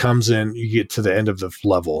boss comes in, you get to the end of the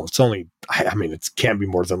level. It's only, it can't be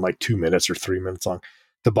more than like 2 minutes or 3 minutes long.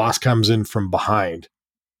 The boss comes in from behind,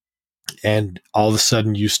 and all of a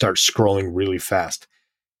sudden you start scrolling really fast.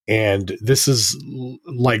 And this is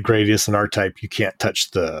like Gradius and R-Type. You can't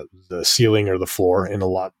touch the ceiling or the floor in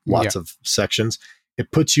lots of sections.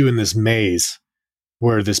 It puts you in this maze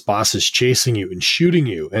where this boss is chasing you and shooting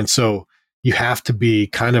you. And so you have to be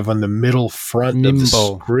kind of on the middle front of the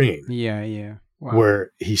screen. Yeah. Wow.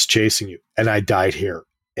 Where he's chasing you. And I died here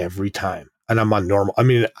every time. And I'm on normal. I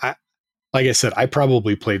mean, like I said, I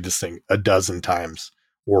probably played this thing a dozen times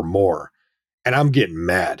or more. And I'm getting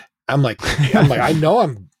mad. I'm like, I know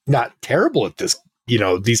I'm not terrible at this,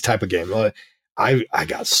 these type of games. I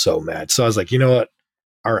got so mad. So I was like, you know what?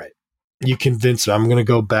 All right. You convinced me. I'm going to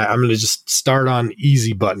go back. I'm going to just start on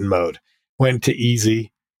easy button mode. Went to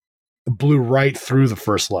easy, blew right through the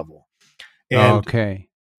first level. And okay.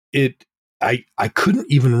 I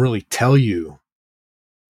couldn't even really tell you,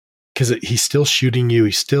 because he's still shooting you.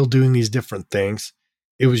 He's still doing these different things.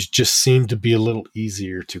 It was just seemed to be a little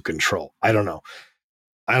easier to control. I don't know.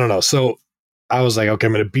 So I was like, okay,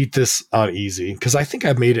 I'm going to beat this on easy, because I think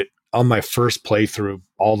I made it on my first playthrough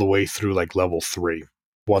all the way through like level 3.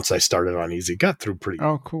 Once I started on easy, got through pretty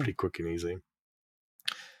quick and easy.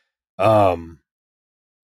 And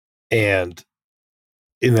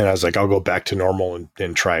and then I was like, I'll go back to normal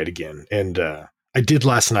and try it again. And I did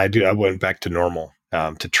last night. I went back to normal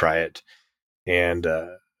to try it. And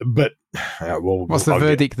but what's the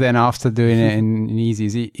verdict then after doing it in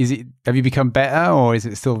easy? Is it have you become better, or is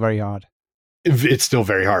it still very hard? It's still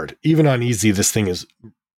very hard. Even on easy, this thing is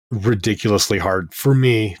ridiculously hard for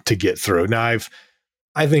me to get through. Now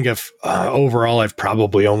I think overall I've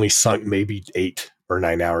probably only sunk maybe 8 or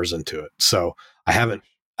 9 hours into it. So I haven't,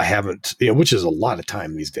 which is a lot of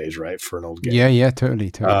time these days, right? For an old game. Yeah,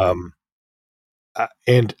 totally.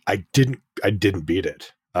 And I didn't beat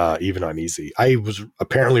it, even on easy. I was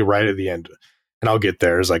apparently right at the end, and I'll get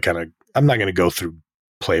there as I'm not going to go through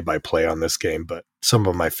play by play on this game, but some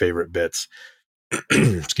of my favorite bits.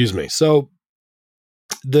 Excuse me. So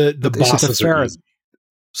the bosses are easy.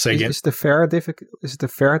 Say again. Is it a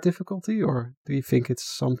fair difficulty, or do you think it's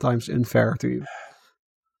sometimes unfair to you?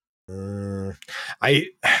 I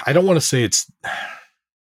don't want to say it's.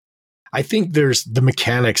 I think the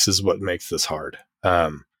mechanics is what makes this hard.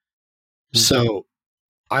 So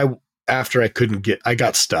after I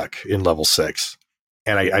got stuck in level 6,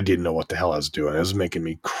 and I didn't know what the hell I was doing. It was making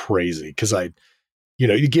me crazy because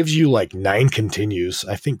it gives you like 9 continues.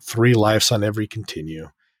 I think 3 lives on every continue.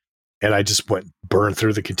 And I just burned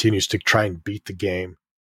through the continues to try and beat the game.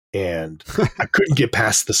 And I couldn't get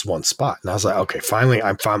past this one spot. And I was like, okay, finally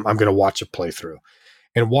I'm going to watch a playthrough.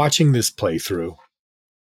 And watching this playthrough,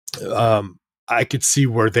 I could see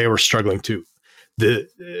where they were struggling too.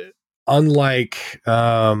 Unlike,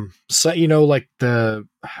 like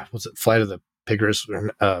was it Flight of the Piggers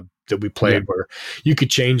that we played, where you could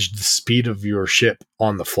change the speed of your ship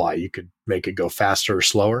on the fly. You could make it go faster or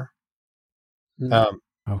slower.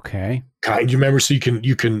 Okay. You remember? So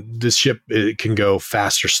this ship, it can go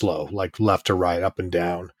fast or slow, like left or right, up and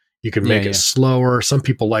down. You can make it slower. Some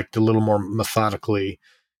people liked it a little more methodically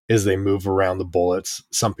as they move around the bullets.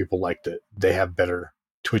 Some people liked it. They have better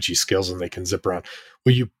twitchy skills and they can zip around.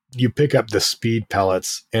 Well, you pick up the speed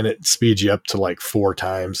pellets and it speeds you up to like 4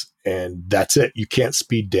 times, and that's it. You can't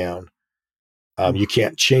speed down. You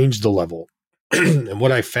can't change the level. And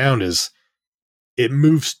what I found is it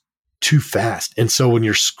moves too fast. And so when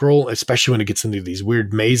you're scrolling, especially when it gets into these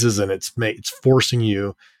weird mazes and it's forcing you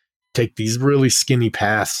to take these really skinny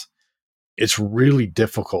paths, it's really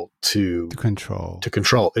difficult to control.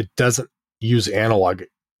 It doesn't use analog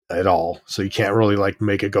at all. So you can't really like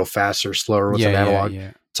make it go faster or slower with an analog.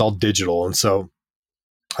 It's all digital. And so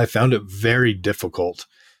I found it very difficult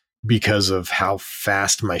because of how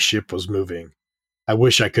fast my ship was moving. I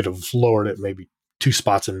wish I could have lowered it maybe 2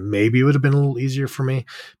 spots and maybe it would have been a little easier for me.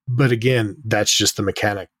 But again, that's just the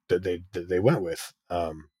mechanic that they went with.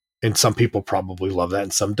 And some people probably love that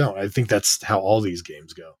and some don't. I think that's how all these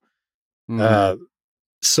games go. But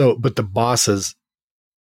the bosses,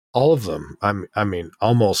 all of them, I mean,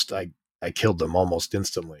 almost, I killed them almost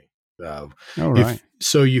instantly. Right.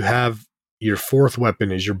 So you have your 4th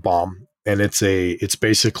weapon is your bomb, and it's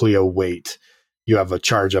basically a weight. You have a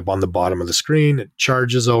charge up on the bottom of the screen. It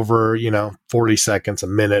charges over, 40 seconds, a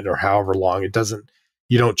minute, or however long.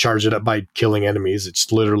 You don't charge it up by killing enemies.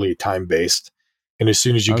 It's literally time based. And as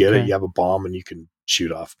soon as you get it, you have a bomb and you can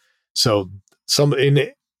shoot off. So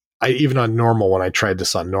even on normal, when I tried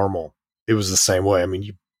this on normal, it was the same way. I mean,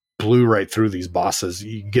 you blew right through these bosses.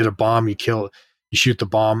 You get a bomb, you kill it, you shoot the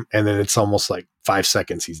bomb, and then it's almost like 5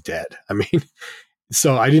 seconds, he's dead. I mean,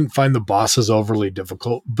 so I didn't find the bosses overly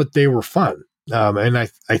difficult, but they were fun. And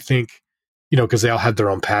I think, because they all had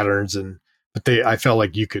their own patterns, but I felt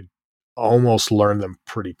like you could almost learn them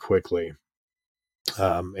pretty quickly.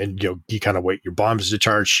 And you kind of wait your bombs to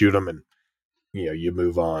charge, shoot them, and you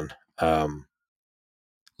move on.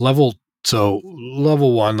 Level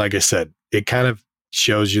 1, like I said, it kind of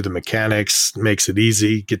shows you the mechanics, makes it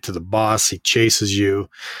easy. Get to the boss, he chases you.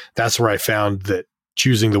 That's where I found that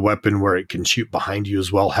choosing the weapon where it can shoot behind you as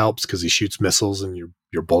well helps, because he shoots missiles and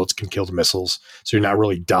your bullets can kill the missiles. So you're not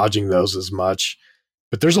really dodging those as much.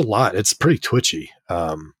 But there's a lot. It's pretty twitchy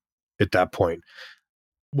at that point.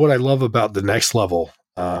 What I love about the next level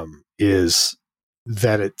is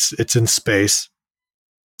that it's in space,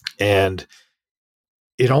 and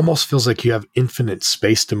it almost feels like you have infinite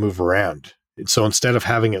space to move around. And so instead of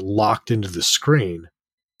having it locked into the screen,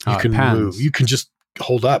 you can move. You can just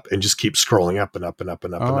hold up and just keep scrolling up and up and up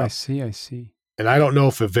and up and up. I see. And I don't know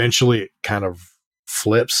if eventually it kind of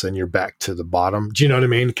flips and you're back to the bottom. Do you know what I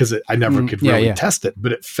mean? Because I never could really test it,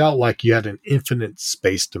 but it felt like you had an infinite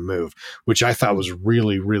space to move, which I thought was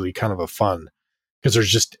really, really kind of a fun, because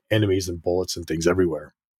there's just enemies and bullets and things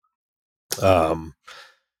everywhere.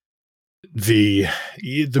 The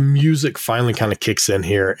music finally kind of kicks in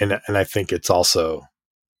here, and I think it's also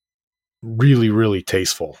really, really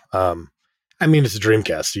tasteful. I mean, it's a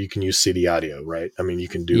Dreamcast, so you can use CD audio, right? I mean, you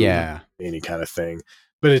can do any kind of thing,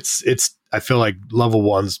 but it's. I feel like level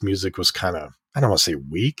 1's music was kind of, I don't want to say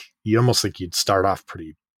weak. You almost think you'd start off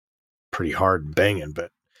pretty hard and banging,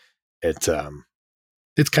 but it's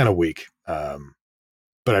kind of weak. But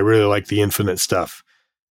I really like the infinite stuff.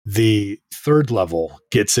 The third level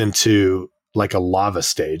gets into like a lava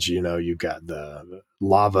stage. You know, you've got the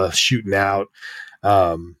lava shooting out.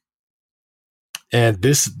 And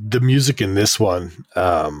the music in this one,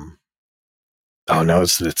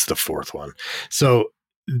 it's the fourth one. So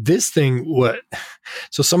this thing,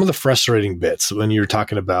 so some of the frustrating bits when you're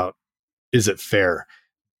talking about, is it fair?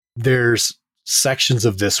 There's sections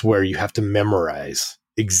of this where you have to memorize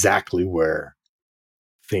exactly where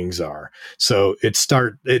things are. So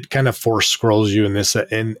it kind of force scrolls you in this,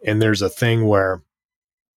 and there's a thing where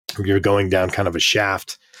you're going down kind of a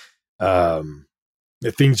shaft.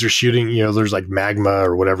 The things are shooting, you know, there's like magma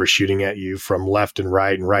or whatever shooting at you from left and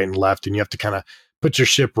right and left. And you have to kind of put your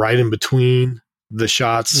ship right in between the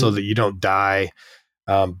shots so that you don't die.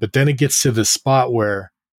 But then it gets to the spot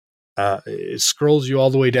where it scrolls you all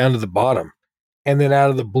the way down to the bottom. And then out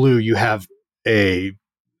of the blue, you have a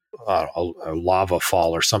lava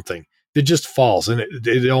fall or something that just falls, and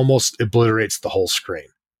it almost obliterates the whole screen.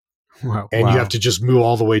 Wow. And you have to just move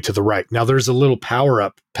all the way to the right. Now there's a little power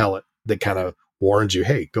up pellet that kind of warns you,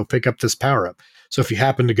 hey, go pick up this power up. So if you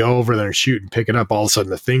happen to go over there and shoot and pick it up, all of a sudden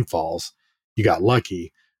the thing falls. You got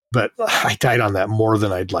lucky, but I died on that more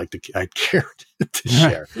than I cared to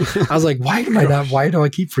share. I was like, why do I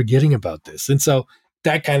keep forgetting about this? And so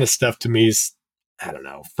that kind of stuff to me is, I don't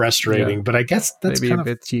know, frustrating, but I guess that's maybe kind a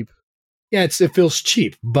bit cheap. Yeah, it feels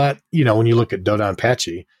cheap, but you know, when you look at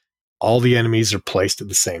Dodonpachi, all the enemies are placed at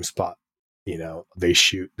the same spot. You know, they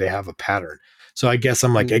have a pattern. So I guess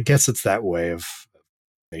I'm like, I guess it's that way of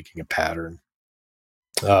making a pattern.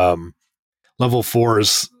 Level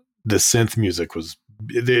 4's the synth music was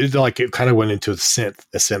it kind of went into a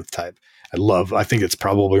synth type. I think it's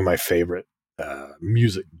probably my favorite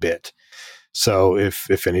music bit. So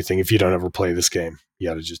if anything, if you don't ever play this game, you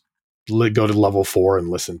got to just go to level 4 and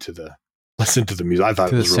listen to the music. I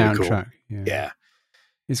thought it was really cool. Yeah.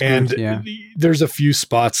 It's and good, there's a few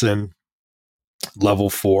spots in level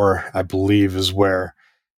 4, I believe, is where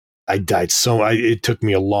I died. It took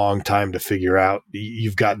me a long time to figure out.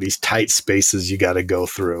 You've got these tight spaces you got to go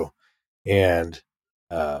through, and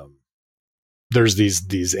there's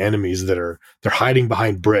these enemies they're hiding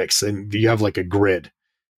behind bricks, and you have like a grid,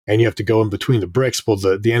 and you have to go in between the bricks. Well,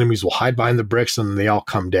 the enemies will hide behind the bricks, and then they all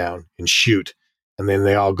come down and shoot, and then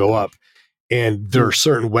they all go up. And there are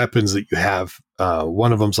certain weapons that you have.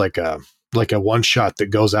 One of them's like a one shot that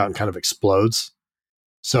goes out and kind of explodes.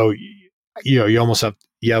 So you almost have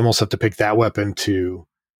to pick that weapon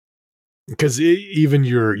because even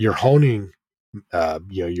your honing,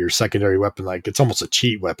 your secondary weapon, like it's almost a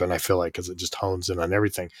cheat weapon. I feel like because it just hones in on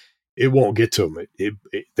everything. It won't get to them.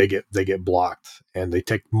 They get blocked, and they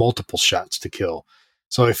take multiple shots to kill.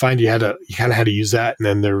 So I find you kind of had to use that, and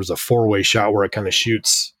then there was a 4-way shot where it kind of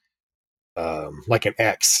shoots like an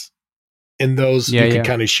X. In those, you can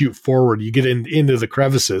kind of shoot forward. You get into the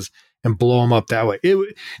crevices and blow them up that way.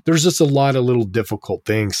 There's just a lot of little difficult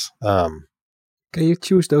things. Can you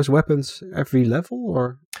choose those weapons every level,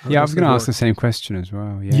 or? Yeah, I was going to ask the same question as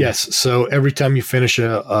well. Yeah. Yes. So every time you finish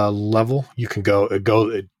a level, you can go.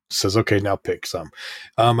 It says, okay, now pick some.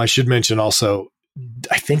 I should mention also,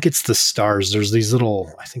 I think it's the stars. There's these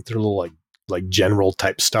little, I think they're little like general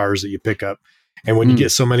type stars that you pick up. And when you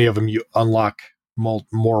get so many of them, you unlock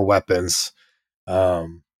more weapons. They're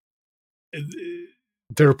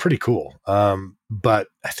pretty cool. But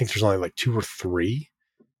I think there's only like 2 or 3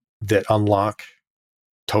 that unlock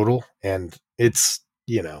total. And it's,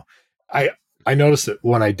 I noticed that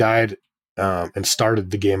when I died and started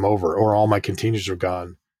the game over, or all my continues were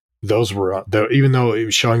gone, those were, even though it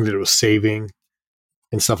was showing that it was saving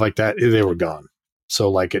and stuff like that, they were gone. So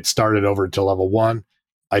like it started over to level 1.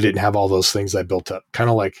 I didn't have all those things I built up. Kind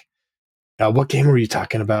of like, what game were you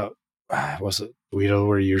talking about? Was it Guido,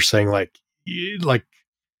 where you're saying like the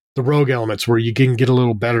rogue elements where you can get a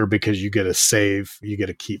little better because you get a save, you get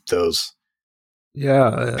to keep those.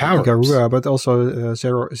 Yeah, Garura, but also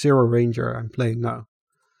Zero Ranger I'm playing now.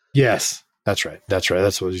 Yes, that's right. That's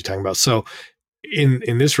what you're talking about. So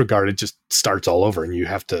in this regard, it just starts all over, and you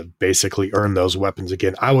have to basically earn those weapons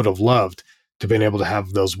again. I would have loved to been able to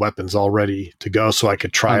have those weapons all ready to go, so I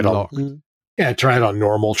could try it on. Yeah, try it on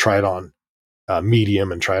normal, try it on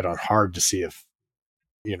medium, and try it on hard to see if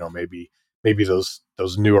maybe those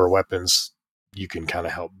newer weapons you can kind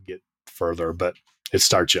of help get further. But it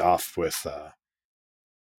starts you off with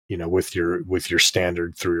with your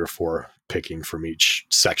standard 3 or 4 picking from each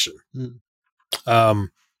section. And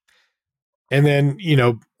then,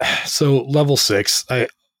 so level 6,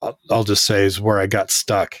 I'll just say is where I got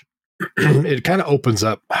stuck. It kind of opens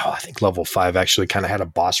up. I think level 5 actually kind of had a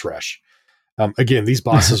boss rush. Again, these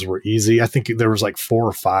bosses were easy. I think there was like 4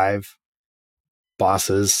 or 5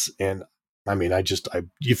 bosses. And I mean,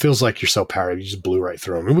 it feels like you're so powered. You just blew right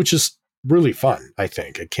through them, which is really fun. I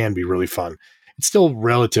think it can be really fun. It's still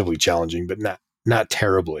relatively challenging, but not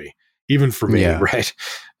terribly, even for me. Right.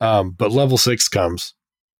 But level 6 comes.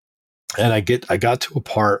 And I got to a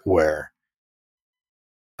part where,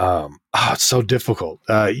 it's so difficult.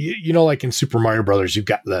 Like in Super Mario Brothers, you've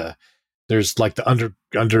got there's like the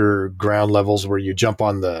underground levels where you jump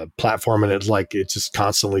on the platform and it just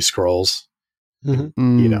constantly scrolls.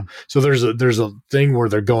 So there's a thing where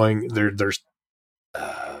they're going there's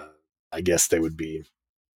I guess they're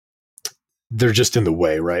just in the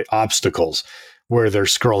way, right? Obstacles where they're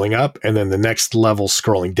scrolling up and then the next level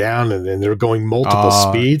scrolling down and then they're going multiple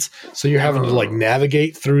speeds. So you're having to like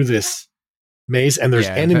navigate through this maze and there's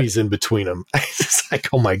enemies in between them. It's like,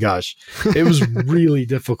 oh my gosh, it was really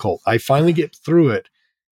difficult. I finally get through it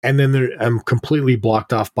and then I'm completely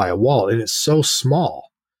blocked off by a wall and it's so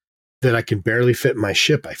small that I can barely fit my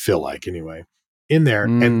ship. I feel like anyway in there.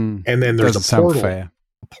 And then there's a portal. A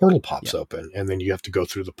portal pops open and then you have to go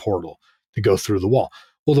through the portal to go through the wall.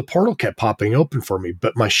 Well, the portal kept popping open for me,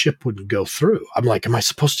 but my ship wouldn't go through. I'm like, am I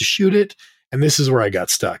supposed to shoot it? And this is where I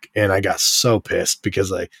got stuck. And I got so pissed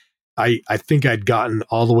because I think I'd gotten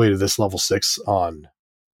all the way to this level 6 on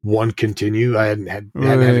 1 continue. I hadn't had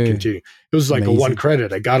to continue. It was like a 1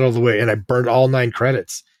 credit. I got all the way and I burned all 9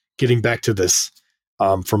 credits getting back to this,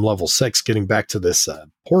 from level 6, getting back to this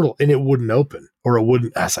portal and it wouldn't open or it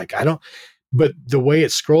wouldn't. I was like, but the way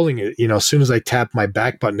it's scrolling, as soon as I tap my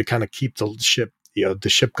back button to kind of keep the ship, the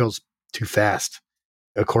ship goes too fast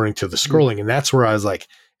according to the scrolling. And that's where I was like,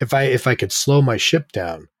 if I could slow my ship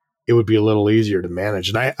down, it would be a little easier to manage.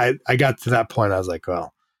 And I got to that point. I was like,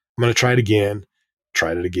 well, I'm going to try it again.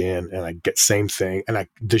 Tried it again. And I get same thing. And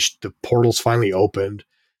the portal's finally opened.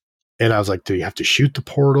 And I was like, do you have to shoot the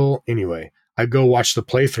portal? Anyway, I go watch the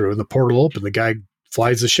playthrough and the portal opened. The guy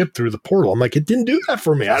flies the ship through the portal. I'm like, it didn't do that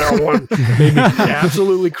for me. I don't want made me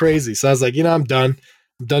absolutely crazy. So I was like, I'm done.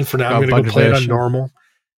 I'm done for now. I'm going to go play it on normal.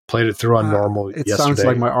 Played it through on normal yesterday. Sounds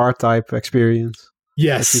like my R-Type experience.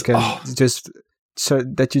 Yes. That you can so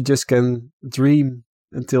that you just can dream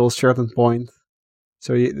until a certain point.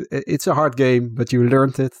 So it's a hard game, but you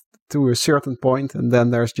learned it to a certain point, and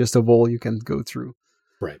then there's just a wall you can go through.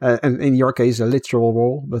 Right. And in your case, a literal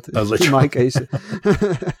wall, but in my case...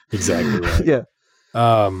 Exactly right. Yeah.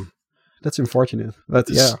 That's unfortunate, but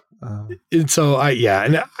yeah. And so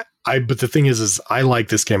but the thing is I like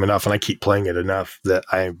this game enough and I keep playing it enough that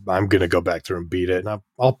I'm going to go back through and beat it. And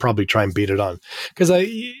I'll probably try and beat it on because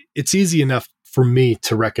it's easy enough for me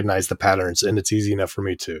to recognize the patterns and it's easy enough for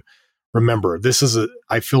me to remember.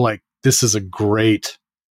 I feel like this is a great,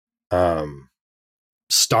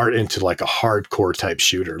 start into like a hardcore type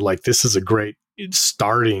shooter. Like this is a great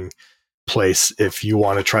starting place if you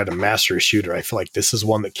want to try to master a shooter. I feel like this is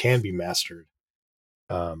one that can be mastered.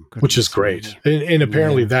 Which is great. And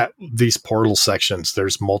apparently these portal sections,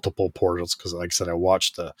 there's multiple portals. Cause like I said, I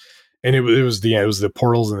watched and it was the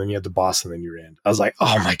portals and then you had the boss and then you're in. I was like,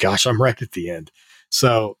 oh my gosh, I'm right at the end.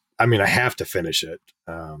 So, I mean, I have to finish it.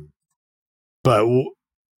 But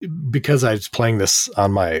because I was playing this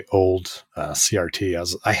on my old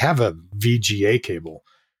CRT, I have a VGA cable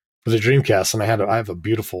for the Dreamcast and I have a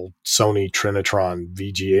beautiful Sony Trinitron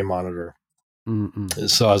VGA monitor.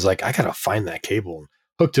 So I was like, I got to find that cable.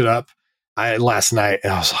 Hooked it up last night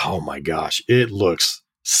and I was like, oh my gosh, it looks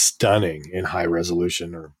stunning in high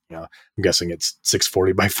resolution, or I'm guessing it's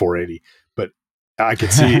 640 by 480, but I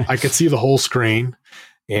could see the whole screen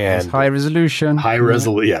and high resolution.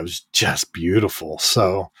 Yeah, it was just beautiful.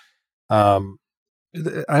 So I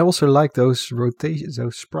also like those rotations,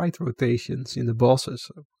 those sprite rotations in the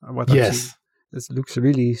bosses. Yes, it looks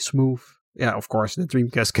really smooth. Yeah, of course the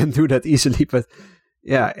Dreamcast can do that easily, but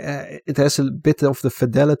yeah, it has a bit of the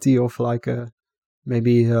fidelity of like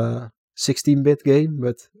maybe a 16-bit game,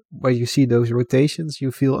 but when you see those rotations,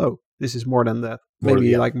 you feel, oh, this is more than that.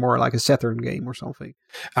 Maybe more like a Saturn game or something.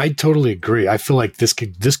 I totally agree. I feel like this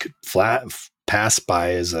could pass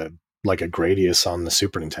by as a Gradius on the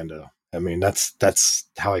Super Nintendo. I mean, that's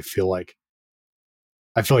how I feel like.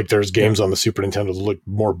 I feel like there's games on the Super Nintendo that look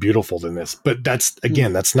more beautiful than this, but that's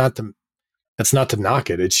not to knock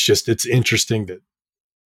it. It's just, it's interesting that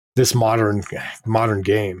this modern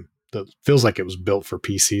game that feels like it was built for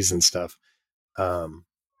PCs and stuff,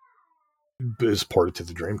 is ported to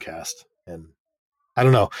the Dreamcast. And I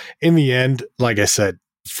don't know. In the end, like I said,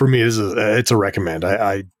 for me, it's a recommend.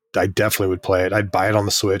 I definitely would play it. I'd buy it on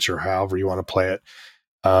the Switch or however you want to play it.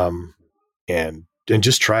 And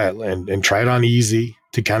just try it and try it on easy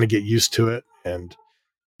to kind of get used to it and,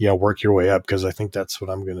 work your way up, because I think that's what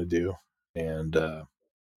I'm going to do. And,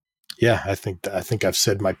 I think I've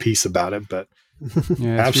said my piece about it, but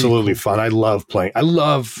absolutely really cool. Fun. I love playing. I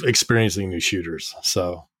love experiencing new shooters.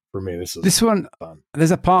 So for me, this one fun. There's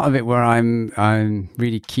a part of it where I'm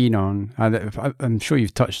really keen on. I'm sure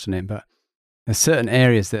you've touched on it, but there's certain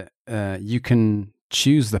areas that you can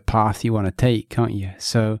choose the path you want to take, can't you?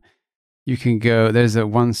 So you can go. There's a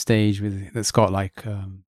one stage that's got like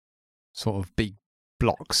sort of big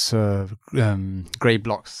blocks, grey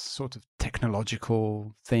blocks, sort of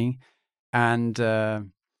technological thing, and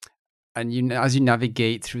as you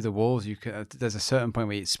navigate through the walls, there's a certain point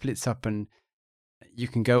where it splits up, and you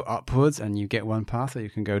can go upwards and you get one path, or you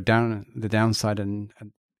can go down the downside, and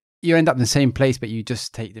you end up in the same place, but you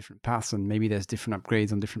just take different paths, and maybe there's different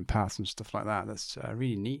upgrades on different paths and stuff like that. That's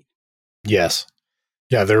really neat. Yes.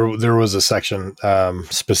 Yeah, there was a section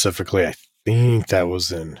specifically, I think that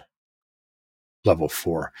was in level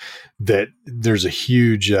 4, that there's a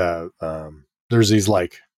huge, there's these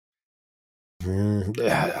like,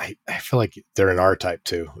 I feel like they're an R-type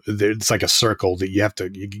too. It's like a circle that you have to,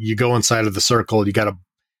 you go inside of the circle, you got to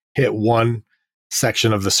hit one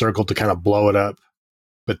section of the circle to kind of blow it up.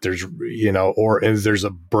 But there's, there's a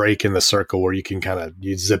break in the circle where you can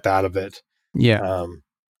you zip out of it. Yeah.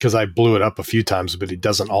 Because I blew it up a few times, but it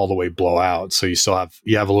doesn't all the way blow out. So you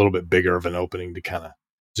have a little bit bigger of an opening to kind of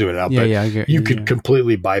zoom it out. Yeah, but you could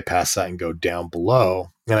completely bypass that and go down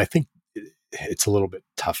below. And I think it's a little bit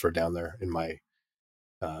tougher down there in my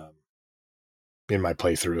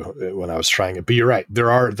playthrough when I was trying it. But you're right.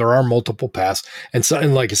 There are multiple paths. And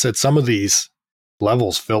like I said, some of these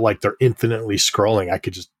levels feel like they're infinitely scrolling.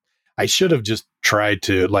 I should have just tried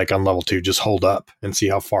to, like on level 2, just hold up and see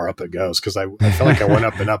how far up it goes. Cause I feel like I went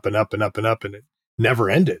up and up and up and up and up, and it never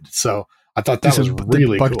ended. So I thought that was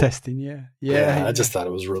really bug cool. Testing. Yeah. I just thought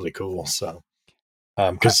it was really cool. So,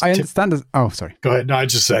 because I understand. Sorry. Go ahead. No, I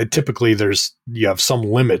just said typically you have some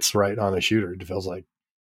limits, right, on a shooter. It feels like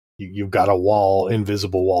you've got a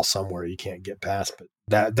invisible wall somewhere you can't get past.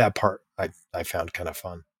 But that part I found kind of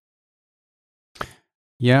fun.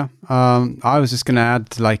 Yeah. I was just going to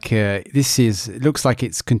add, like, it looks like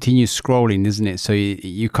it's continuous scrolling, isn't it? So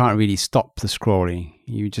you can't really stop the scrolling.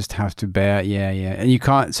 You just have to bear. Yeah. And you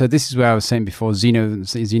can't. So this is where I was saying before,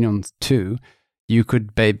 Xenon 2. You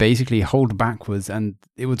could basically hold backwards and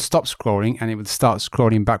it would stop scrolling and it would start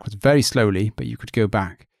scrolling backwards very slowly, but you could go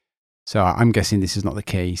back. So I'm guessing this is not the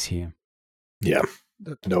case here. Yeah.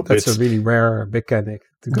 That's a really rare mechanic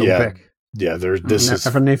to go back. Yeah,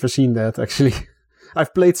 I've never seen that, actually.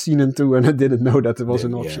 I've played Xenon 2 and I didn't know that it was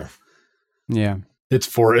an option. Yeah.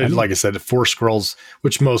 It's like I said, 4 scrolls,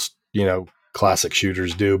 which most, classic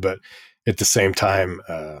shooters do, but at the same time,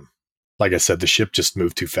 like I said, the ship just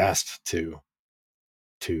moved too fast to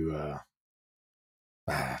kind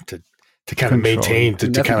of maintain, to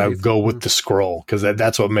kind of go with the scroll, because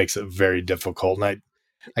that's what makes it very difficult. And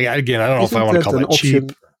I don't know if I want to call that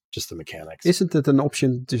cheap, just the mechanics. Isn't it an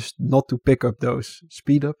option just not to pick up those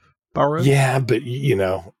speed up power-ups? Yeah, but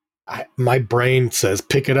my brain says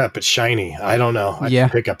pick it up, it's shiny. I don't know. I can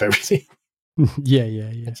pick up everything.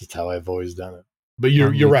 Yeah. That's just how I've always done it. But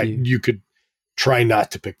you're right. You could try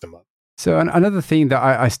not to pick them up. So another thing that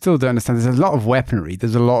I still don't understand, there's a lot of weaponry.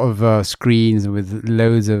 There's a lot of screens with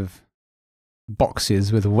loads of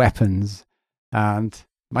boxes with weapons. And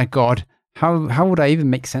my God, how would I even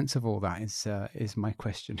make sense of all that is my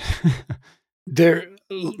question. There,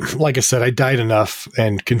 like I said, I died enough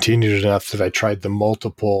and continued enough that I tried the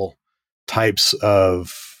multiple types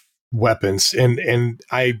of weapons. And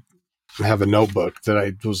I have a notebook that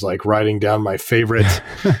I was like writing down my favorite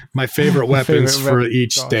weapons for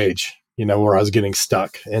each stage. Where I was getting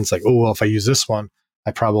stuck. And it's like, if I use this one,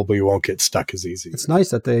 I probably won't get stuck as easy. It's nice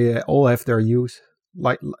that they all have their use,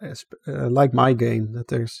 like my game, that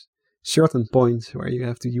there's certain points where you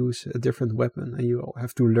have to use a different weapon and you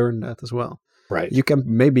have to learn that as well. Right. You can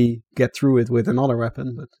maybe get through it with another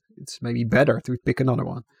weapon, but it's maybe better to pick another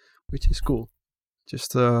one, which is cool.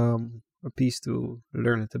 Just a piece to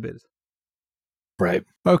learn it a bit. Right.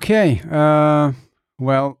 Okay.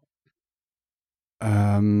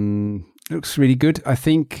 Looks really good. I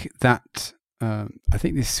think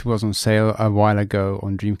this was on sale a while ago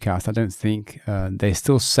on Dreamcast. I don't think they're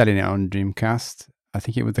still selling it on Dreamcast. I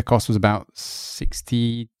think the cost was about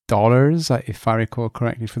 $60, if I recall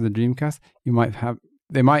correctly, for the Dreamcast.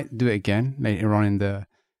 They might do it again later on in the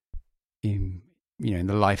in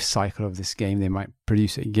the life cycle of this game, they might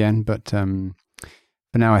produce it again. But for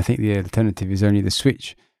now, I think the alternative is only the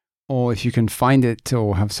Switch. Or if you can find it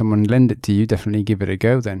or have someone lend it to you, definitely give it a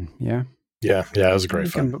go then. Yeah. Yeah, it was great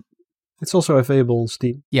fun. It's also available on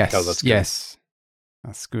Steam. Yes. Oh, that's good. Yes.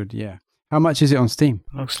 That's good. Yeah. How much is it on Steam?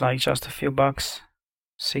 Looks like just a few bucks.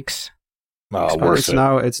 $6.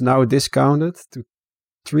 It's now discounted to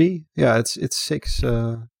 $3. Yeah, it's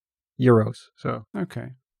 €6. So okay.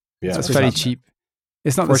 Yeah, it's fairly cheap.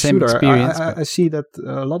 It's not the same shooter, experience. I see that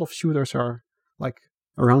a lot of shooters are like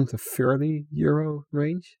around the €30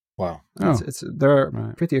 range. Wow.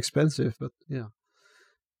 They're pretty expensive, but yeah.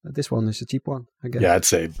 This one is a cheap one, I guess. Yeah,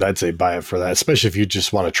 I'd say buy it for that, especially if you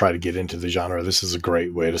just want to try to get into the genre. This is a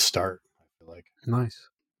great way to start. I feel like. Nice.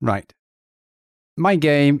 Right. My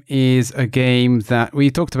game is a game that we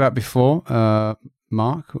talked about before,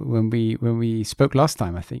 Mark, when we spoke last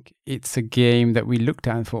time, I think. It's a game that we looked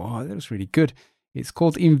at and thought, oh, that was really good. It's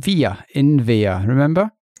called Inviyya,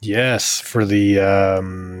 remember? Yes, for the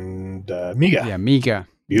Amiga. Yeah, Amiga.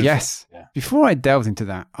 Beautiful. Yes. Yeah. Before I delved into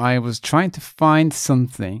that, I was trying to find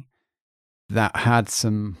something that had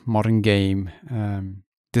some modern game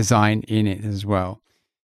design in it as well.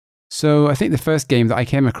 So I think the first game that I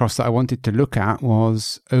came across that I wanted to look at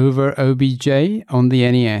was Over OBJ on the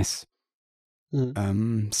NES.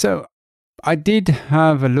 So I did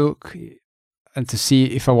have a look and to see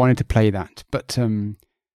if I wanted to play that, but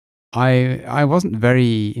I wasn't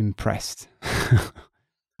very impressed.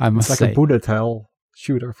 I must say. It's like a bullet hell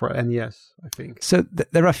shooter for NES, I think. So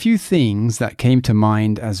there are a few things that came to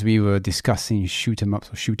mind as we were discussing shoot 'em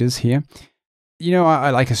ups or shooters here. I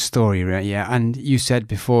like a story, right? Yeah. And you said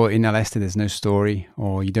before in Aleste there's no story,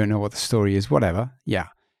 or you don't know what the story is, whatever. Yeah.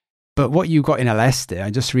 But what you got in Aleste, I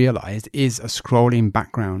just realized, is a scrolling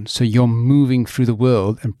background. So you're moving through the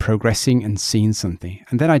world and progressing and seeing something.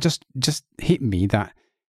 And then I just hit me that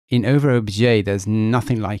in Over OBJ, there's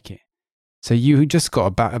nothing like it. So you just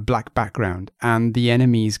got a black background and the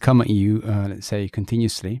enemies come at you, let's say,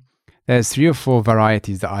 continuously. There's 3 or 4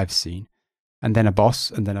 varieties that I've seen. And then a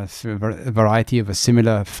boss, and then a variety of a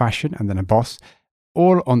similar fashion, and then a boss,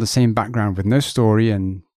 all on the same background with no story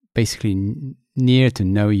and basically near to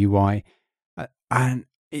no UI. And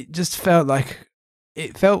it just felt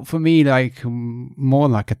for me like more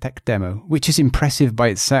like a tech demo, which is impressive by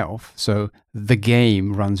itself. So the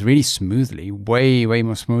game runs really smoothly, way, way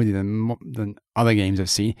more smoothly than other games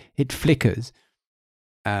I've seen. It flickers,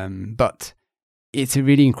 but it's a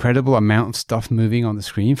really incredible amount of stuff moving on the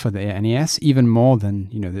screen for the NES, even more than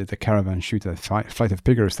the caravan shooter, Flight of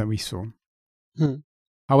Figures that we saw.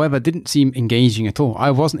 However, it didn't seem engaging at all.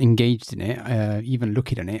 I wasn't engaged in it, even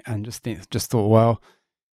looking at it, and just thought, well,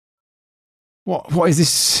 what is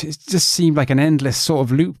this? It just seemed like an endless sort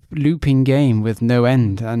of looping game with no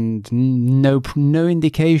end and no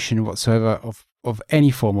indication whatsoever of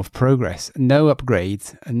any form of progress, no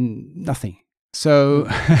upgrades, and nothing. So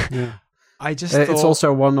yeah. I just thought, it's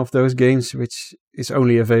also one of those games which is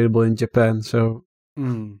only available in Japan, so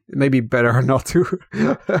it may be better not to.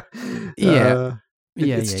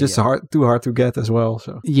 It's just too hard to get as well.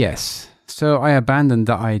 So yes, so I abandoned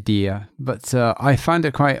that idea, but I found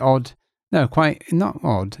it quite odd. No, not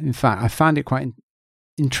odd. In fact, I found it quite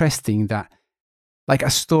interesting that like a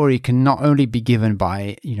story can not only be given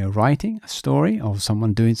by, writing a story or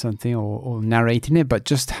someone doing something or narrating it, but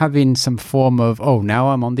just having some form of, now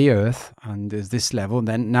I'm on the Earth and there's this level, and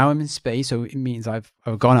then now I'm in space, so it means I've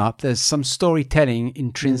gone up. There's some storytelling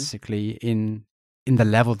intrinsically in the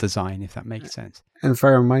level design, if that makes sense.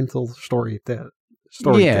 Environmental story.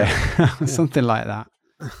 Yeah, something like that.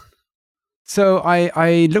 So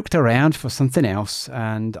I looked around for something else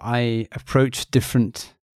and I approached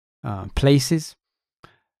different places.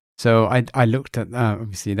 So I looked at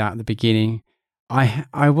obviously that at the beginning.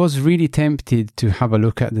 I was really tempted to have a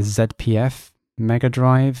look at the ZPF Mega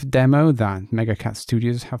Drive demo that Mega Cat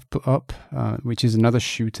Studios have put up, which is another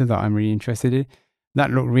shooter that I'm really interested in.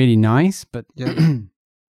 That looked really nice, but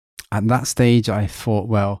at that stage I thought,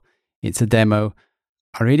 well, it's a demo.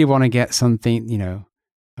 I really want to get something,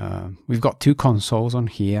 we've got 2 consoles on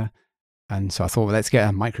here. And so I thought, well, let's get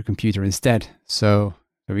a microcomputer instead. So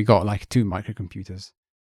we got like 2 microcomputers.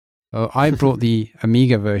 So I brought the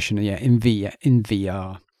Amiga version,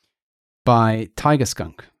 Inviyya by Tiger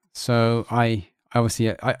Skunk. So I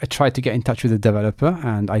tried to get in touch with the developer,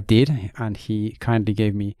 and I did, and he kindly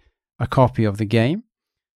gave me a copy of the game.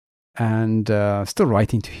 And still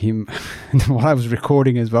writing to him while I was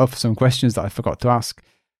recording as well for some questions that I forgot to ask.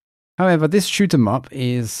 However, this shoot 'em up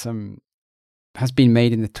has been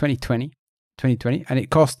made in the 2020, and it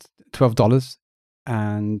cost $12,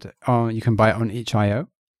 and you can buy it on itch.io.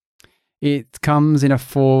 It comes in a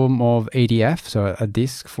form of ADF, so a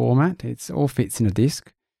disk format. It all fits in a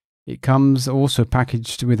disk. It comes also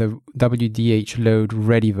packaged with a WDH load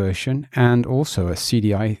ready version and also a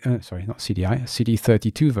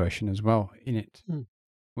CD32 version as well in it,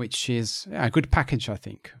 which is a good package, I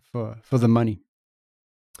think, for the money.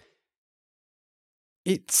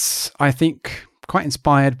 It's, I think, quite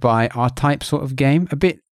inspired by R-Type sort of game.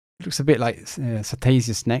 Looks a bit like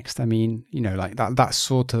Satazius Next. I mean, like that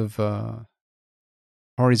sort of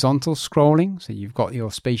horizontal scrolling. So you've got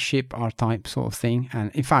your spaceship R-Type sort of thing.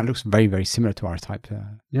 And in fact, it looks very, very similar to R-Type.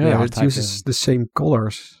 It uses the same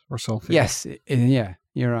colors or something. Yes, yeah,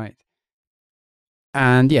 you're right.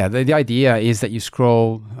 And yeah, the idea is that you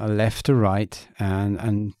scroll left to right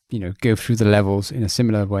and go through the levels in a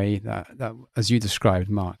similar way that as you described,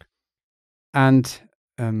 Mark. And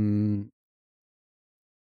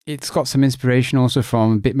it's got some inspiration also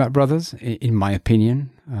from Bitmap Brothers, in my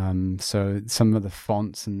opinion. So some of the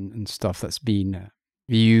fonts and stuff that's been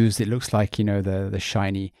used, it looks like, the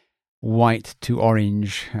shiny white to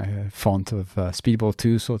orange font of Speedball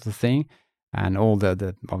 2 sort of thing. And all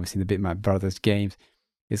the obviously the Bitmap Brothers games.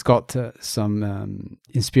 It's got some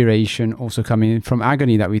inspiration also coming in from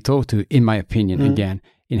Agony that we talked to, in my opinion, again,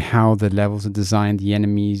 in how the levels are designed, the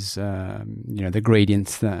enemies, the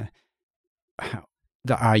gradients that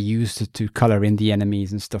are used to color in the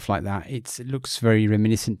enemies and stuff like that. It looks very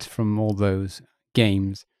reminiscent from all those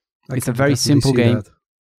games. It's a very simple game.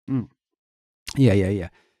 Yeah.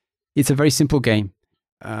 It's a very simple game.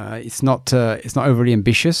 It's not overly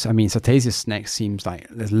ambitious. I mean, Satazius Next seems like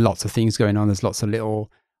there's lots of things going on. There's lots of little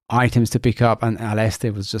items to pick up, and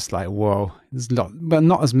Aleste was just like, whoa, there's a lot, but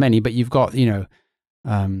not as many. But you've got the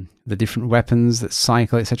different weapons that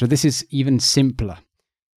cycle, etc. This is even simpler.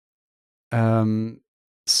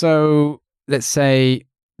 So let's say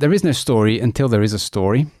there is no story until there is a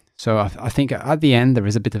story. So I think at the end there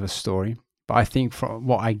is a bit of a story. But I think from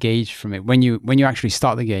what I gauge from it, when you actually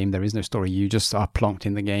start the game, there is no story. You just are plonked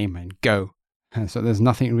in the game and go. And so there's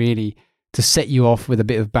nothing really to set you off with a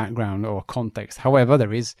bit of background or context. However,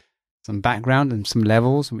 there is some background and some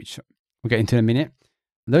levels, which we'll get into in a minute.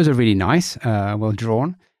 Those are really nice, well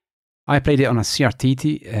drawn. I played it on a CRT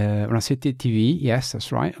TV. Yes,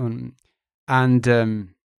 that's right. And it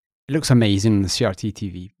looks amazing on the CRT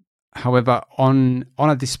TV. However, on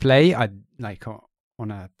a display, on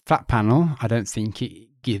a flat panel, I don't think it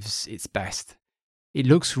gives its best. It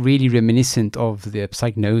looks really reminiscent of the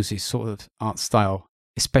Psygnosis sort of art style,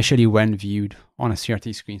 especially when viewed on a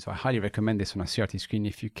CRT screen. So I highly recommend this on a CRT screen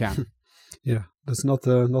if you can. Yeah, that's not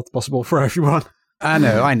possible for everyone.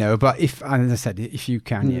 I know, but as I said, if you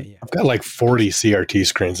can, yeah. I've got like 40 CRT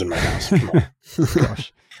screens in my house. Come on.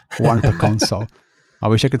 Gosh, one per console. I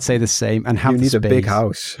wish I could say the same and have you need space. A big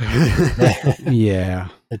house. Yeah.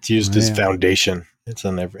 It's used as foundation. It's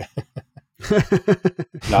on every.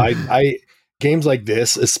 No, I games like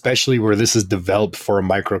this, especially where this is developed for a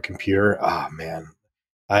microcomputer. Oh man,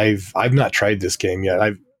 I've not tried this game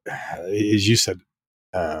yet. As you said,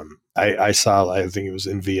 I saw. I think it was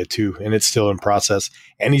Inviyya 2, and it's still in process.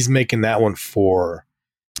 And he's making that one for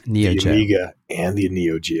Neo the Amiga and the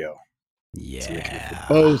Neo Geo. Yeah,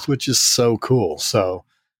 both, which is so cool. So,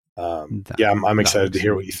 I'm excited to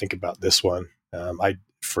hear what you think about this one.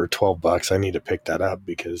 For $12, I need to pick that up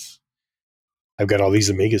because I've got all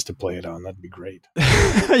these Amigas to play it on. That'd be great.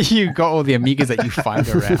 You got all the Amigas that you find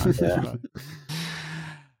around. Yeah.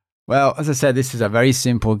 Well, as I said, this is a very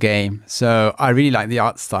simple game. So I really like the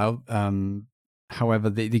art style.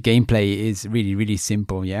 However, the gameplay is really, really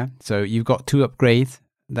simple. Yeah. So you've got 2 upgrades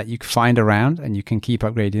that you can find around and you can keep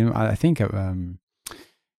upgrading them. I think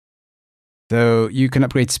so you can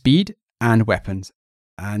upgrade speed and weapons.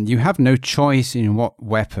 And you have no choice in what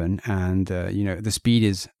weapon, and the speed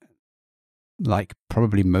is like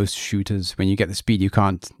probably most shooters. When you get the speed, you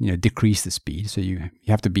can't decrease the speed, so you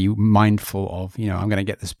have to be mindful of I'm going to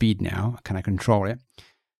get the speed now. Can I control it?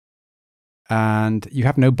 And you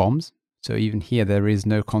have no bombs, so even here there is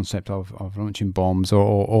no concept of launching bombs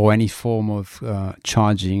or any form of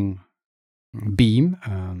charging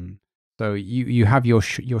beam. So you have your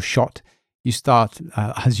shot. You start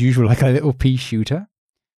as usual like a little pea shooter.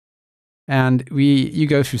 And you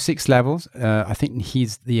go through 6 levels. I think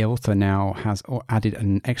the author now has added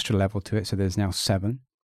an extra level to it, so there's now 7.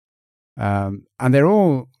 And they're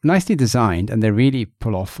all nicely designed, and they really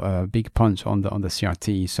pull off a big punch on the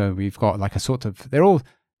CRT. So we've got like a sort of they're all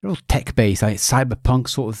tech based, like cyberpunk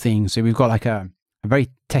sort of thing. So we've got like a very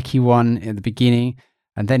techie one at the beginning,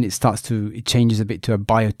 and then it changes a bit to a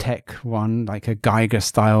biotech one, like a Geiger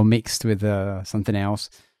style mixed with something else,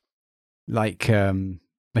 like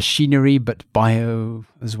machinery but bio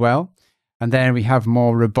as well. And then we have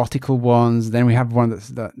more robotical ones. Then we have one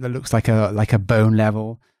that looks like a bone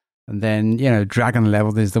level. And then, dragon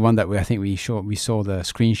level. There's the one that I think we saw the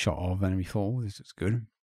screenshot of, and we thought, oh, this is good.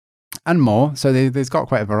 And more. So there's got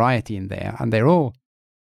quite a variety in there. And they're all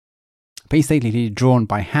basically drawn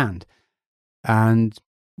by hand and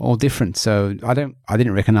all different. So I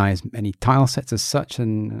didn't recognize any tile sets as such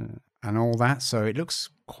and all that. So it looks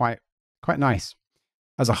quite nice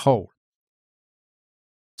as a whole.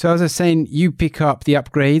 So as I was saying, you pick up the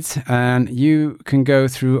upgrades and you can go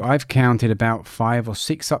through, I've counted about 5 or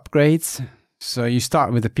 6 upgrades. So you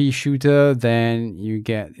start with a pea shooter, then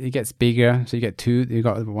it gets bigger. So you get 2, you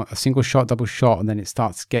got a single shot, double shot, and then it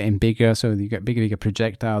starts getting bigger. So you get bigger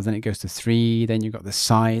projectiles, then it goes to 3, then you got the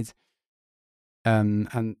side,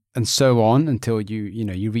 and so on until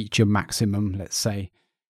you reach your maximum, let's say,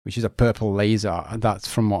 which is a purple laser. And that's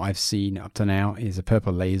from what I've seen up to now, is a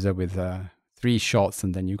purple laser with 3 shots,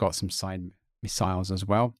 and then you've got some side missiles as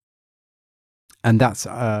well. And that's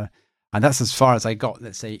as far as I got,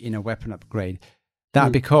 let's say, in a weapon upgrade.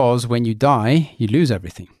 Because when you die, you lose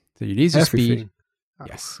everything. So you lose your speed.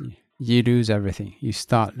 Yes, you lose everything. You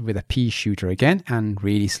start with a pea shooter again and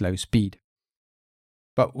really slow speed.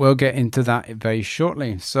 But we'll get into that very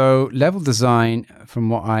shortly. So level design, from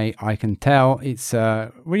what I can tell, it's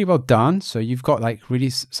really well done. So you've got like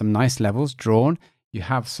really some nice levels drawn. You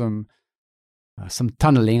have some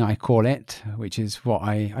tunneling, I call it, which is what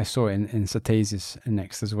I saw in Satazius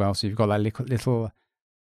Next as well. So you've got like little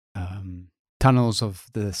tunnels of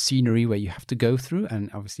the scenery where you have to go through,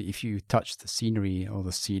 and obviously if you touch the scenery or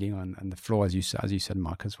the ceiling and the floor, as you said,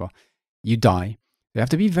 Mark, as well, you die. You have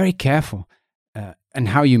to be very careful and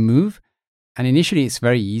how you move. And initially it's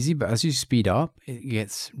very easy, but as you speed up, it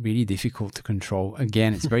gets really difficult to control.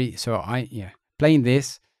 Again, it's very playing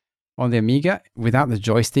this on the Amiga without the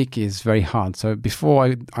joystick is very hard. So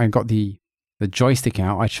before I got the joystick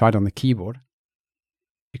out, I tried on the keyboard,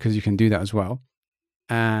 because you can do that as well.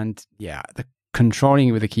 And the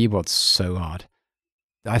controlling with the keyboard's so hard.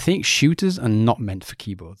 I think shooters are not meant for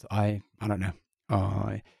keyboards. I don't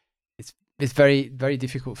know. It's very, very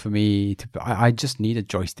difficult for me to. I just need a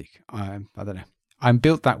joystick. I don't know. I'm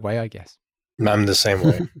built that way, I guess. I'm the same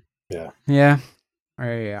way. Yeah. Yeah.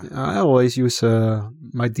 I always use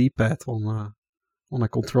my D-pad on a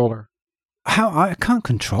controller. How I can't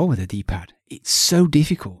control with a D-pad. It's so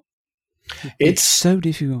difficult. It's so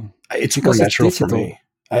difficult. It's more natural for me.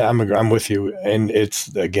 I'm with you, and it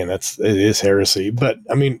is heresy. But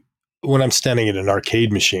I mean, when I'm standing at an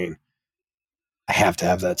arcade machine, I have to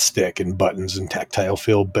have that stick and buttons and tactile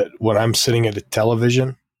feel. But when I'm sitting at a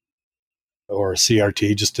television or a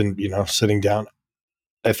CRT, just sitting down,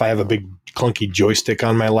 if I have a big clunky joystick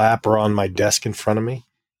on my lap or on my desk in front of me,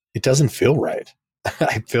 it doesn't feel right.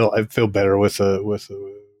 I feel better with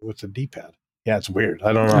a D-pad. Yeah, it's weird.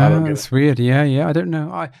 I don't know how to do it. It's weird. Yeah. I don't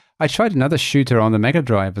know. I tried another shooter on the Mega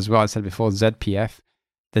Drive as well. I said before, ZPF,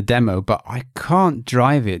 the demo, but I can't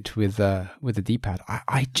drive it with a D-pad.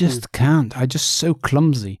 I just can't. I'm just so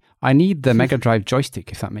clumsy. I need the Mega Drive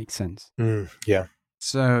joystick, if that makes sense. Yeah.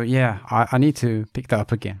 So I need to pick that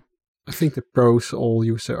up again. I think the pros all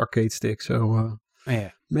use the arcade stick, so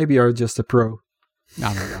maybe you're just a pro. No,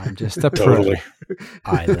 I'm just a pro. Totally.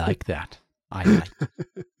 I like that.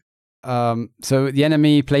 So the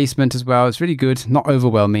enemy placement as well is really good, not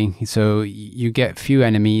overwhelming. So you get few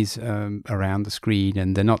enemies around the screen,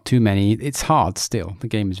 and they're not too many. It's hard still. The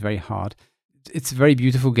game is very hard. It's a very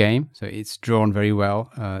beautiful game, so it's drawn very well.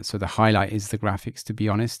 So the highlight is the graphics, to be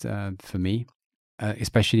honest, for me,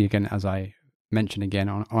 especially again, as I mentioned again,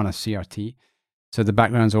 on a CRT. So the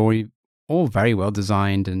backgrounds are all very well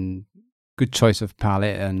designed, and good choice of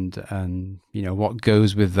palette, and what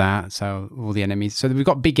goes with that. So all the enemies. So we've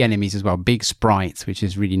got big enemies as well, big sprites, which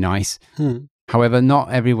is really nice. However, not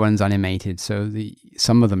everyone's animated, so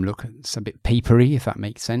some of them look a bit papery, if that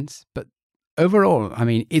makes sense. But overall, I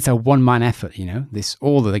mean, it's a one-man effort. This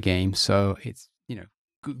all of the game, so it's good.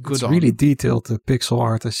 It's really detailed, the pixel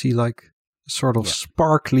art. I see like sort of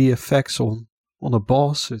sparkly effects on a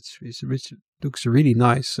boss. It looks really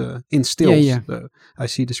nice in stills. Yeah. I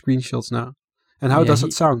see the screenshots now. And how does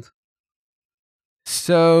it sound?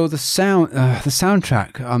 So the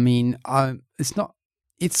soundtrack, I mean,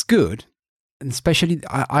 it's good. And especially,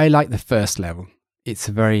 I like the first level. It's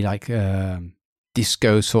a very like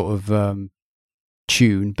disco sort of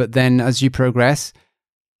tune. But then as you progress,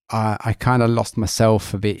 I kind of lost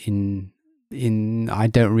myself a bit in I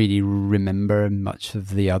don't really remember much of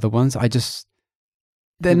the other ones.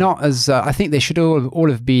 They're not as, I think they should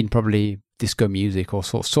all have been probably disco music or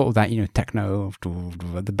sort of that, techno,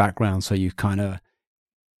 the background. So you kind of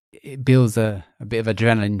it builds a bit of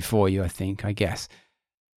adrenaline for you, I guess.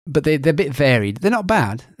 But they're a bit varied. They're not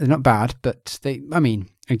bad, but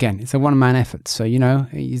again, it's a one-man effort. So,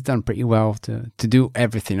 he's done pretty well to do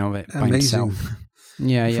everything of it by himself.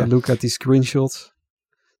 Yeah, if I look at these screenshots,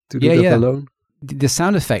 to do that alone. The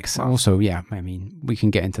sound effects also, we can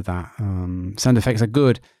get into that. Sound effects are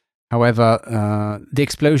good. However, the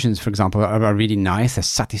explosions, for example, are really nice. They're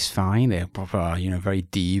satisfying. They're proper, very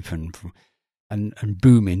deep and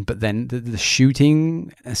booming. But then the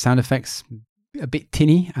shooting sound effects a bit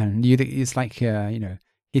tinny, and it's like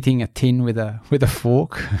hitting a tin with a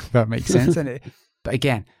fork. If that makes sense. But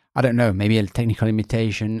again, I don't know. Maybe a technical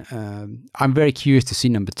limitation. I'm very curious to see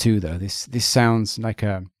number 2 though. This sounds like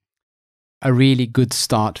a really good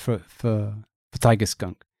start for Tiger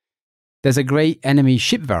Skunk. There's a great enemy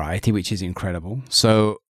ship variety, which is incredible.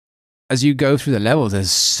 So as you go through the levels,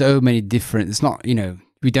 there's so many different. It's not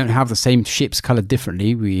we don't have the same ships colored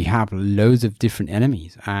differently. We have loads of different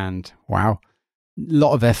enemies, and wow. A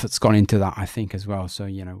lot of effort's gone into that, I think, as well. So,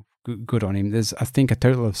 good on him. There's, I think, a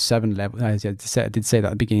total of 7 levels. I did say that at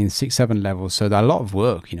the beginning, 6-7 levels. So, there's a lot of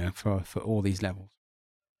work, for all these levels.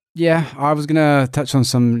 Yeah, I was going to touch on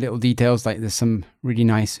some little details. Like, there's some really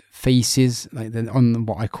nice faces, like on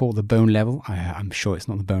what I call the bone level. I'm sure it's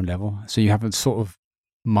not the bone level. So, you have a sort of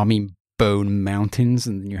mummy bone mountains,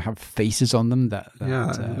 and you have faces on them that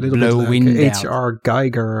blow like wind out. H.R.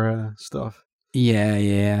 Geiger stuff. Yeah,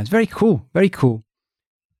 it's very cool, very cool.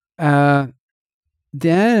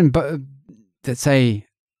 Then, but let's say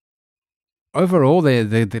overall,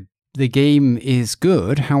 the game is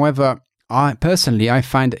good. However, I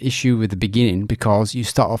find an issue with the beginning because you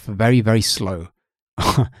start off very, very slow,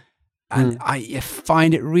 and I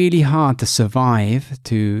find it really hard to survive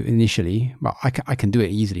initially. Well, I can do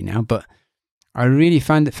it easily now, but I really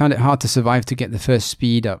found it hard to survive to get the first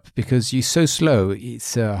speed up because you're so slow.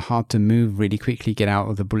 It's hard to move really quickly, get out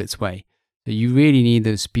of the bullet's way. So you really need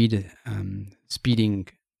those speeding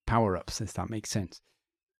power-ups, if that makes sense.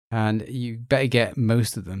 And you better get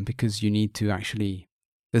most of them because you need to actually.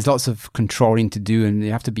 There's lots of controlling to do, and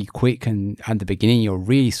you have to be quick. And at the beginning, you're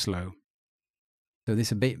really slow. So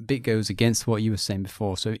this a bit goes against what you were saying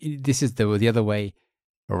before. So this is the other way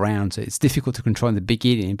around. So it's difficult to control in the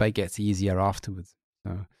beginning, but it gets easier afterwards.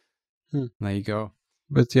 So there you go.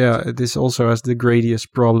 But yeah, this also has the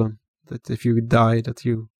Gradius problem that if you die, that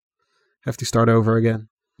you have to start over again.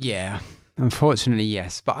 Yeah, unfortunately,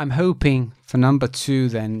 yes. But I'm hoping for number 2,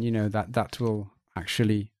 then that will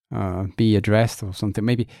actually be addressed or something.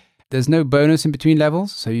 Maybe there's no bonus in between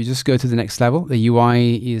levels, so you just go to the next level. The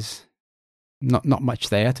UI is not much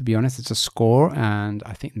there, to be honest. It's a score and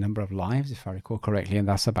I think number of lives, if I recall correctly, and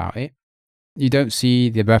that's about it. You don't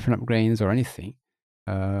see the weapon upgrades or anything.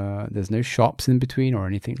 There's no shops in between or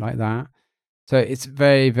anything like that. So it's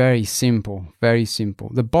very, very simple, very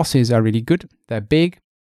simple. The bosses are really good. They're big,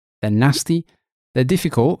 they're nasty, they're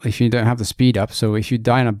difficult if you don't have the speed up. So if you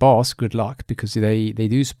die on a boss, good luck, because they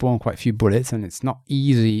do spawn quite a few bullets and it's not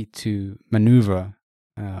easy to maneuver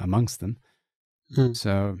amongst them.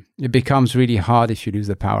 So it becomes really hard if you lose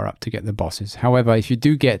the power up to get the bosses. However, if you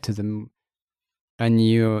do get to them and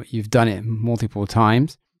you've done it multiple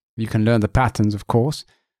times, you can learn the patterns, of course.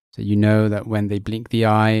 So you know that when they blink the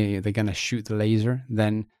eye, they're going to shoot the laser.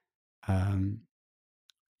 Then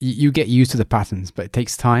you get used to the patterns, but it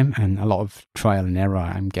takes time and a lot of trial and error,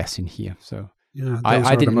 I'm guessing, here. So yeah,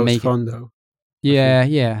 I didn't the most make fun, though.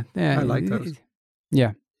 Yeah. I like those.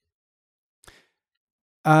 Yeah.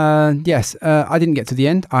 Yes, I didn't get to the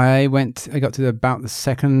end. I got to about the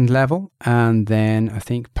second level, and then I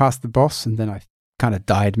think past the boss, and then I kind of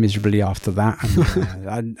died miserably after that,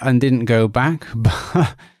 and didn't go back.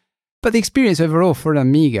 But the experience overall for an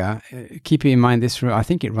Amiga, keeping in mind this, I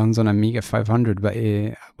think it runs on Amiga 500, but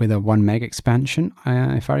with a 1 meg expansion,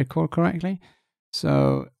 if I recall correctly.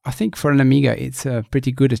 So I think for an Amiga, it's a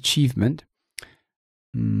pretty good achievement.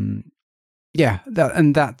 Yeah, that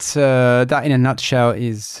in a nutshell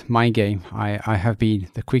is my game. I have been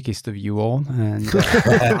the quickest of you all, and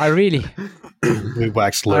I really we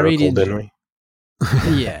waxed lyrical, didn't we?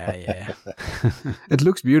 Yeah. It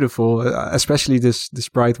looks beautiful, especially this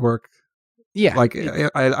sprite work. Yeah, like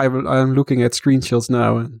I'm looking at screenshots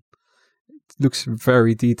now, and it looks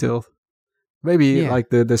very detailed. Maybe like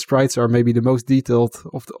the sprites are maybe the most detailed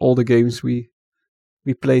of all the games we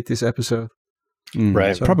played this episode.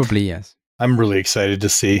 Right, so. Probably yes. I'm really excited to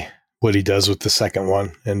see what he does with the second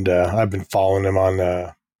one, and I've been following him on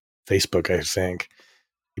Facebook, I think.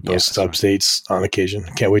 He posts updates on occasion.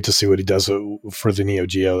 Can't wait to see what he does for the Neo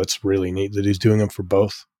Geo. That's really neat that he's doing them for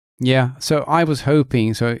both. Yeah, so I was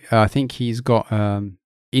hoping, I think he's got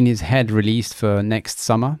in his head released for next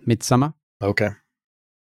summer, midsummer. Okay.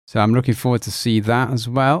 So I'm looking forward to see that as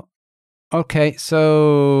well. Okay,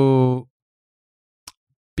 so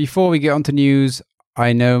before we get on to news,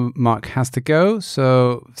 I know Mark has to go.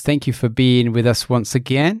 So thank you for being with us once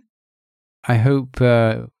again. I hope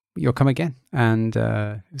you'll come again. And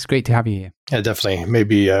it's great to have you here. Yeah, definitely.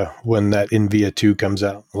 Maybe when that Inviyya 2 comes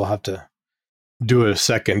out, we'll have to do a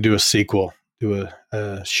sequel, do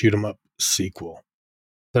a shoot 'em up sequel.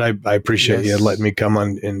 But I appreciate you letting me come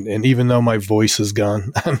on. And even though my voice is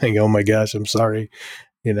gone, I'm like, oh my gosh, I'm sorry.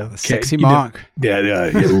 You know, sexy Mark.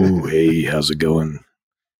 Yeah. Oh, hey, how's it going?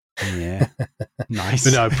 Yeah. Nice.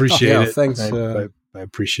 But no, I appreciate it. Thanks. I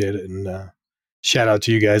appreciate it. And shout out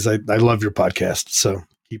to you guys. I love your podcast. So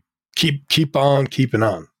keep on keeping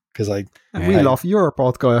on. Because we love your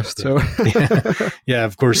podcast. So yeah,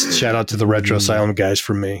 of course. Shout out to the Retro Asylum guys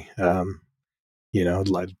from me.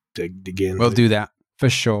 Like again. We'll do that for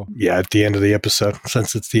sure. Yeah, at the end of the episode,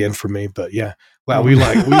 since it's the end for me. But yeah, wow,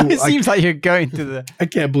 it seems like you're going to the. I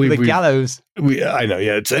can't believe the gallows. I know.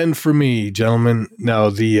 Yeah, it's end for me, gentlemen. No,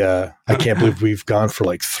 I can't believe we've gone for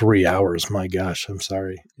like 3 hours. My gosh, I'm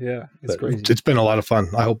sorry. Yeah, it's crazy. It's been a lot of fun.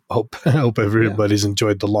 I hope everybody's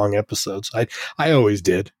enjoyed the long episodes. I always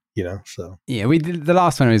did. So yeah, we did. The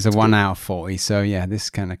last one was a 1 hour 40. So yeah, this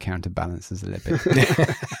kind of counterbalances a little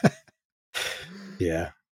bit. Yeah.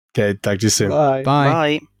 Okay. Talk to you soon.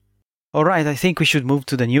 Bye. All right. I think we should move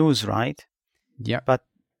to the news, right? Yeah. But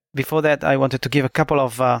before that, I wanted to give a couple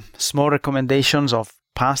of small recommendations of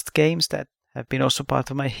past games that have been also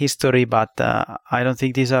part of my history, but I don't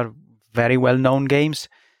think these are very well-known games.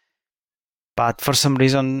 But for some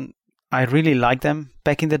reason, I really like them.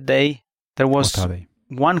 Back in the day, there was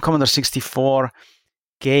one Commodore 64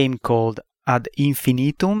 game called Ad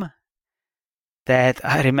Infinitum that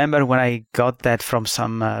I remember when I got that from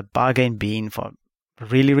some bargain bin for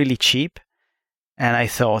really, really cheap. And I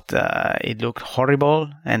thought it looked horrible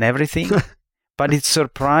and everything. But it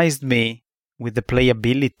surprised me with the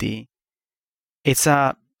playability. It's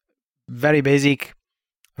a very basic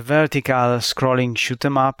vertical scrolling shoot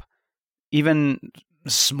 'em up, even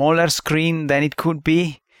smaller screen than it could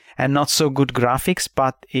be, and not so good graphics,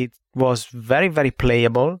 but it was very, very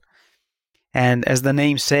playable. And as the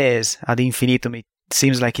name says, Ad Infinitum, it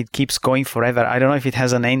seems like it keeps going forever. I don't know if it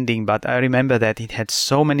has an ending, but I remember that it had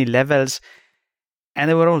so many levels, and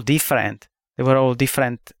they were all different. They were all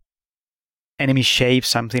different enemy shapes,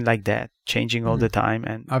 something like that, changing all the time.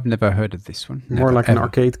 And I've never heard of this one. More like an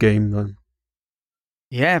arcade game then.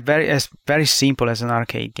 Yeah, very simple as an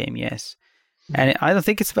arcade game, yes. And I don't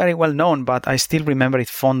think it's very well known, but I still remember it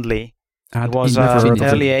fondly. It was an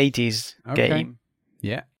early 80s game.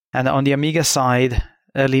 Yeah. And on the Amiga side,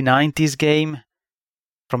 early 90s game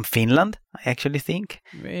from Finland, I actually think.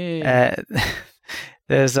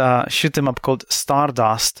 There's a shoot 'em up called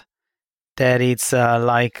Stardust that it's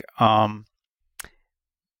like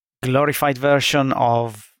glorified version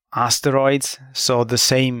of Asteroids. So the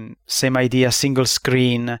same idea, single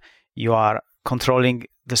screen. You are controlling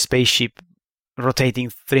the spaceship rotating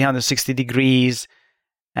 360 degrees,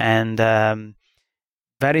 and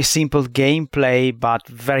very simple gameplay, but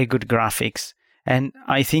very good graphics. And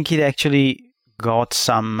I think it actually got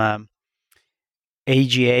some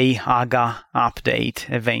AGA update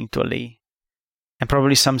eventually, and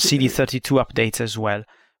probably some CD32 updates as well.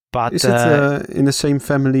 But is it in the same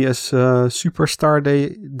family as Super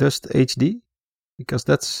Stardust HD? Because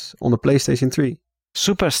that's on the PlayStation 3.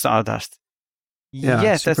 Super Stardust. Yeah,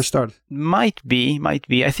 yes, Super Stardust. Might be.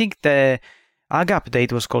 I think the AGA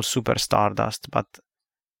update was called Super Stardust, but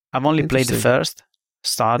I've only played the first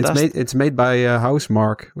Stardust. It's made by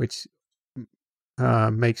Housemarque, which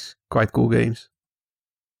makes quite cool games.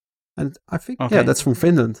 And I think, that's from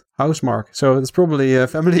Finland, Housemarque. So it's probably a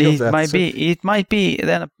family of that. It might be.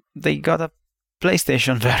 Then they got a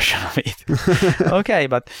PlayStation version of it. Okay,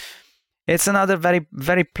 but it's another very,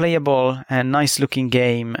 very playable and nice-looking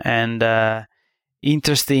game. And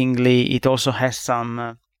interestingly, it also has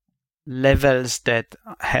some levels that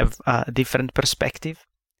have a different perspective,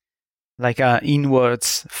 like a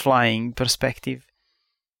inwards flying perspective.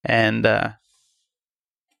 And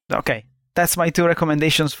okay. That's my two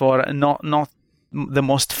recommendations for not the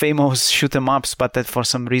most famous shoot 'em ups, but that for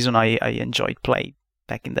some reason I enjoyed playing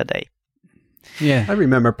back in the day. Yeah, I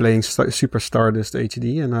remember playing Super Stardust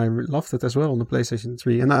HD, and I loved it as well on the PlayStation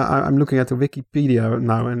 3. And I'm looking at the Wikipedia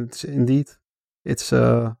now, and it's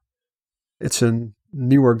a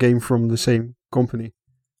newer game from the same company.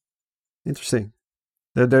 Interesting.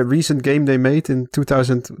 The recent game they made in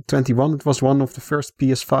 2021, it was one of the first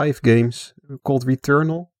PS5 games called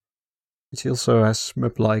Returnal. which also has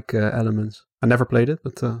Shm'up-like elements. I never played it,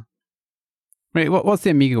 but... Wait, what's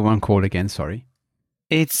the Amiga one called again? Sorry.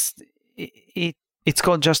 It's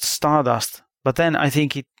called just Stardust, but then I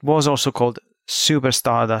think it was also called Super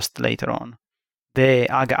Stardust later on, the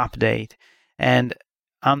AGA update. And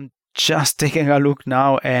I'm just taking a look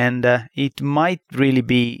now, and it might really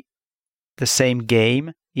be the same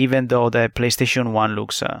game, even though the PlayStation 1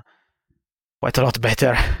 looks quite a lot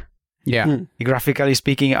better. Yeah. Graphically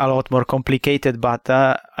speaking, a lot more complicated, but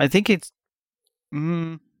I think it's...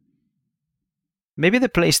 maybe the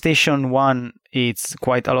PlayStation 1 is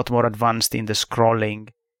quite a lot more advanced in the scrolling.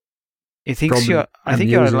 I think you're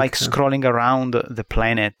like scrolling around the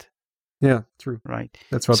planet. Yeah, true. Right.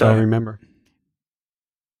 That's what I remember.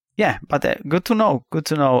 Yeah, but good to know,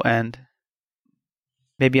 and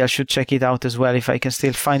maybe I should check it out as well if I can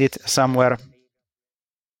still find it somewhere.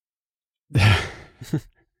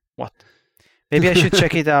 What? Maybe I should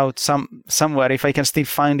check it out somewhere if I can still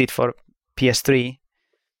find it for PS3.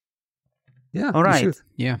 Yeah. All right.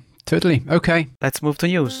 Yeah, totally. Okay. Let's move to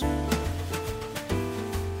news.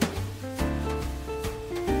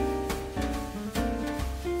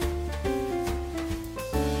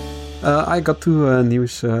 I got two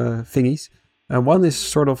news thingies. One is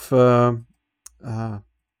sort of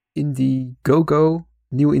Indiegogo,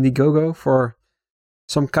 new Indiegogo for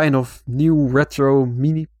some kind of new retro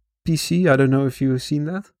mini PC. I don't know if you've seen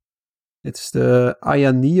that. It's the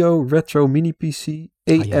Ayaneo Retro Mini PC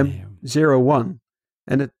AM01.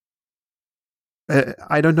 And it,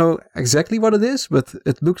 I don't know exactly what it is, but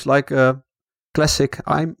it looks like a classic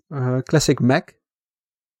Mac.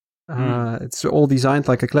 It's all designed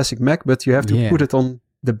like a classic Mac, but you have to put it on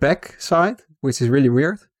the back side, which is really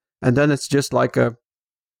weird. And then it's just like a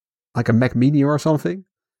Mac Mini or something.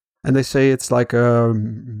 And they say it's like a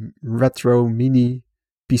retro mini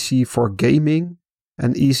PC for gaming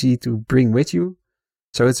and easy to bring with you.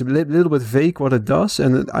 So it's a little bit vague what it does.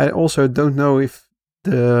 And I also don't know if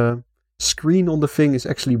the screen on the thing is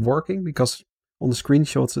actually working, because on the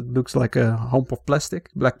screenshots it looks like a hump of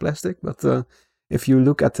black plastic. But if you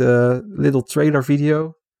look at the little trailer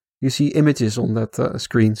video, you see images on that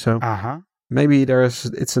screen. So maybe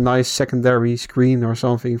it's a nice secondary screen or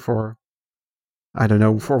something for, I don't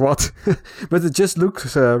know for what, but it just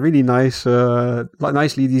looks really nice,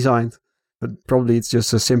 nicely designed. But probably it's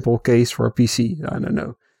just a simple case for a PC. I don't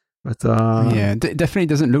know. But it definitely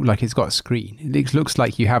doesn't look like it's got a screen. It looks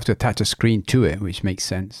like you have to attach a screen to it, which makes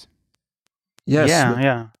sense. Yes.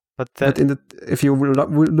 Yeah. But if you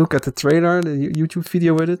look at the trailer, the YouTube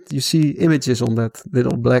video with it, you see images on that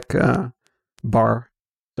little black bar.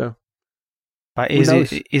 So, but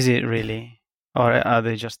is it really, or are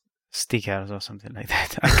they just stickers or something like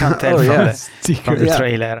that? I can't tell from the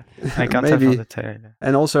trailer. I can't tell from the trailer.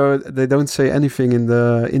 And also, they don't say anything in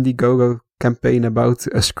the Indiegogo campaign about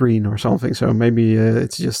a screen or something. So maybe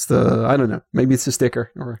it's just I don't know. Maybe it's a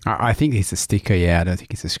sticker. Or I think it's a sticker. Yeah, I don't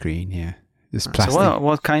think it's a screen. Yeah. It's plastic. So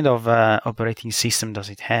what kind of operating system does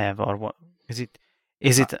it have, or what is it?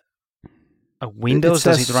 Is it a Windows?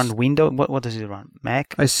 Does it run Windows? What does it run?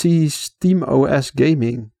 Mac? I see Steam OS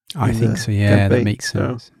Gaming. I think so. Yeah, campaign. That makes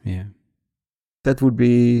sense. So yeah, that would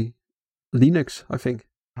be Linux, I think.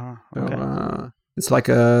 Oh, okay. So, it's like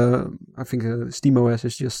I think Steam OS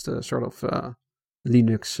is just a sort of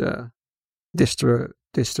Linux distro.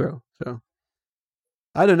 So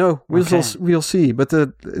I don't know. We'll see. But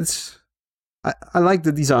it's. I like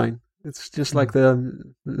the design. It's just like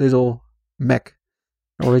the little Mac,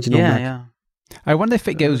 original Mac. Yeah. I wonder if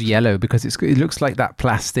it goes yellow, because it looks like that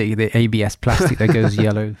plastic, the ABS plastic that goes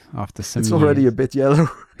yellow after some It's already a bit yellow.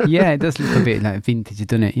 Yeah, it does look a bit like vintage,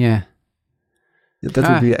 doesn't it? Yeah. That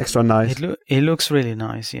would be extra nice. It looks really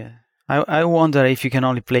nice, yeah. I wonder if you can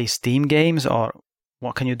only play Steam games, or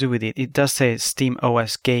what can you do with it? It does say Steam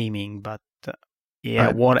OS Gaming, but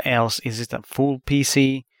what else? Is it a full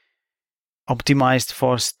PC? Optimized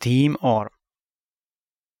for Steam, or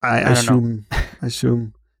I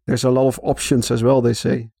assume there's a lot of options as well. They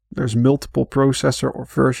say there's multiple processor or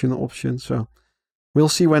version options. So we'll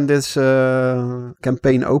see when this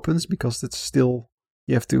campaign opens, because it's still,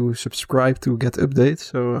 you have to subscribe to get updates.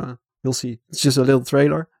 So we'll see. It's just a little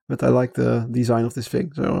trailer, but I like the design of this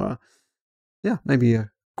thing. So maybe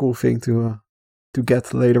a cool thing to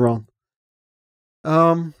get later on.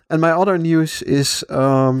 And my other news is.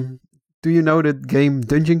 Do you know the game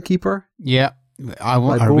Dungeon Keeper? Yeah, I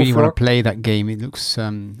really want to play that game. It looks,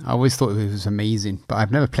 I always thought it was amazing, but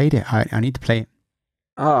I've never played it. I need to play it.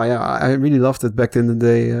 Oh, yeah, I really loved it back in the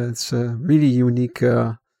day. It's a really unique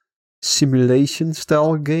simulation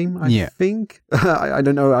style game, I think. I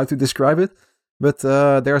don't know how to describe it, But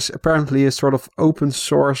there's apparently a sort of open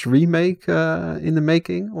source remake in the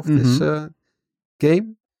making of this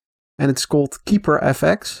game. And it's called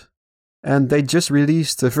KeeperFX. And they just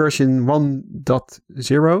released version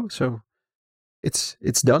 1.0. So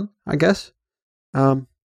it's done, I guess.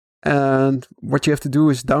 And what you have to do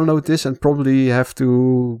is download this and probably have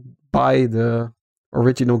to buy the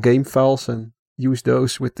original game files and use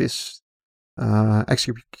those with this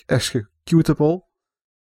executable.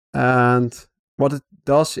 And what it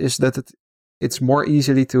does is that it's more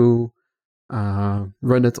easily to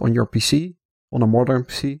run it on your PC, on a modern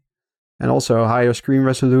PC, and also higher screen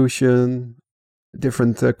resolution,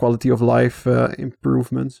 different quality of life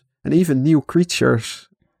improvements, and even new creatures.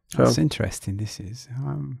 So, that's interesting. This is.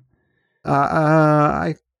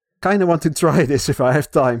 I kind of want to try this if I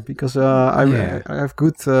have time, because I have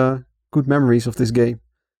good memories of this game,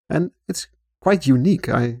 and it's quite unique.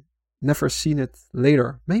 I never seen it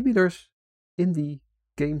later. Maybe there's indie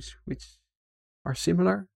games which are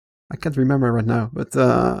similar. I can't remember right now, but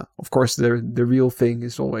of course the real thing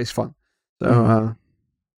is always fun. So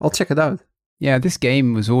I'll check it out. Yeah, this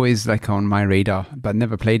game was always like on my radar, but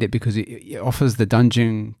never played it because it offers the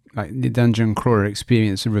dungeon crawler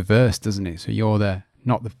experience reversed, doesn't it? So you're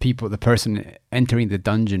not the person entering the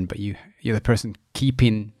dungeon, but you're the person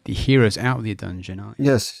keeping the heroes out of the dungeon, aren't you?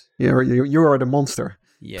 Yes, you are the monster.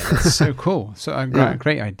 Yeah, that's so cool. So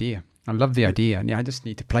great idea. I love the idea. Yeah, I just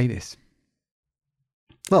need to play this.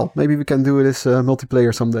 Well, maybe we can do this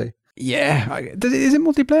multiplayer someday. Yeah, is it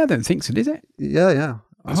multiplayer? I don't think so. Is it? Yeah,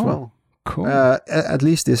 as well. Cool. At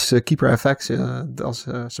least this KeeperFX does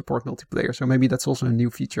support multiplayer, so maybe that's also a new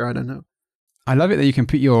feature. I don't know. I love it that you can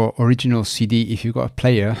put your original CD, if you've got a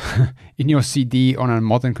player, in your CD on a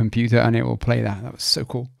modern computer, and it will play that. That was so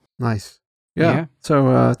cool. Nice. Yeah.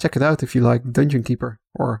 So check it out if you like Dungeon Keeper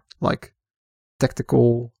or like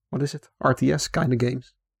tactical, what is it, RTS kind of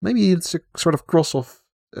games. Maybe it's a sort of cross of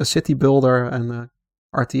a city builder and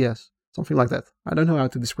RTS, something like that. I don't know how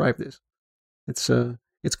to describe this.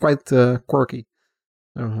 It's quite quirky.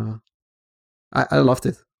 So I loved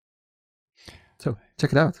it. So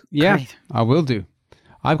check it out. Yeah, Great. I will do.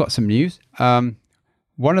 I've got some news.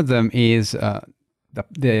 One of them is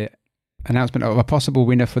the announcement of a possible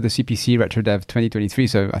winner for the CPC RetroDev 2023.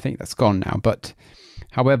 So I think that's gone now. But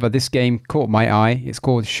however, this game caught my eye. It's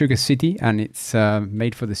called Sugar City, and it's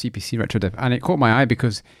made for the CPC RetroDev. And it caught my eye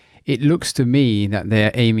because it looks to me that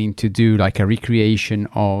they're aiming to do like a recreation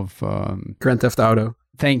of Grand Theft Auto.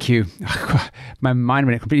 Thank you. My mind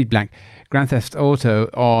went completely blank. Grand Theft Auto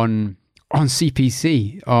on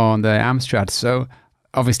CPC, on the Amstrad. So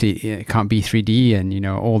obviously it can't be 3D and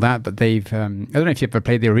all that, but they've I don't know if you ever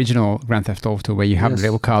played the original Grand Theft Auto where you have the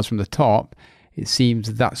little cars from the top. It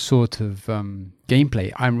seems that sort of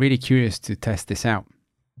gameplay. I'm really curious to test this out.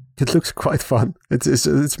 It looks quite fun.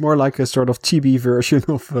 It's more like a sort of chibi version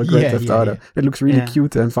of Grand Theft Auto. It looks really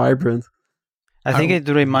cute and vibrant. I think it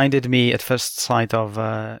reminded me at first sight of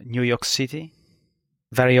New York City.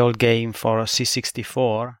 Very old game for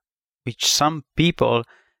C64, which some people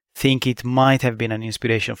think it might have been an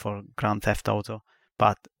inspiration for Grand Theft Auto.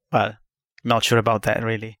 But, well, not sure about that,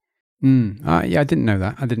 really. I didn't know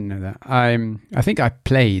that. I think I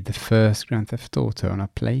played the first Grand Theft Auto on a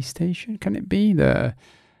PlayStation. Can it be?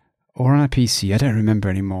 Or on a PC? I don't remember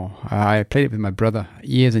anymore. I played it with my brother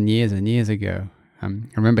years and years and years ago. I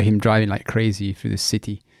remember him driving like crazy through the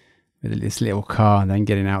city with this little car and then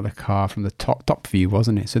getting out of the car from the top view,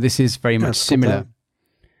 wasn't it? So this is very much similar.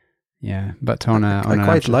 Yeah, but I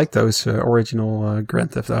quite like those original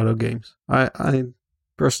Grand Theft Auto games. I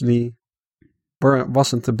personally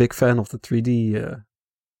wasn't a big fan of the 3D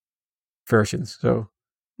versions, so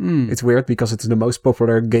it's weird because it's the most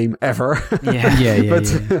popular game ever.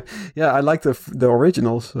 But I like the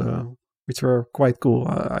originals, which were quite cool,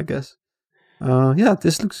 I guess.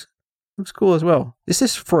 This looks cool as well. Is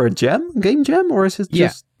this for a game jam, or is it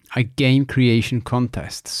just a game creation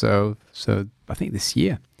contest? So I think this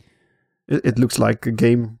year. It looks like a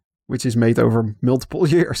game which is made over multiple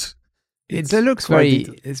years. It looks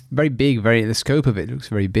it's very big. The scope of it looks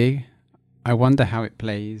very big. I wonder how it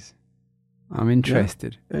plays. I'm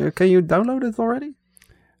interested. Can you download it already?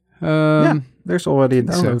 There's already a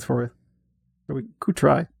download for it. So we could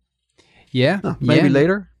try. Maybe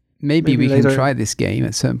later. Maybe we can try this game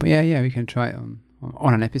at some point. Yeah, we can try it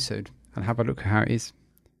on an episode and have a look at how it is.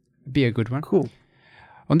 It'd be a good one. Cool.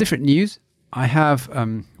 On different news, I have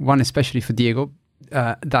one especially for Diego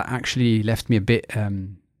that actually left me a bit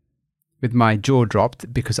with my jaw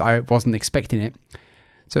dropped because I wasn't expecting it.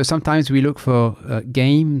 So sometimes we look for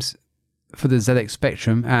games for the ZX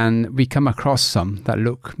Spectrum, and we come across some that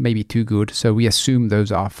look maybe too good, so we assume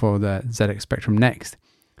those are for the ZX Spectrum Next.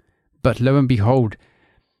 But lo and behold,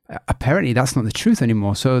 apparently that's not the truth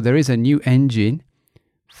anymore. So there is a new engine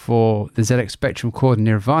for the ZX Spectrum called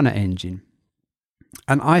Nirvana engine.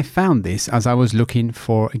 And I found this as I was looking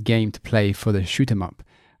for a game to play for the shoot 'em up.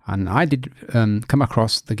 And I did come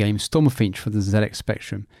across the game Stormfinch for the ZX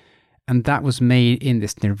Spectrum. And that was made in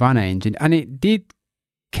this Nirvana engine. And it did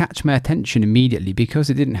catch my attention immediately because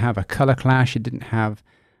it didn't have a color clash. It didn't have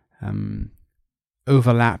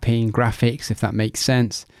overlapping graphics, if that makes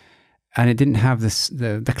sense. And it didn't have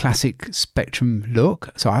the classic Spectrum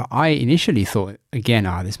look. So I initially thought, again,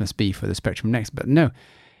 this must be for the Spectrum Next. But no,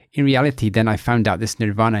 in reality, then I found out this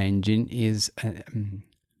Nirvana engine is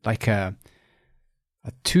like a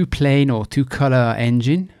two-plane or two-color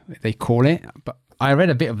engine, they call it. But I read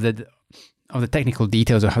a bit of the technical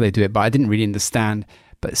details of how they do it, but I didn't really understand.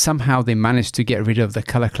 But somehow they managed to get rid of the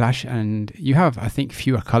color clash, and you have, I think,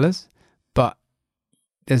 fewer colors, but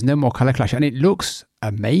there's no more color clash, and it looks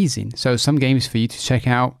amazing. So some games for you to check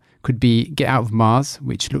out could be Get Out of Mars,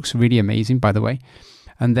 which looks really amazing, by the way.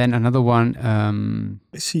 And then another one...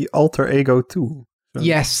 I see Alter Ego 2. So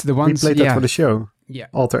yes, the ones... We played that for the show. Yeah.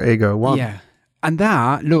 Alter Ego 1. Yeah. And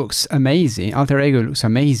that looks amazing. Alter Ego looks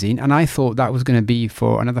amazing. And I thought that was going to be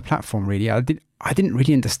for another platform, really. I didn't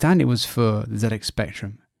really understand it was for the ZX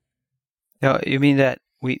Spectrum. You mean that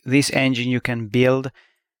with this engine you can build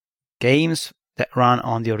games that run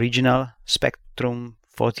on the original Spectrum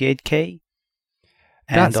 48K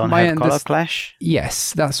and don't have color clash?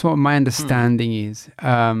 Yes, that's what my understanding is.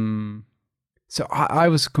 So I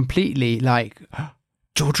was completely like,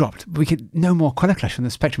 jaw dropped. We could no more color clash on the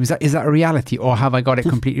Spectrum. Is that a reality, or have I got it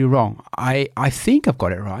completely wrong? I think I've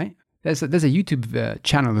got it right. There's a YouTube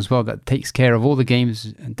channel as well that takes care of all the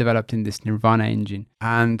games developed in this Nirvana engine,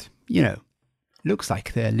 and looks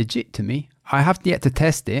like they're legit to me. I have yet to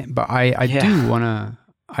test it, but I do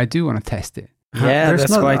wanna test it. Yeah,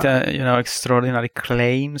 that's quite extraordinary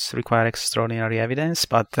claims require extraordinary evidence,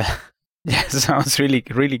 but yeah, it sounds really,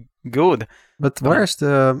 really good. But where's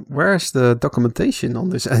the documentation on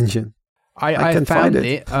this engine? I found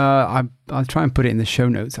it. I'll try and put it in the show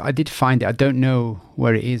notes. I did find it. I don't know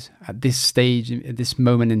where it is at this stage, at this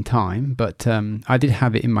moment in time, but I did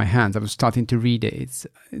have it in my hands. I was starting to read it.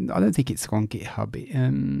 I don't think it's on GitHub.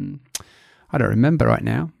 I don't remember right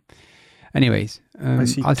now. Anyways,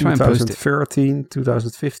 I'll try and post it. 2013,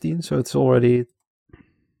 2015, so it's already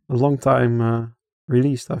a long time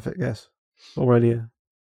released, I guess. It's already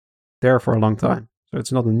there for a long time, so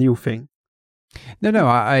it's not a new thing. No,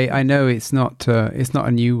 I know it's not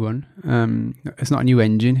a new one. It's not a new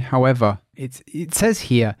engine. However, it says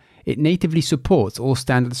here it natively supports all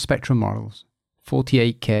standard Spectrum models,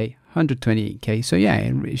 48K, 128K. So yeah,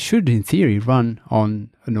 it should in theory run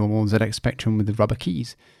on a normal ZX Spectrum with the rubber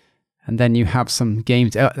keys. And then you have some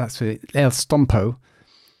games. That's El Stompo,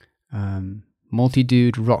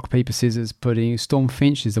 Multi-Dude, Rock Paper Scissors Pudding,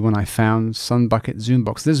 Stormfinch is the one I found. Sunbucket,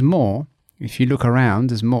 Zoombox. There's more. If you look around,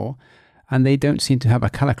 there's more. And they don't seem to have a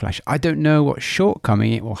color clash. I don't know what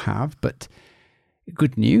shortcoming it will have, but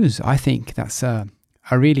good news. I think that's a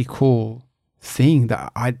really cool thing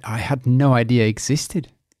that I had no idea existed.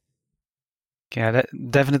 Yeah, that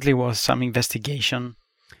definitely was some investigation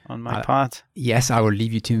on my part. Yes, I will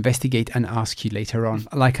leave you to investigate and ask you later on.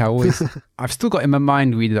 Like I always, I've still got in my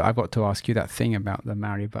mind, Guido, that I've got to ask you that thing about the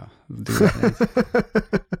Mario, but we'll do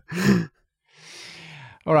that later.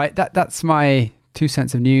 All right, that's my 2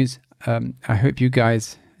 cents of news. I hope you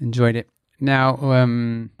guys enjoyed it. Now,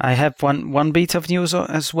 I have one bit of news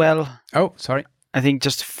as well. Oh, sorry. I think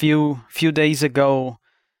just a few days ago,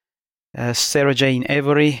 Sarah Jane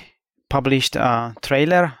Avery published a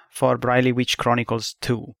trailer for Briley Witch Chronicles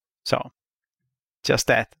 2. So, just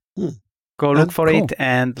that. Go look for it,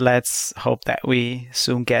 and let's hope that we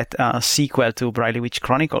soon get a sequel to Briley Witch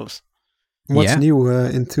Chronicles. What's new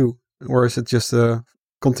in 2? Or is it just a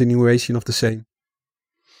continuation of the same?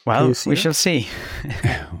 Well, we shall see.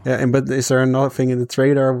 But is there nothing in the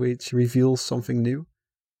trailer which reveals something new?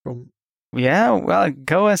 Yeah, well,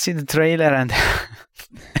 go and see the trailer and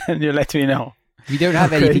you let me know. We don't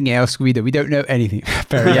have anything else, Guido. We don't know anything.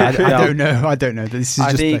 I don't know. This is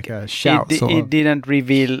just like a shout. It didn't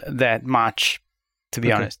reveal that much, to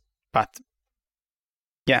be honest. But,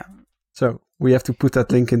 yeah. So, we have to put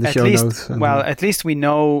that link in the show notes. At least we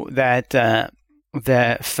know that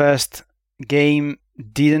the first game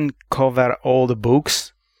didn't cover all the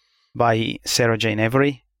books by Sarah Jane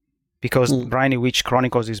Avery, because Briley Witch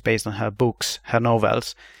Chronicles is based on her books, her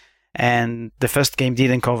novels, and the first game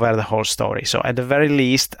didn't cover the whole story. So at the very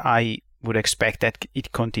least, I would expect that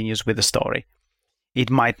it continues with the story. It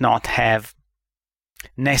might not have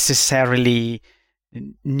necessarily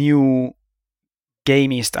new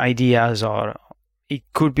gamist ideas, or it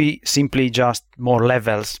could be simply just more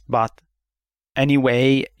levels. But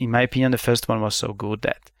anyway, in my opinion, the first one was so good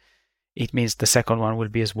that it means the second one will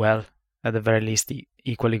be as well, at the very least,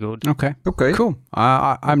 equally good. Okay, cool.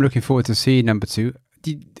 I'm looking forward to seeing number 2.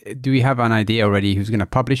 Do we have an idea already who's going to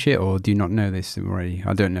publish it, or do you not know this already?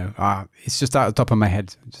 I don't know. It's just out of the top of my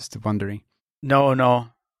head, just wondering. No.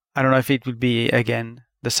 I don't know if it would be, again,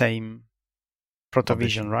 the same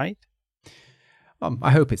Protovision, right?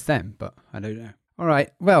 I hope it's them, but I don't know. All right.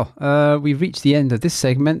 Well, we've reached the end of this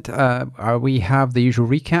segment. We have the usual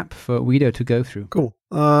recap for Guido to go through. Cool.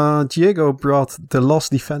 Diego brought The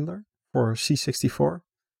Lost Defender for C64.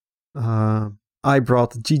 I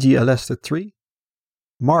brought GG Aleste 3.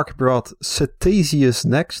 Mark brought Satazius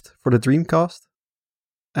Next for the Dreamcast.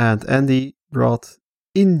 And Andy brought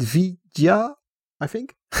Inviyya, I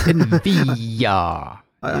think. Inviyya.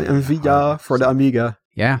 Inviyya for the Amiga.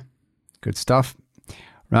 Yeah, good stuff.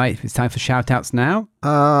 Right, it's time for shout-outs now.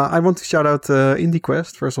 I want to shout out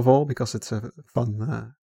IndieQuest, first of all, because it's a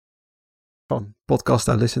fun podcast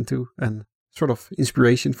I listen to and sort of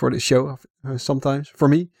inspiration for the show sometimes, for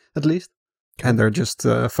me at least. And they're just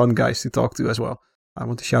fun guys to talk to as well. I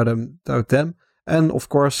want to shout out them. And of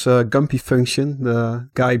course, Gumpy Function, the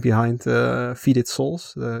guy behind Feed It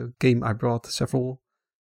Souls, the game I brought several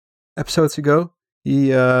episodes ago.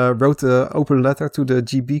 He wrote an open letter to the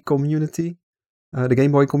GB community, the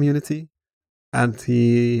Game Boy community. And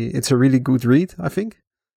it's a really good read, I think.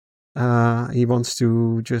 He wants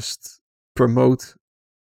to just promote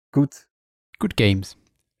good games.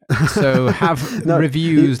 So have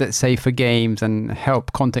reviews, let's say, for games, and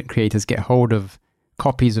help content creators get hold of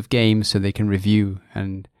copies of games so they can review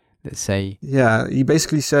and, let's say... Yeah, he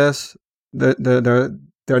basically says that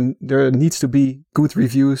there needs to be good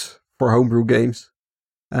reviews for homebrew games.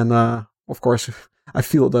 And, of course, I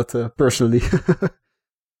feel that personally.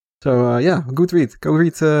 So, good read. Go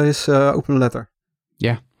read his open letter.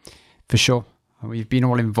 Yeah, for sure. We've been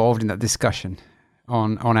all involved in that discussion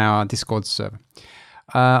on our Discord server.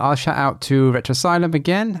 I'll shout out to Retrosylum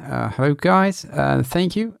again. Hello, guys.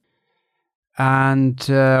 Thank you. And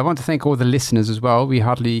I want to thank all the listeners as well. We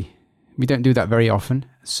don't do that very often.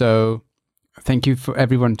 So thank you for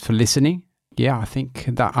everyone for listening. Yeah, I think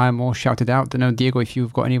that I'm all shouted out. I don't know, Diego, if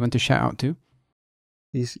you've got anyone to shout out to.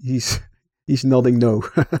 He's nodding no.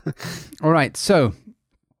 All right, so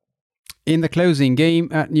in the closing,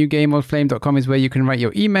 game@newgameoldflame.com is where you can write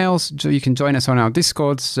your emails. So you can join us on our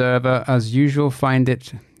Discord server as usual. Find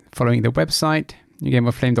it following the website,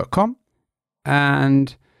 newgameoldflame.com.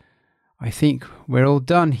 And I think we're all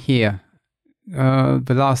done here. The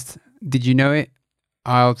last, did you know it?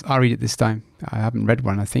 I'll read it this time. I haven't read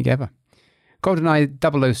one, I think, ever. GoldenEye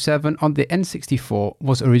 007 on the N64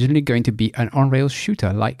 was originally going to be an on-rails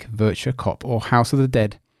shooter like Virtua Cop or House of the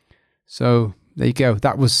Dead. So there you go.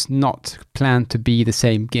 That was not planned to be the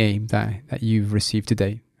same game that you've received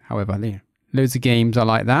today. However, loads of games are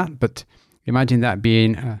like that, but imagine that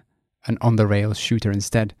being an on-the-rails shooter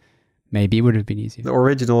instead. Maybe it would have been easier. The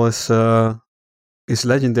original is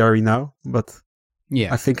legendary now, but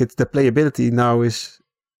yeah, I think the playability now is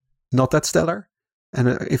not that stellar. And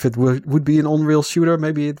if it would be an on-rails shooter,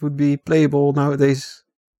 maybe it would be playable nowadays.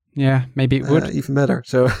 Yeah, maybe it would. Even better.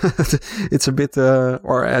 So it's a bit,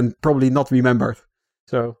 and probably not remembered.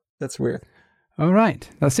 So that's weird. All right,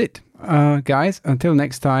 that's it. Guys, until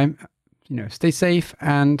next time, stay safe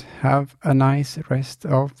and have a nice rest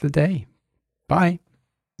of the day. Bye.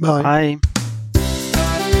 Bye. Bye.